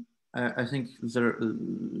 I think there.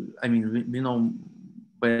 I mean, we know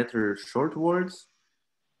better short words,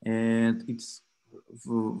 and it's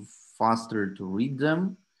faster to read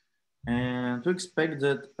them, and to expect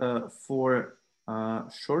that for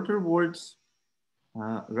shorter words,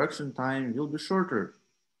 reaction time will be shorter.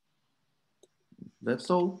 That's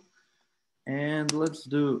all. And let's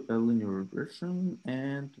do a linear regression,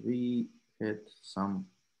 and we had some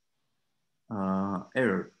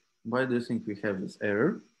error. Why do you think we have this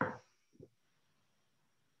error?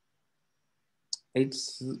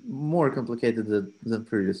 It's more complicated than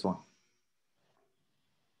previous one.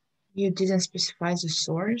 You didn't specify the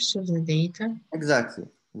source of the data? Exactly,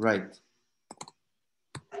 right.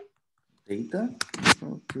 Data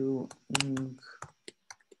to ink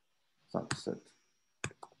subset.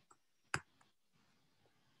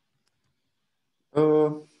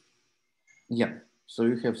 Yeah, so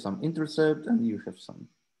you have some intercept and you have some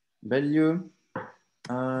value.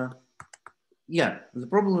 Yeah, the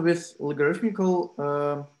problem with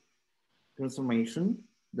logarithmical transformation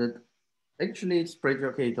that actually it's pretty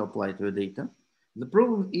okay to apply to a data. The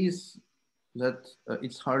problem is that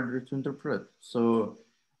it's harder to interpret. So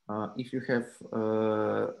if you have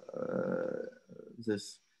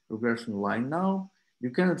this regression line now, you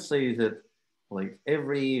cannot say that like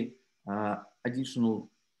every additional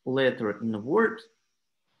letter in a word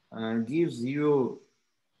gives you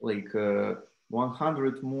like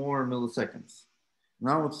 100 more milliseconds.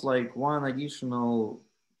 Now it's like one additional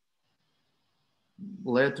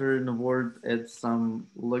letter in a word at some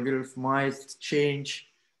logarithmized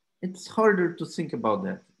change. It's harder to think about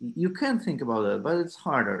that. You can think about that, but it's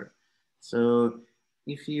harder. So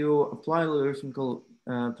if you apply logarithmical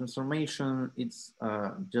transformation, it's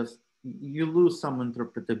just, you lose some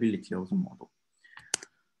interpretability of the model.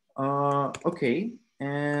 Okay,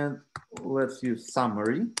 and let's use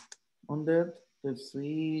summary on that to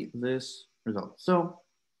see this result. So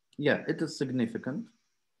yeah, it is significant.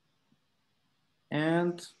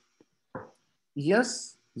 And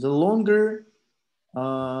yes, the longer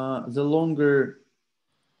the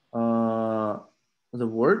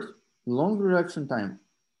word, longer reaction time.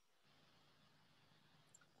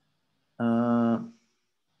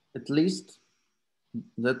 At least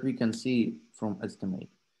that we can see from estimate.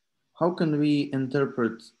 How can we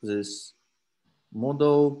interpret this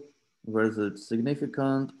model, whether it's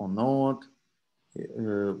significant or not?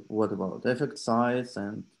 What about effect size?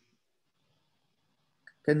 And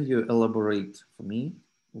can you elaborate for me?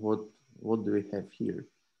 What do we have here?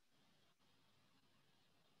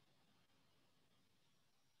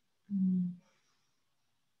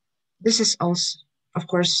 This is also, of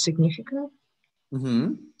course, significant.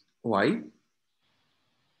 Why?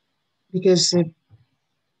 Because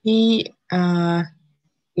P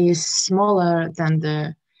is smaller than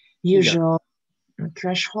the usual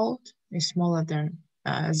threshold, is smaller than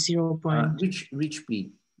 0. Which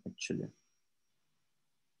P, actually?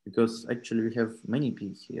 Because actually we have many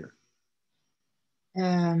P's here.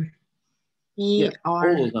 P are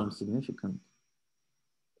all of them significant.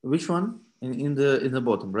 Which one? In the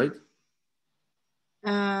bottom, right?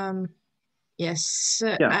 Yes.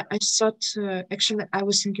 I thought actually I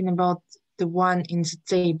was thinking about the one in the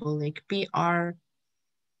table, like PR.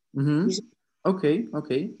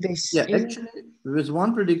 Okay. This actually, with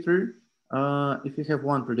one predictor, if you have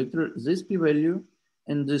one predictor, this p-value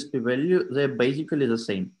and this p-value, they're basically the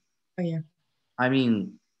same. Oh yeah. I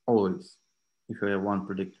mean, always, if you have one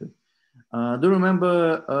predictor. Do you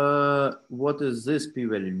remember what is this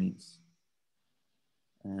p-value means?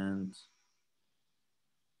 And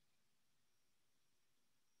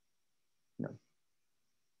yeah.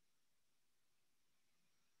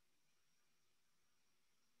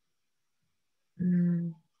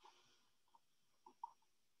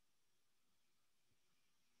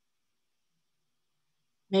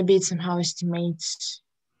 Maybe it somehow estimates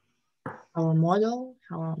our model.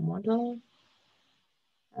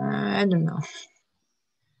 I don't know.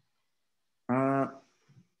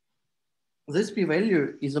 This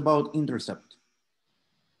p-value is about intercept.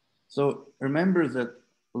 So remember that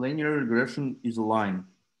linear regression is a line.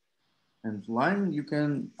 And line, you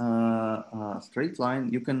can, straight line,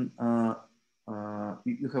 you can,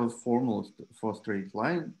 you have formulas for straight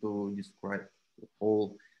line to describe the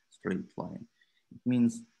whole straight line. It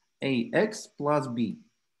means ax plus b.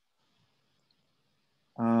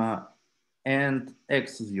 And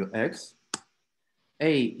x is your x.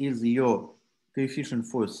 A is your coefficient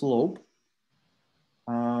for slope.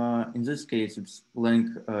 In this case, it's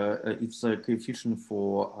length. It's a coefficient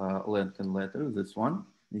for length and letter. This one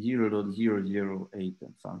 0.008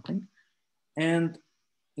 and something, and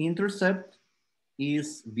intercept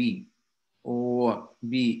is b, or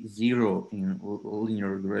b0 in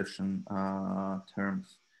linear regression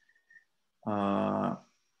terms.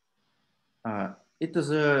 It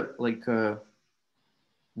is a like a,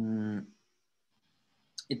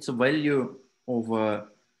 it's a value of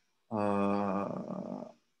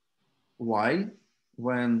y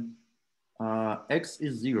when x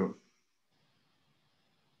is 0.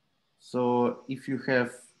 So if you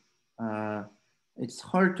have, it's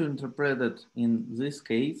hard to interpret it in this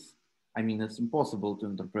case. I mean, it's impossible to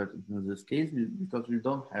interpret it in this case because we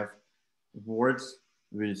don't have words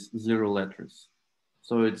with 0 letters.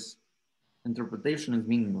 So its interpretation is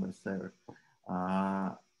meaningless there.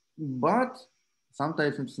 But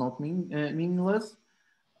sometimes it's not meaningless.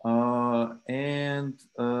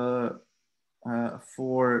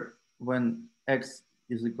 For when x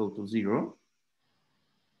is equal to 0,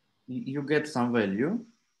 you get some value.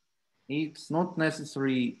 It's not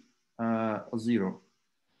necessary 0.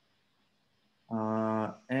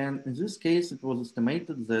 And in this case, it was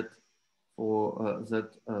estimated that for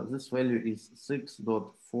this value is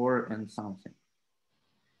 6.4 and something.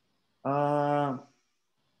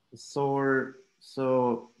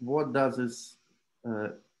 So what does this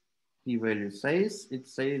p-value says? It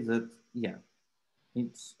says that, yeah,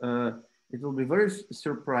 it's it will be very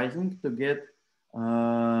surprising to get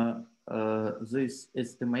this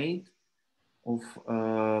estimate of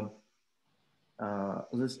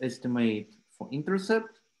for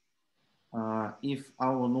intercept if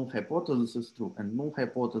our null hypothesis is true. And null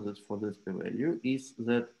hypothesis for this p-value is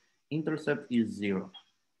that intercept is 0.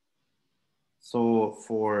 So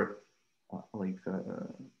for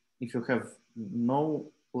if you have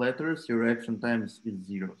no letters, your reaction times is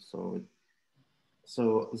 0. So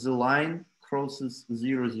the line crosses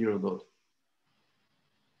 0, 0 dot.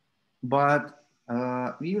 But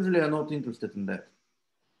we usually are not interested in that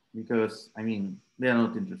because, I mean, they are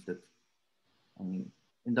not interested. I mean,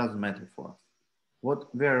 it doesn't matter for us.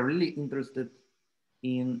 What we are really interested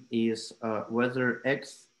in is whether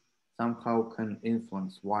X somehow can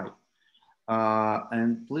influence Y.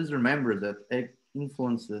 And please remember that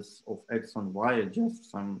influences of X on Y are just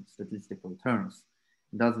some statistical terms.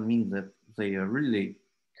 It doesn't mean that they are really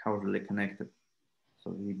causally connected. So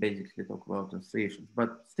we basically talk about associations,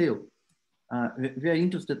 but still, we are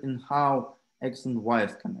interested in how X and Y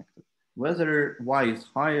is connected. Whether Y is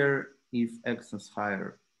higher if X is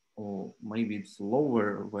higher, or maybe it's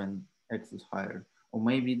lower when X is higher, or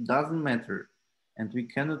maybe it doesn't matter, and we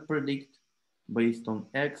cannot predict based on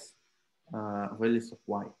X values of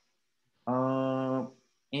Y.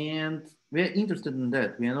 And we are interested in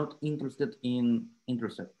that. We are not interested in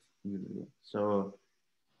intercept usually. So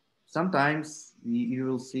sometimes you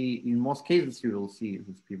will see, in most cases, you will see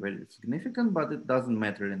this p-value is significant, but it doesn't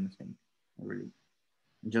matter anything really.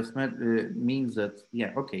 It just means that,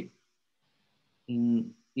 yeah, okay.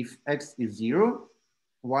 If X is 0,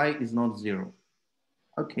 Y is not 0.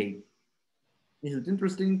 Okay. Is it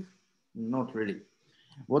interesting? Not really.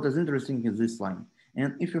 What is interesting is this line.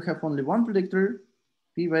 And if you have only one predictor,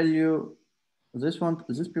 p-value, this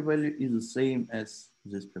p-value is the same as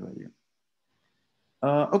this p-value.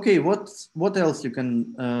 Okay, what else you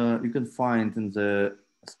can find in the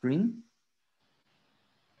screen?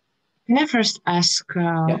 Can I first ask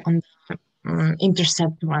Yeah. on the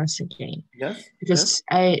intercept once again? Yes. Because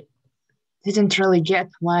I didn't really get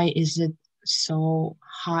why is it so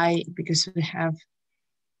high, because we have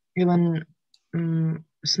even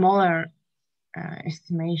smaller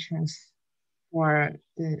estimations for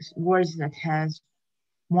the words that has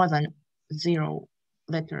more than 0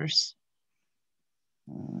 letters?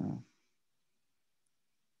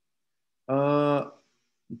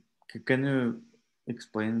 Can you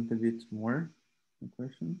explain it a bit more, the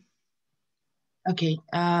question? Okay.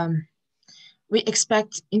 We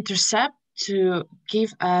expect intercept to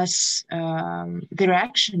give us the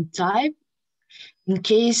reaction type in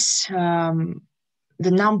case the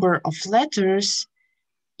number of letters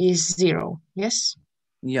is 0, yes?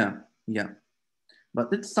 Yeah, yeah.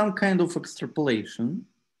 But it's some kind of extrapolation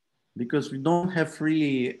because we don't have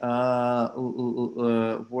really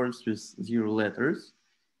words with 0 letters.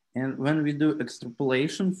 And when we do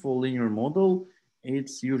extrapolation for linear model,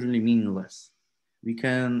 it's usually meaningless. We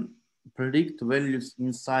can predict values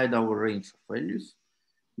inside our range of values.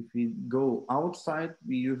 If we go outside,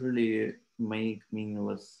 we usually make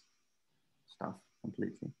meaningless stuff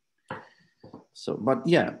completely. So, but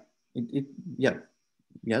yeah,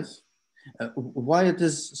 yes. Why it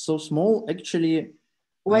is so small? Actually,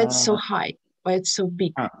 why it's so high? Why it's so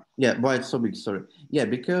big? Yeah, why it's so big? Sorry. Yeah,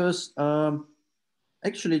 because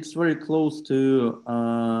actually it's very close to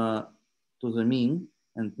the mean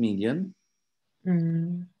and median.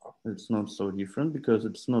 It's not so different because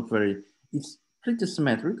it's not very. It's pretty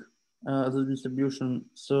symmetric, the distribution.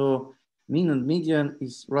 So mean and median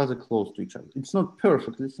is rather close to each other. It's not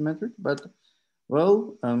perfectly symmetric, but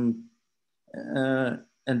well,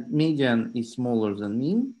 and median is smaller than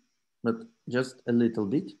mean, but just a little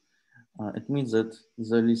bit. It means that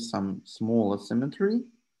there is some small asymmetry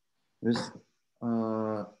with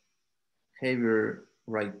heavier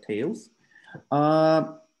right tails.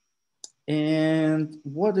 And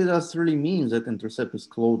what it does really mean that intercept is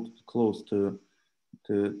close to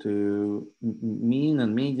mean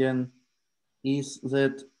and median is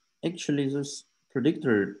that actually this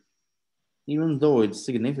predictor, even though it's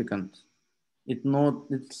significant, it's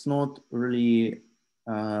not really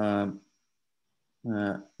the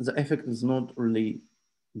effect is not really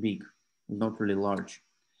big, not really large,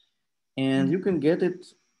 and you can get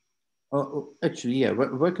it. Actually, yeah.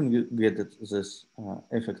 Where can you get it, this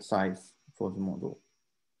effect size for the model?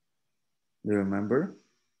 Do you remember?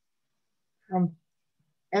 From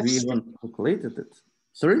We even calculated it.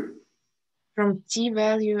 Sorry? From t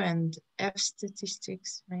value and f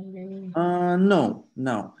statistics, maybe? No.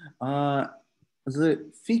 The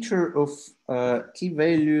feature of t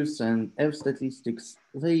values and f statistics,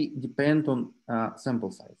 they depend on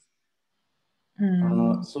sample size.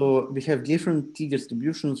 So we have different t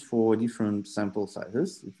distributions for different sample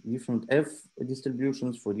sizes, different f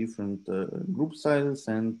distributions for different group sizes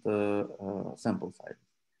and sample sizes.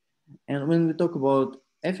 And when we talk about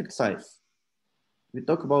effect size, we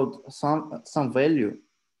talk about some value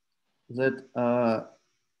that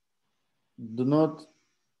do not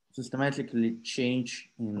systematically change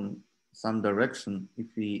in some direction if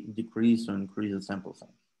we decrease or increase the sample size.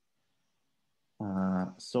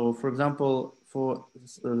 So for example, for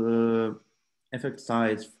effect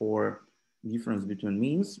size for difference between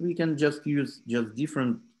means, we can just use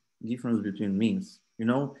difference between means. You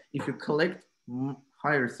know, if you collect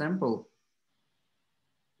higher sample,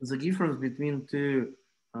 the difference between two,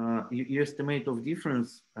 you estimate of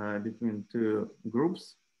difference between two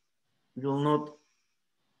groups will not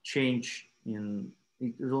change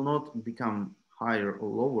it will not become higher or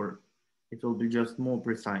lower. It will be just more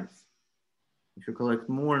precise. If you collect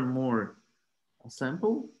more and more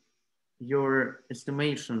sample, your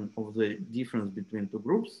estimation of the difference between two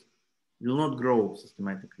groups will not grow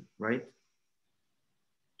systematically, right?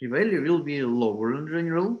 P-value will be lower in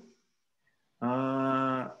general,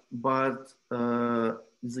 but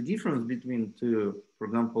the difference between two, for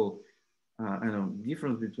example, I know,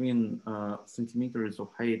 difference between centimeters of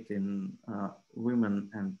height in women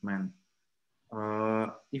and men.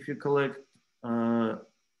 If you collect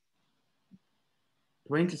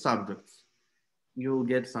 20 subjects, you'll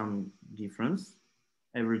get some difference,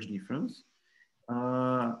 average difference.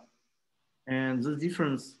 And the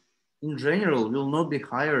difference in general will not be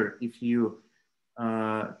higher if you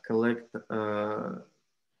collect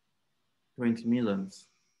 20 millions.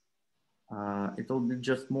 It will be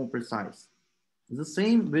just more precise. The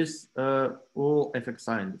same with all effect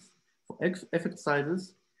sizes. For effect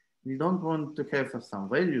sizes, we don't want to have some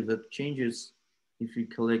value that changes if we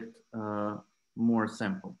collect more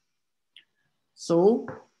sample. So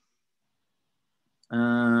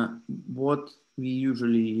what we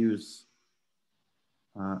usually use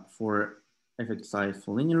for effect size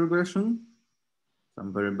for linear regression,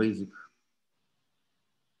 some very basic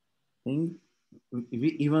thing.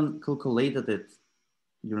 We even calculated it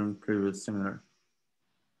during previous seminar.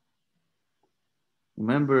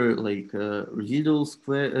 Remember, like residual sum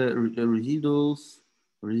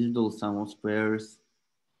of squares,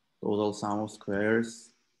 total sum of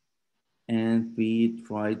squares, and we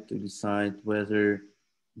tried to decide whether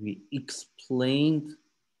we explained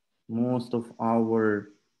most of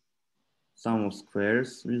our sum of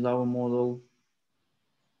squares with our model,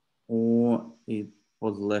 or it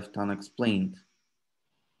was left unexplained.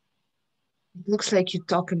 It looks like you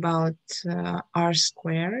talk about r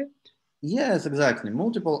squared. Yes, exactly.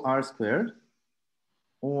 Multiple r squared.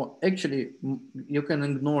 Or actually, you can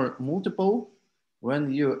ignore multiple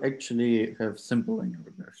when you actually have simple linear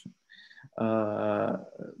regression.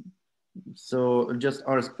 So just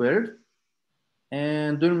r squared.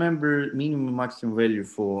 And do you remember minimum maximum value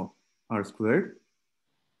for r squared?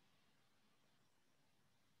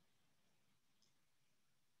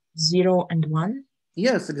 0 and 1?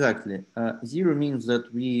 Yes, exactly. 0 means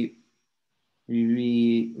that we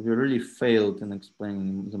really failed in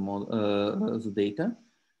explaining the model, the data.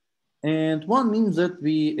 And 1 means that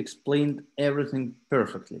we explained everything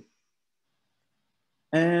perfectly.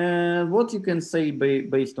 And what you can say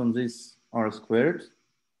based on this r squared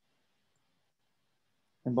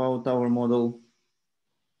about our model?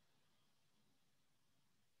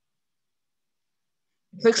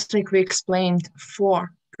 It looks like we explained 4%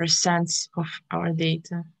 of our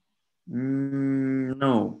data.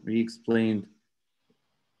 No, we explained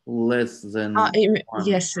less than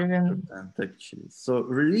yes, even 1% actually. So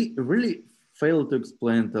really failed to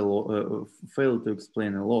explain a lot. Failed to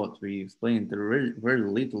explain a lot. We explained the very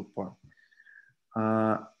little part.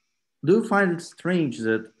 Do you find it strange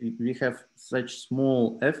that we have such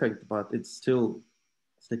small effect, but it's still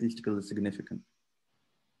statistically significant?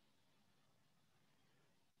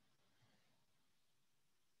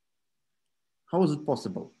 How is it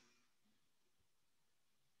possible?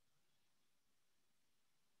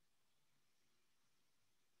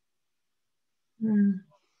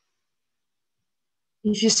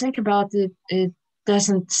 If you think about it, it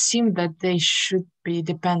doesn't seem that they should be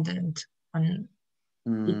dependent on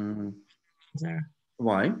each other.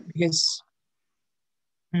 Why? Because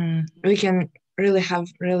we can really have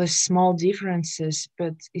really small differences,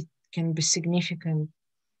 but it can be significant.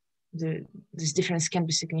 This difference can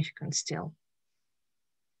be significant still.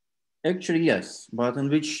 Actually, yes, but in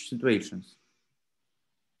which situations?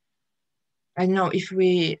 I know if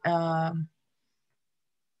we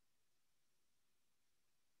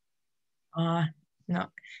no,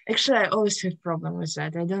 actually, I always have problem with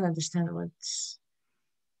that. I don't understand what's.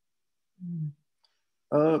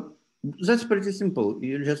 That's pretty simple.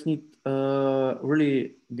 You just need a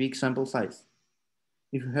really big sample size.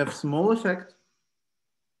 If you have small effect,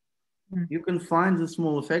 you can find the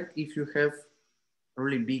small effect if you have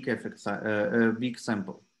really big effect, big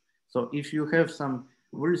sample. So if you have some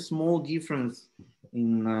very small difference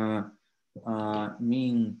in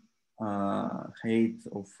mean height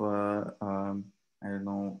of I don't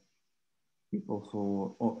know, people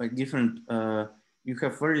who or different. You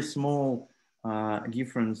have very small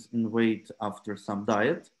difference in weight after some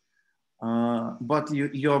diet, but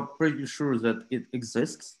you're pretty sure that it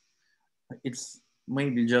exists. It's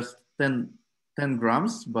maybe just 10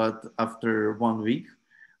 grams, but after 1 week,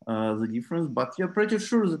 the difference, but you're pretty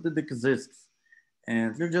sure that it exists.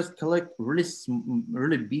 And you just collect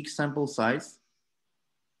really big sample size,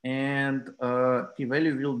 and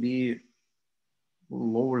p-value will be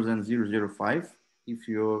lower than 0.005 if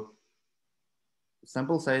your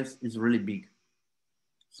sample size is really big.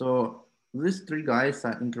 So these three guys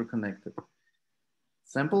are interconnected.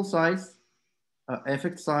 Sample size,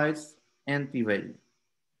 effect size, and p-value.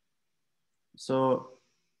 So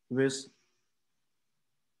with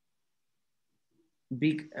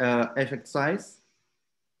big effect size,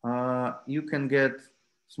 you can get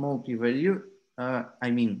small p-value.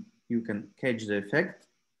 I mean, you can catch the effect,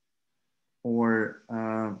 or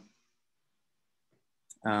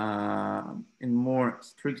in more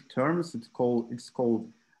strict terms, it's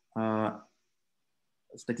called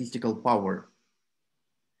statistical power.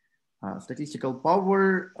 Statistical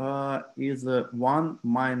power is 1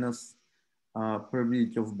 minus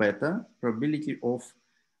probability of beta, probability of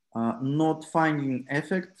not finding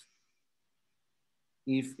effect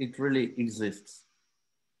if it really exists.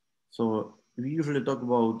 So we usually talk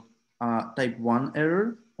about type 1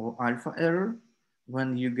 error or alpha error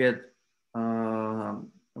when you get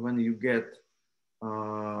when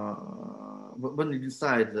you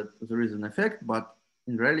decide that there is an effect, but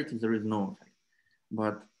in reality there is no effect.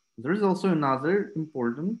 But there is also another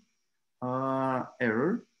important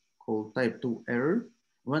error called type 2 error,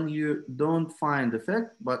 when you don't find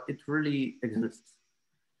effect, but it really exists.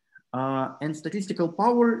 And statistical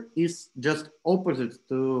power is just opposite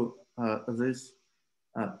to this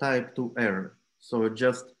type 2 error. So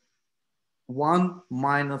just 1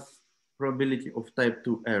 minus probability of type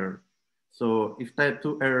 2 error. So if type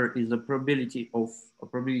 2 error is a probability of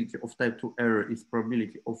type 2 error is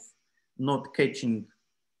probability of not catching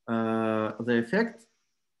the effect,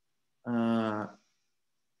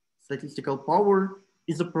 statistical power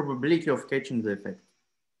is a probability of catching the effect.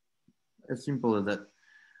 As simple as that.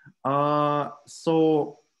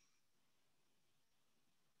 So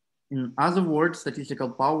in other words, statistical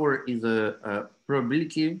power is a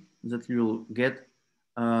probability that you will get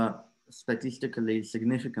statistically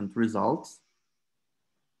significant results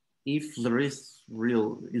if there is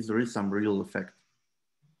some real effect.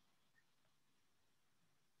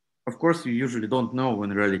 Of course, you usually don't know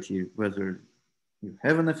in reality whether you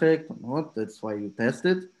have an effect or not. That's why you test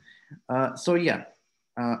it. So yeah,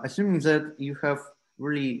 assuming that you have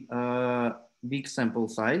really big sample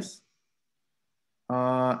size,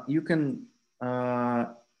 you can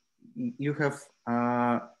you have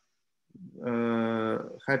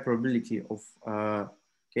high probability of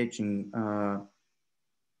catching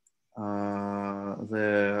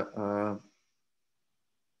the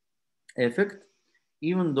effect,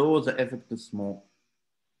 even though the effect is small.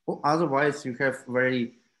 Or otherwise, you have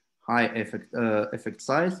very high effect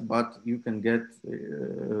size, but you can get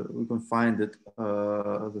we can find it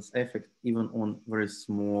this effect even on very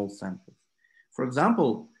small samples. For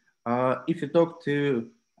example, if you talk to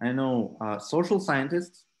social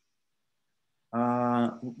scientists,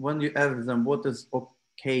 when you ask them what is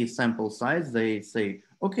okay sample size, they say,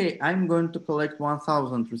 okay, I'm going to collect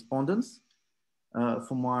 1,000 respondents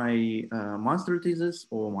for my master thesis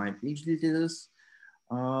or my PhD thesis.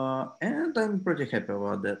 And I'm pretty happy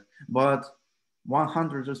about that. But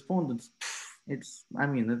 100 respondents, it's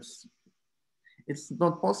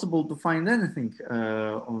not possible to find anything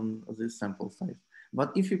on this sample size.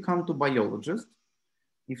 But if you come to biologist,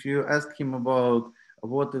 if you ask him about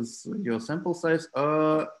what is your sample size,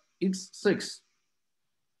 it's 6.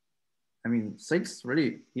 6,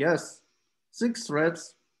 really? Yes, 6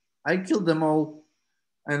 rats. I killed them all.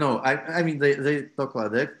 I know. They talk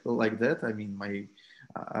like that.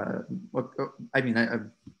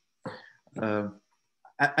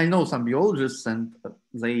 I know some biologists, and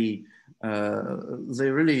they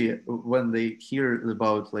really, when they hear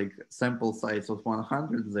about like sample size of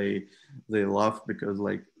 100, they laugh because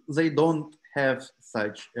like they don't have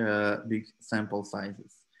such big sample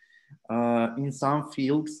sizes. In some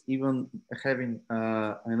fields, even having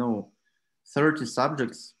 30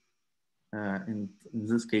 subjects. In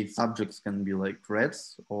this case, subjects can be like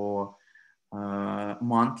rats or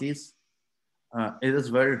monkeys. It is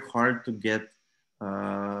very hard to get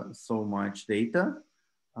so much data.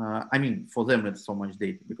 For them, it's so much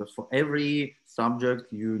data because for every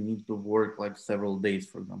subject, you need to work like several days,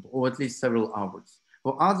 for example, or at least several hours.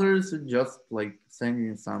 For others, it's just like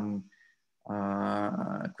sending some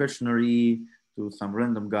questionnaire to some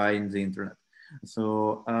random guy in the internet.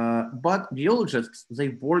 So, but biologists, they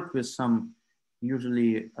work with some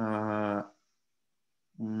usually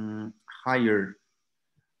higher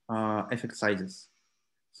effect sizes.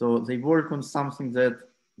 So they work on something that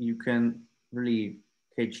you can really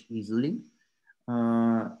catch easily.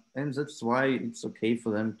 And that's why it's okay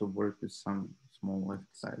for them to work with some small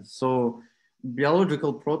effect size. So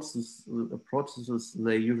biological processes,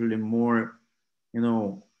 they're usually more, they're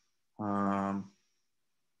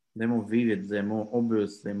more vivid, they're more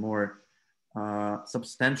obvious, they're more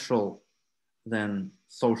substantial than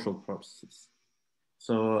social processes.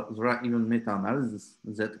 So there are even meta-analysis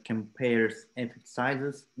that compares effect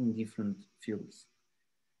sizes in different fields.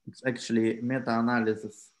 It's actually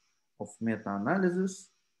meta-analysis of meta-analysis.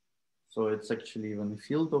 So it's actually even a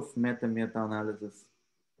field of meta-analysis.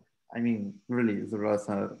 Really, there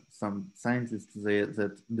are some scientists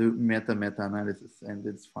that do meta-analysis, and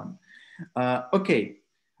it's fun. Okay,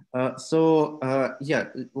 yeah,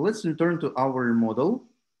 let's return to our model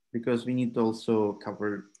because we need to also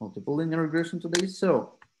cover multiple linear regression today.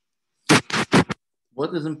 So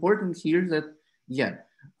what is important here is that, yeah,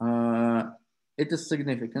 it is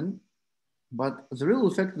significant, but the real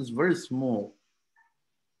effect is very small.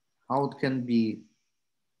 How it can be?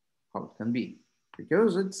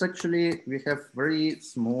 Because it's actually, we have very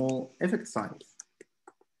small effect size.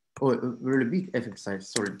 Oh, really big effect size,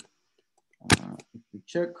 sorry. If we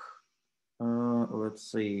check, let's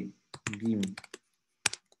say beam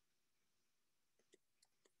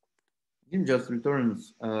just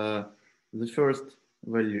returns the first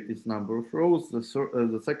value is number of rows, the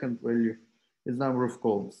second value is number of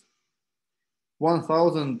columns.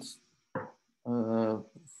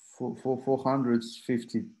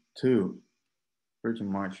 1,452, pretty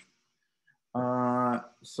much.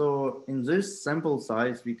 So in this sample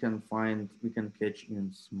size, we can catch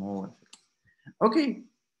even small effects. Okay,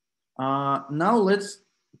 now let's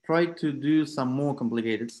try to do some more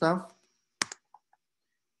complicated stuff.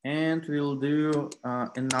 And we'll do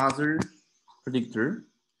another predictor.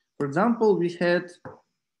 For example, we had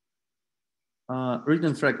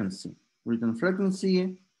written frequency. Written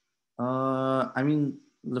frequency, I mean,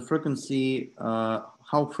 the frequency,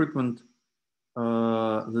 how frequent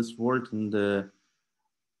this word in the,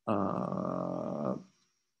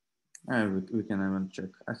 we can even check.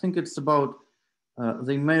 I think it's about,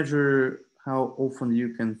 they measure how often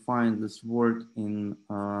you can find this word in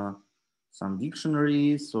some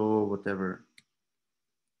dictionaries or whatever.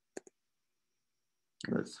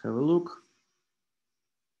 Let's have a look.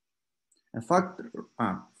 A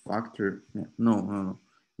factor, yeah, no.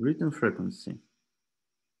 Written frequency.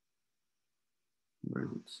 Where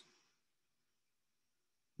is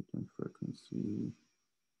it? Written frequency.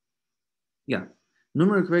 Yeah,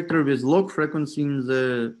 numeric vector with log frequency in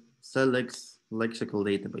the SELEX lexical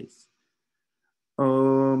database.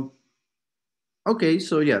 Okay,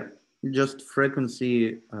 so yeah, just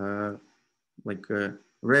frequency, like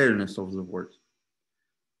rareness of the word,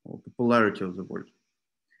 or popularity of the word.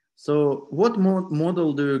 So what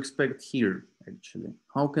model do you expect here, actually?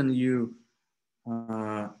 How can you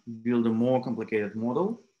build a more complicated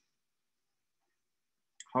model?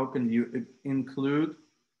 How can you include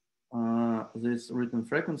this written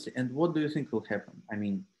frequency? And what do you think will happen? I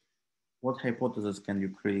mean, what hypothesis can you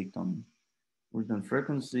create on written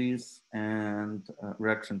frequencies and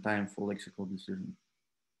reaction time for lexical decision?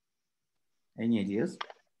 Any ideas?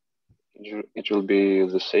 It will be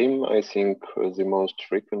the same. I think the most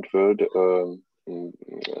frequent word.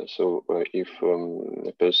 If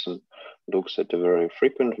a person looks at a very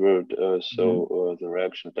frequent word, the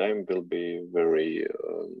reaction time will be very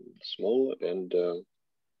small, and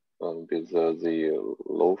with the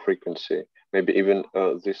low frequency, maybe even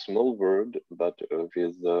the small word, but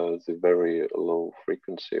with the very low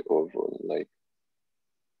frequency of like.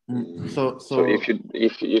 So if you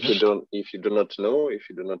do not know, if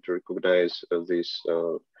you do not recognize this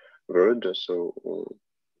word, so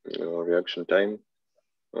reaction time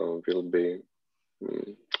will be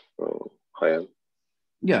higher.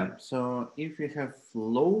 Yeah. So if we have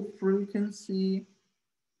low frequency,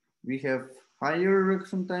 we have higher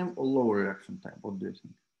reaction time or lower reaction time. What do you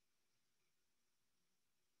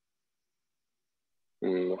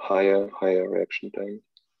think? Higher reaction time.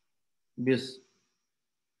 With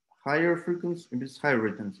higher frequency, with higher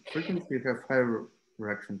written frequency, you have higher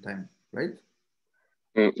reaction time, right?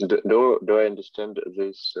 Do I understand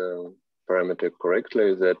this parameter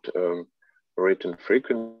correctly, that written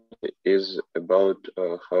frequency is about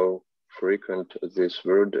how frequent this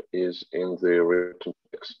word is in the written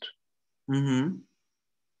text? Mm-hmm.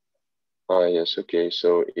 Yes, okay.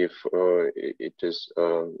 So if it is,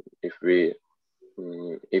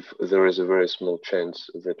 if there is a very small chance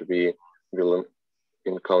that we will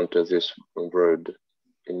encounter this word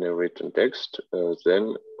in a written text,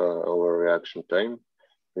 then our reaction time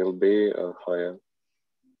will be higher.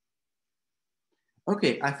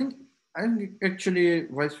 Okay, I think actually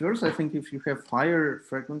vice versa. I think if you have higher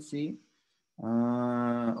frequency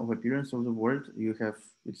of appearance of the word,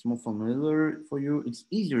 it's more familiar for you. It's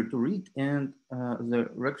easier to read, and the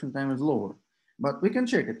reaction time is lower. But we can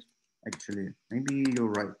check it. Actually, maybe you're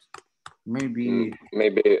right. Maybe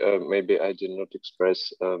I did not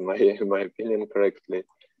express my opinion correctly.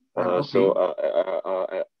 Okay. So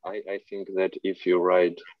I think that if you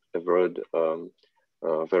write a word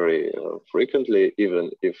very frequently,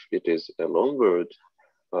 even if it is a long word,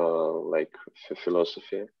 like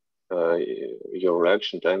philosophy, your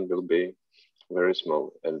reaction time will be very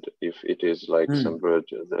small. And if it is like some word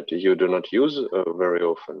that you do not use very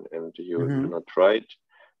often, and you do not write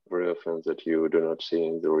very often, that you do not see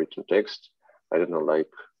in the written text, I don't know,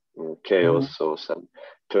 like chaos or some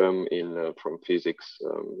term in from physics,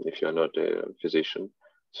 if you're not a physician.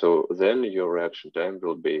 So then your reaction time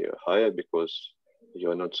will be higher because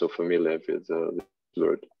you're not so familiar with the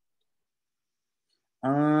word.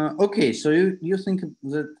 Okay, so you think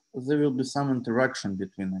that there will be some interaction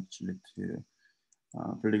between actually two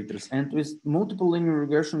predictors, and with multiple linear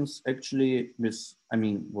regressions, actually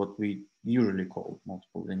what we usually call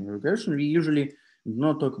multiple linear regression, we usually do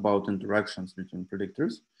not talk about interactions between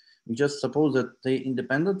predictors. We just suppose that they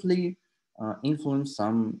independently influence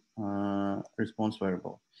some response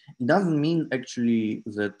variable. It doesn't mean actually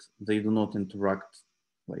that they do not interact,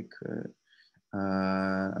 like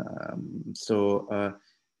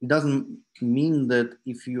it doesn't mean that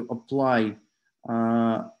if you apply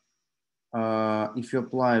if you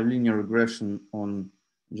apply linear regression on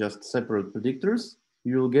just separate predictors,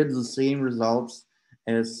 you will get the same results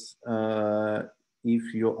as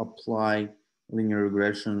if you apply linear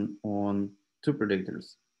regression on two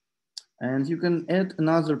predictors. And you can add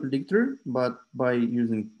another predictor, but by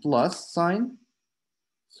using plus sign.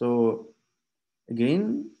 So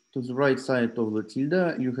again, to the right side of the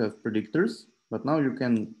tilde, you have predictors, but now you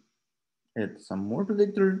can add some more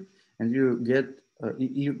predictor, and you get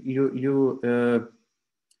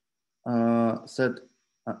set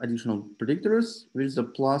additional predictors with the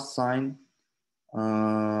plus sign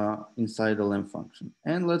inside the lamp function.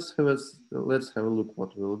 And let's have a look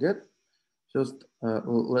what we'll get. Just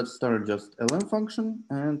let's start just a lamp function,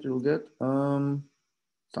 and we'll get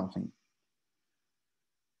something.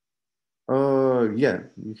 Yeah,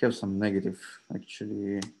 we have some negative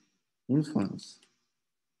actually influence.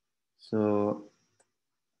 So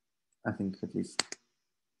I think at least.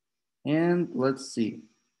 And let's see.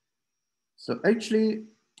 So actually,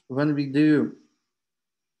 when we do,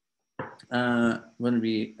 when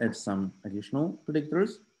we add some additional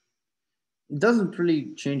predictors, it doesn't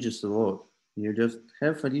really change a lot. You just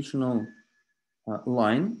have additional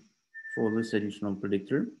line for this additional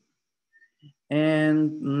predictor.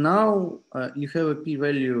 And now you have a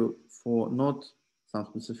p-value for not some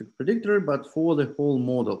specific predictor, but for the whole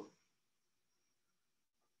model.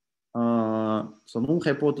 So null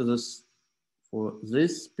hypothesis for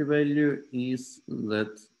this p-value is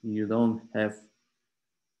that you don't have,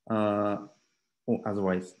 or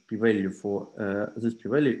otherwise p-value for this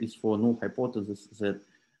p-value is for null hypothesis that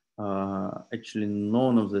actually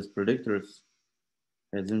none of these predictors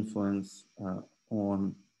has influence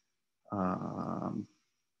on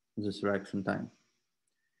this reaction time.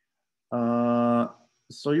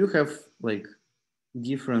 So you have like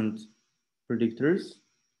different predictors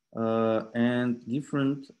and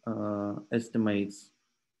different estimates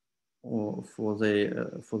for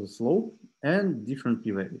the slope and different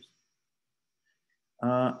p-values.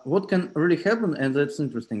 What can really happen, and that's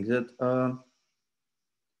interesting, that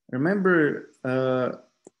remember the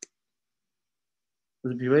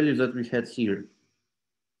p-value that we had here.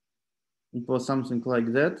 It was something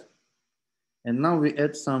like that. And now we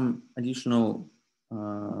add some additional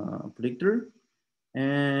predictor,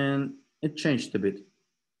 and it changed a bit.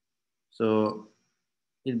 So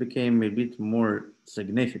it became a bit more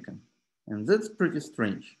significant, and that's pretty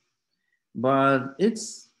strange. But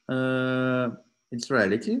it's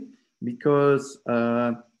reality, because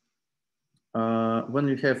when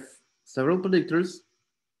you have several predictors,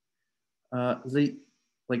 they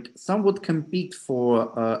like somewhat compete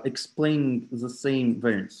for explaining the same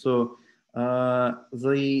variance. So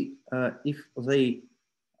if they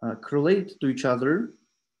correlate to each other,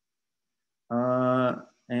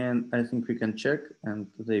 and I think we can check, and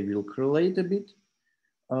they will correlate a bit.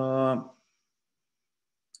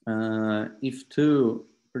 If two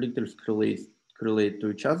predictors correlate to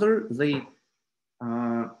each other, they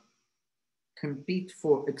compete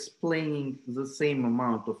for explaining the same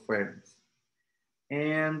amount of variance.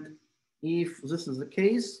 And if this is the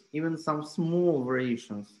case, even some small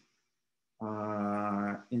variations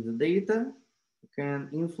in the data can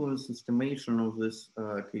influence estimation of these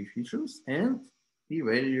coefficients and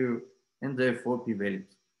p-value, and therefore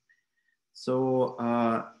p-values. So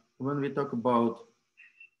when we talk about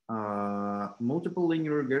multiple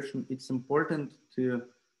linear regression, it's important to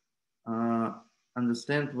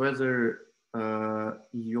understand whether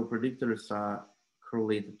your predictors are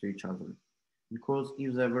correlated to each other. Because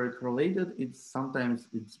if they're very correlated, sometimes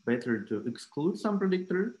it's better to exclude some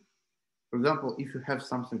predictor. For example, if you have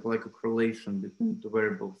something like a correlation between two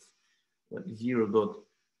variables, like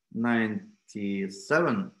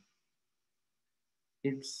 0.97,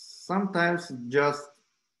 it's sometimes just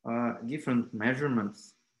different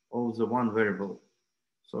measurements of the one variable.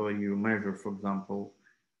 So you measure, for example,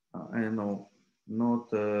 I don't know,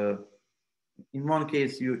 not in one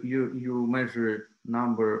case you measure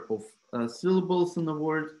number of syllables in a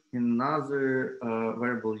word. In another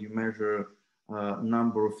variable you measure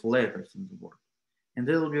number of letters in the word, and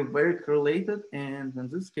they will be very correlated. And in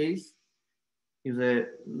this case, if the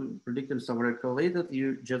predictors are very correlated,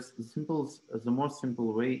 you just the most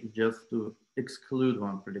simple way is just to exclude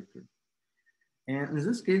one predictor. And in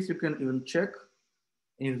this case, you can even check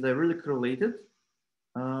if they're really correlated.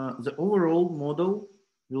 The overall model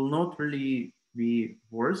will not really be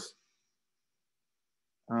worse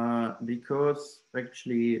because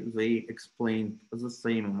actually they explain the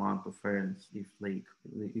same amount of variance if they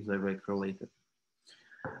were correlated.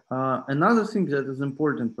 Another thing that is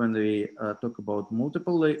important when we talk about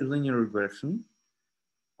multiple linear regression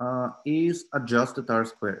is adjusted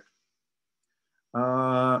R-squared.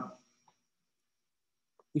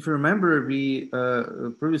 If you remember, we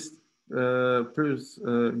during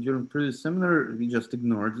previous seminar, we just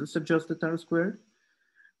ignored this adjusted R-squared.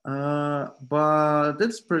 But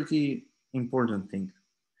that's pretty important thing.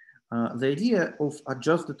 The idea of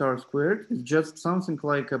adjusted R-squared is just something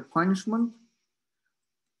like a punishment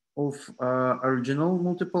of original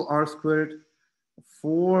multiple R-squared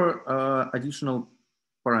for additional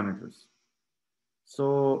parameters.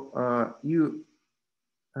 So your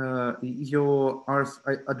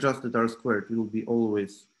adjusted R-squared will be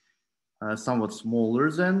always somewhat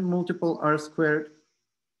smaller than multiple R-squared.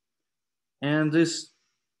 And this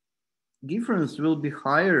difference will be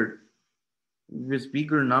higher with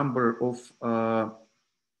bigger number of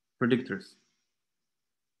predictors.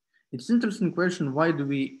 It's an interesting question, why do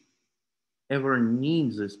we ever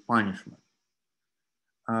need this punishment?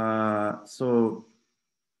 The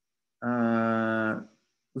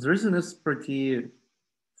reason is pretty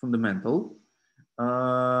fundamental.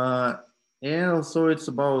 And also it's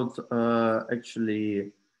about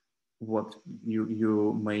actually what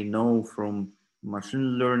you may know from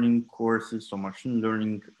machine learning courses or machine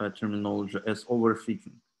learning terminology as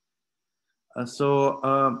overfitting.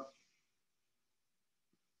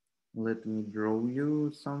 Let me draw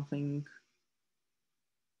you something.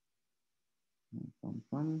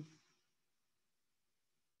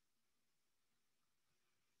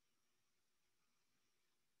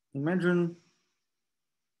 Imagine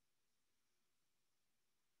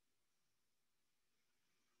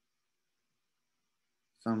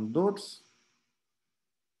some dots.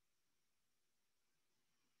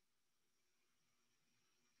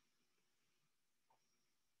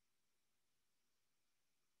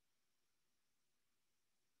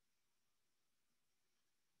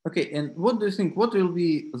 Okay, and what do you think? What will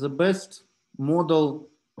be the best model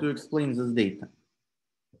to explain this data?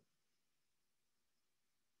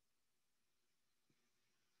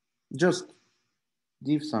 Just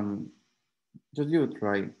give a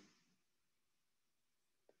try.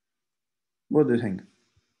 What do you think?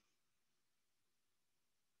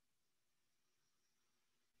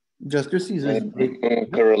 Just to see this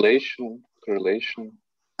correlation. Correlation,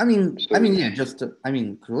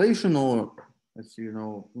 or as you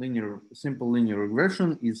know, simple linear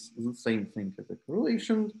regression is the same thing as a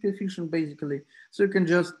correlation coefficient, basically. So you can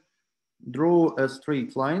just draw a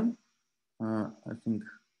straight line. I think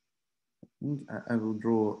I will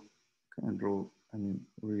draw.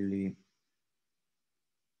 Really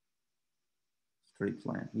straight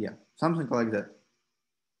line. Yeah, something like that.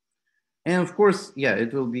 And of course, yeah,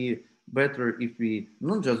 it will be better if we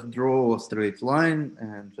not just draw a straight line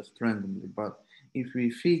and just randomly, but if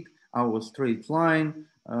we fit our straight line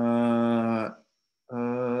the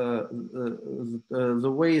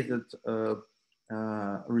way that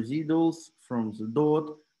residuals from the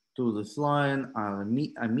dot to this line are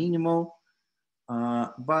minimal.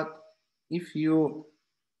 But if you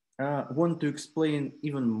want to explain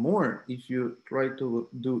even more, if you try to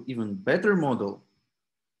do even better model,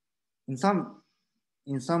 in some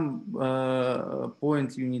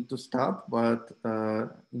points you need to stop, but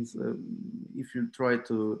if you try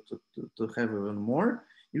to have even more,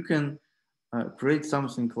 you can create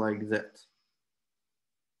something like that.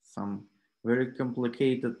 Some very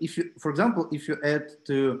complicated. If you, for example, if you add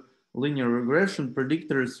to linear regression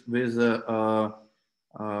predictors with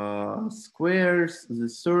squares, the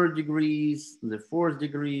third degrees, the fourth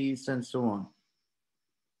degrees, and so on,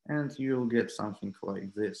 and you'll get something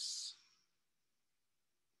like this.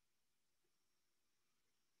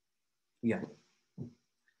 Yeah.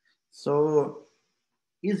 So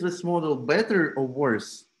is this model better or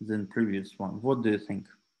worse than previous one? What do you think?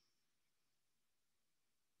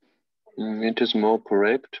 It is more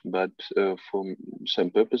correct, but for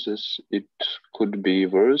some purposes, it could be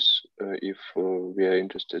worse if we are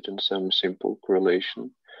interested in some simple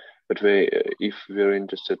correlation. But if we're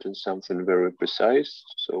interested in something very precise,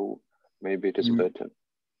 so maybe it is better.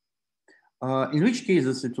 In which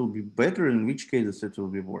cases it will be better, in which cases it will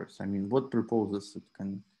be worse? I mean, what proposes it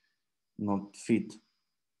can not fit?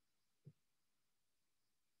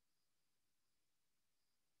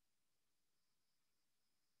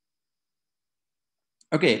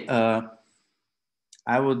 Okay,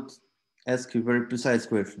 I would ask you a very precise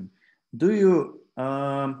question. Do you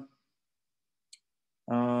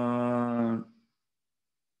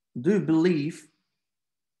believe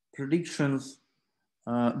predictions?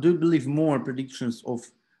 Do you believe more predictions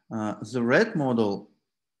of the red model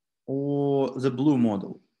or the blue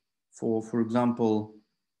model? For example,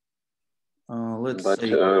 let's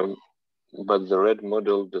say. But the red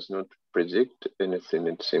model does not predict anything.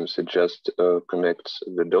 It seems it just connects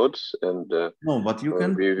the dots and. No, but you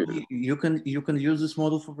can use this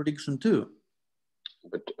model for prediction too.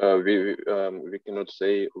 But we cannot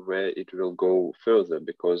say where it will go further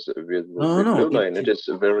because with the blue line it is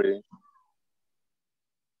very.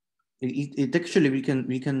 It actually we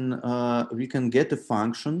can get a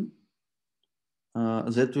function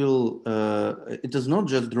that will it is not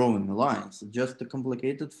just drawing lines, just a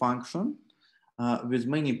complicated function with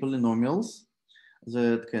many polynomials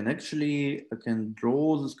that can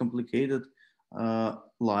draw this complicated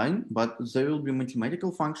line, but there will be a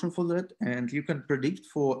mathematical function for that, and you can predict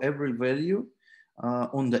for every value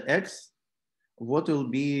on the x what will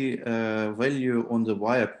be value on the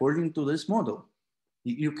y according to this model.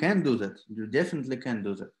 You can do that. You definitely can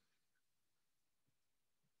do that.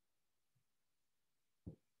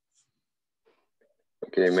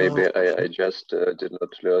 Okay, maybe I just did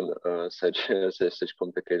not learn such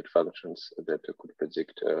complicated functions that could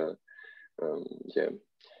predict.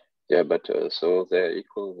 Yeah, but so they're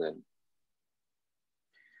equal then.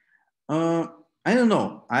 I don't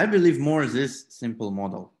know. I believe more this simple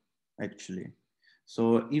model actually.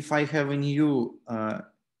 So if I have a new,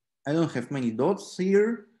 I don't have many dots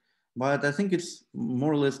here, but I think it's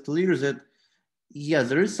more or less clear that yeah,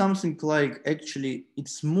 there is something like actually,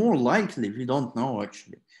 it's more likely, we don't know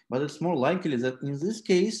actually, but it's more likely that in this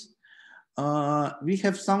case, we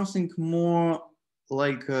have something more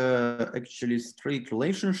like actually straight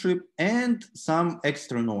relationship and some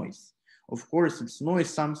extra noise. Of course, it's noise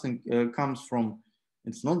something comes from,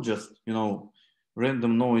 it's not just, you know,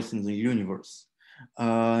 random noise in the universe.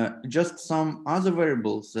 Just some other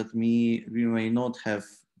variables that we may not have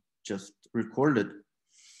just recorded.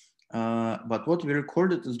 But what we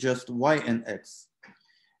recorded is just y and x.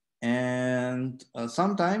 And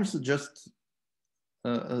sometimes just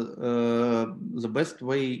the best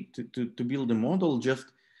way to build a model,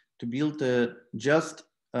 just to build a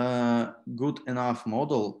good enough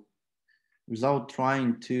model without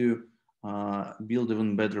trying to build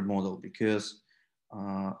even better model, because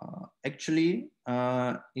actually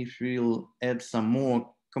if we'll add some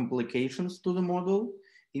more complications to the model,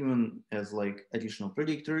 even as like additional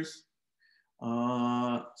predictors.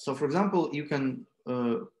 So for example, you can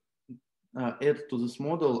add to this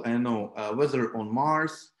model, I know, weather on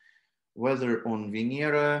Mars, weather on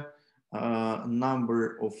Venera,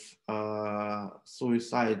 number of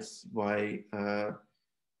suicides by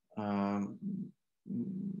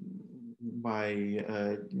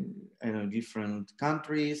I know, different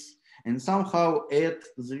countries, and somehow add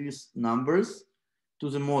these numbers to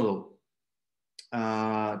the model,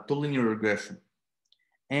 to linear regression.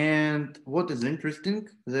 And what is interesting,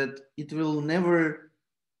 that it will never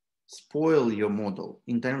spoil your model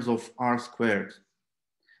in terms of R squared.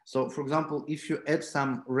 So for example, if you add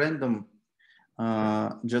some random,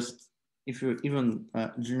 just if you even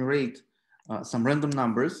generate some random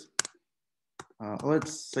numbers,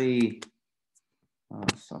 let's say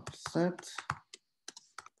subset,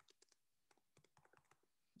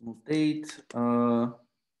 mutate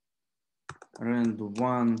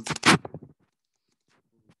rand1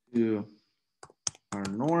 to our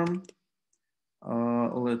norm.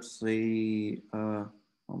 Let's say how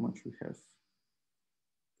much we have.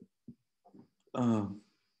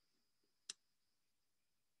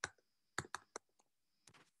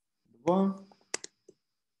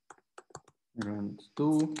 Rand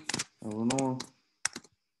 2, norm.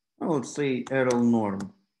 Let's say error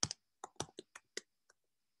norm.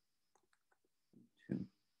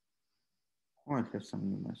 Oh, I have some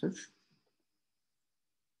new message.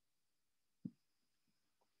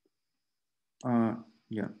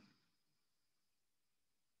 Yeah.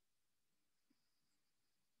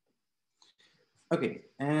 Okay,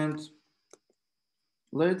 and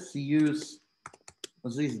let's use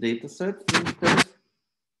this data set instead.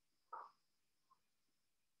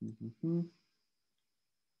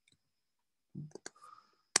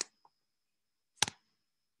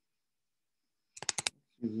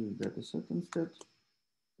 Use this data set instead.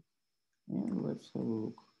 And let's have a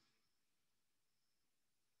look.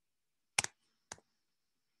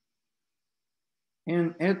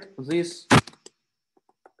 And add this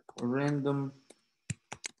random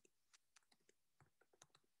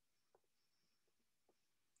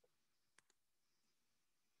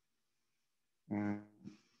I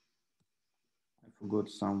forgot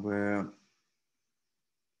somewhere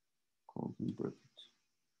called bracket,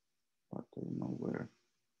 but I don't know where.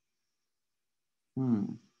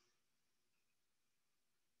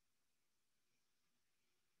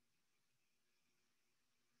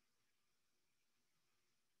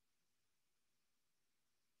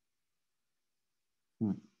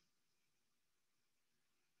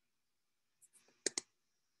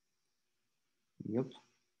 Yep.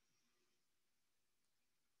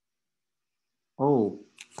 Oh.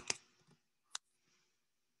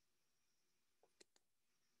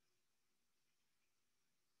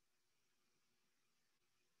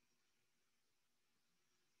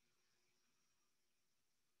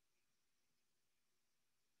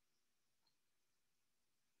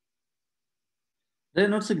 They're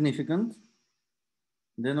not significant.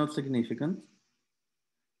 They're not significant.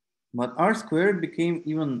 But R squared became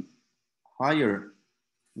even higher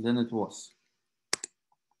than it was.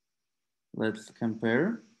 Let's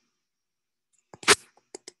compare.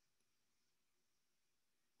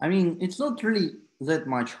 I mean, it's not really that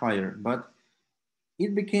much higher, but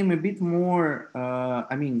it became a bit more,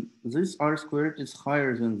 I mean, this R squared is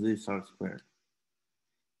higher than this R squared.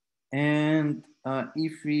 And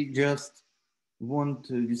if we just want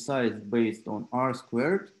to decide based on R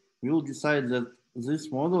squared, we'll decide that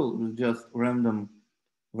this model with just random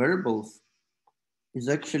variables is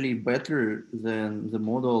actually better than the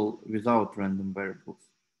model without random variables.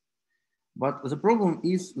 But the problem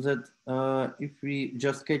is that if we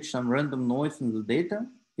just catch some random noise in the data,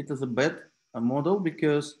 it is a bad model,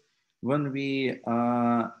 because when we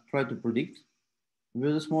try to predict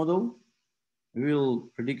with this model, we will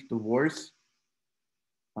predict worse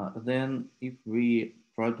than if we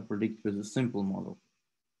try to predict with a simple model.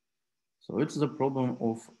 So it's the problem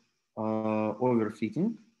of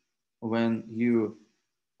overfitting. When you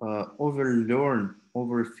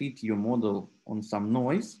overfit your model on some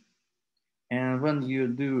noise, and when you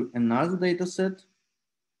do another data set,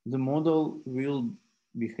 the model will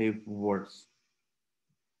behave worse.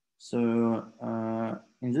 So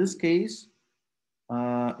in this case,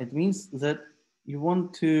 it means that you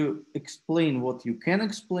want to explain what you can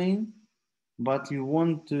explain, but you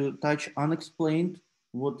want to touch unexplained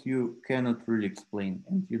what you cannot really explain.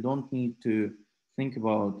 And you don't need to think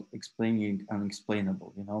about explaining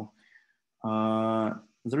unexplainable, you know.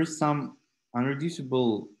 There is some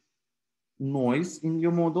unreducible noise in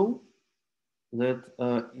your model that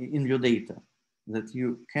in your data that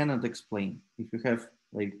you cannot explain. If you have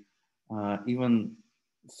like even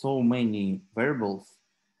so many variables,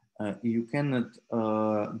 you cannot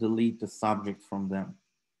delete the subject from them,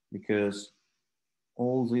 because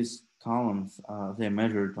all these columns they're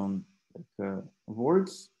measured on like,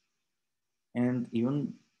 words and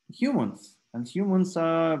even humans. And humans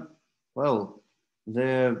are, well,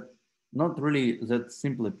 they're not really that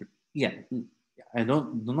simply. Yeah, I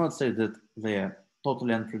do not say that they're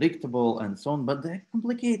totally unpredictable and so on, but they're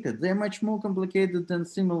complicated. They're much more complicated than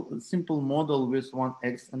simple model with one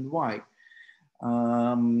X and Y.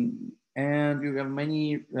 And you have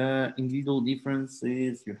many individual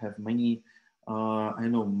differences. You have many, I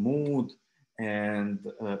know, mood and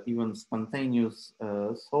even spontaneous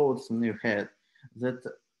thoughts in your head that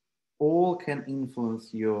all can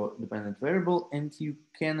influence your dependent variable, and you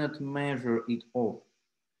cannot measure it all.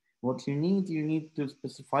 What you need to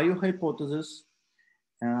specify your hypothesis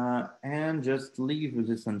and just live with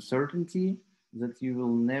this uncertainty that you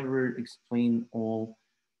will never explain all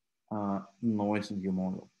noise in your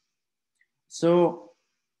model. So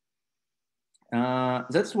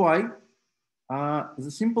that's why the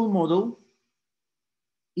simple model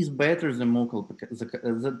is better than more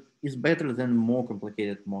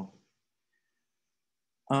complicated model.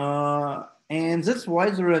 And that's why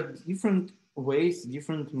there are different ways,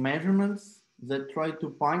 different measurements that try to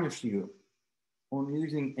punish you on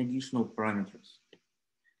using additional parameters.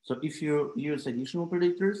 So if you use additional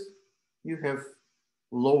predictors, you have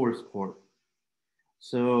lower score.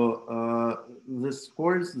 So the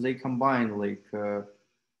scores, they combine like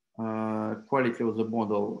quality of the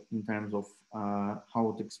model in terms of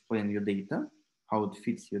how to explain your data, how it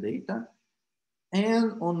fits your data,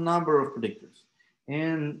 and on number of predictors.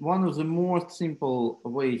 And one of the most simple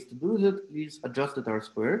ways to do that is adjusted R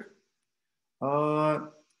squared.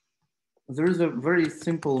 There is a very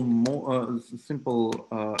simple,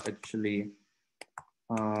 actually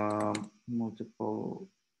multiple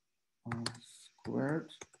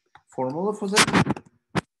squared formula for that.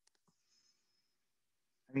 I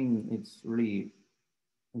mean, it's really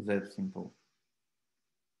that simple.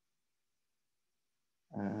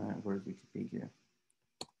 Where's Wikipedia?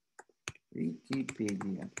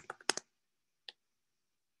 Wikipedia.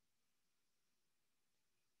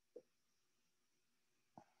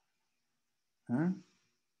 Huh?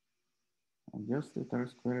 Adjusted R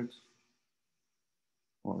squared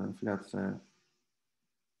or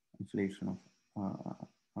inflation of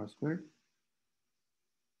R squared.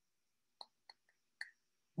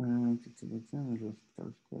 Adjusted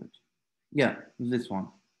R squared. Yeah, this one.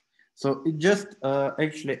 So it just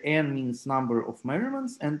actually n means number of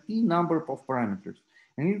measurements and p number of parameters.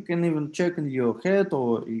 And you can even check in your head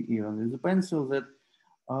or even with a pencil that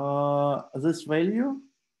this value,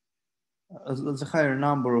 the higher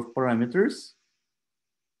number of parameters,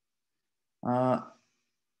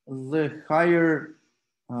 the higher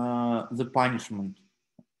the punishment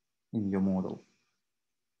in your model.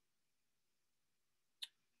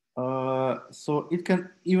 So it can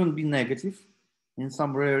even be negative in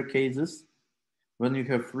some rare cases when you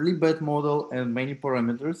have really bad model and many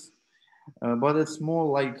parameters, but it's more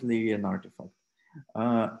likely an artifact.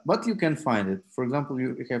 But you can find it. For example,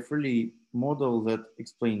 you have really model that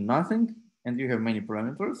explain nothing and you have many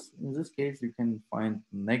parameters. In this case, you can find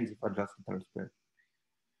negative adjusted R-squared.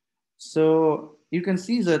 So you can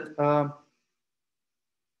see that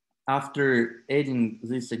after adding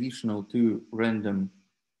this additional two random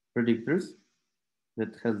predictors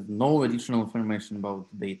that has no additional information about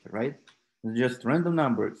the data, right? It's just random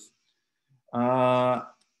numbers.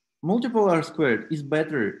 Multiple R-squared is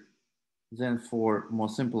better than for more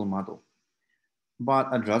simple model, but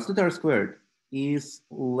adjusted R-squared is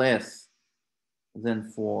less than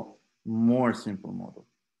for more simple model.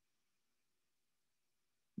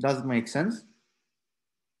 Does it make sense?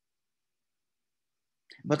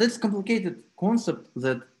 But it's a complicated concept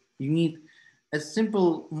that you need as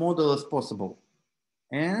simple model as possible.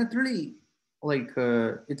 And it really, like,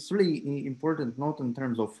 it's really important, not in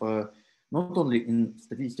terms of, not only in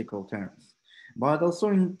statistical terms, but also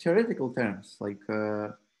in theoretical terms, like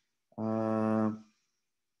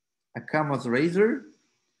Akamo's razor,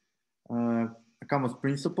 Akamo's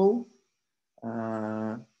principle.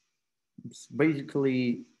 It's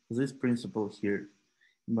basically this principle here,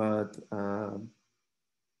 but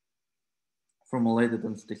formulated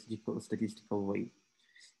in statistical way.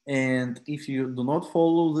 And if you do not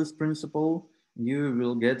follow this principle, you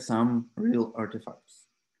will get some real artifacts.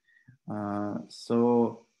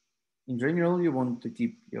 So in general, you want to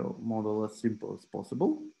keep your model as simple as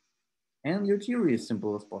possible and your theory as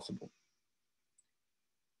simple as possible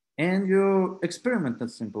and your experiment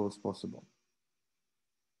as simple as possible.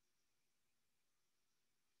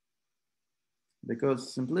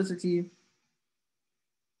 Because simplicity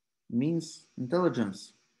means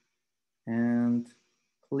intelligence and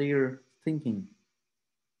clear thinking.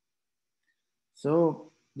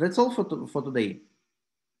 So that's all for today.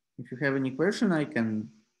 If you have any question, I can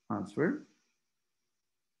answer.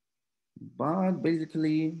 But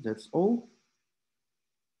basically, that's all.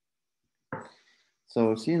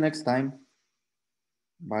 So see you next time.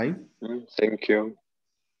 Bye. Thank you.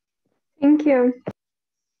 Thank you.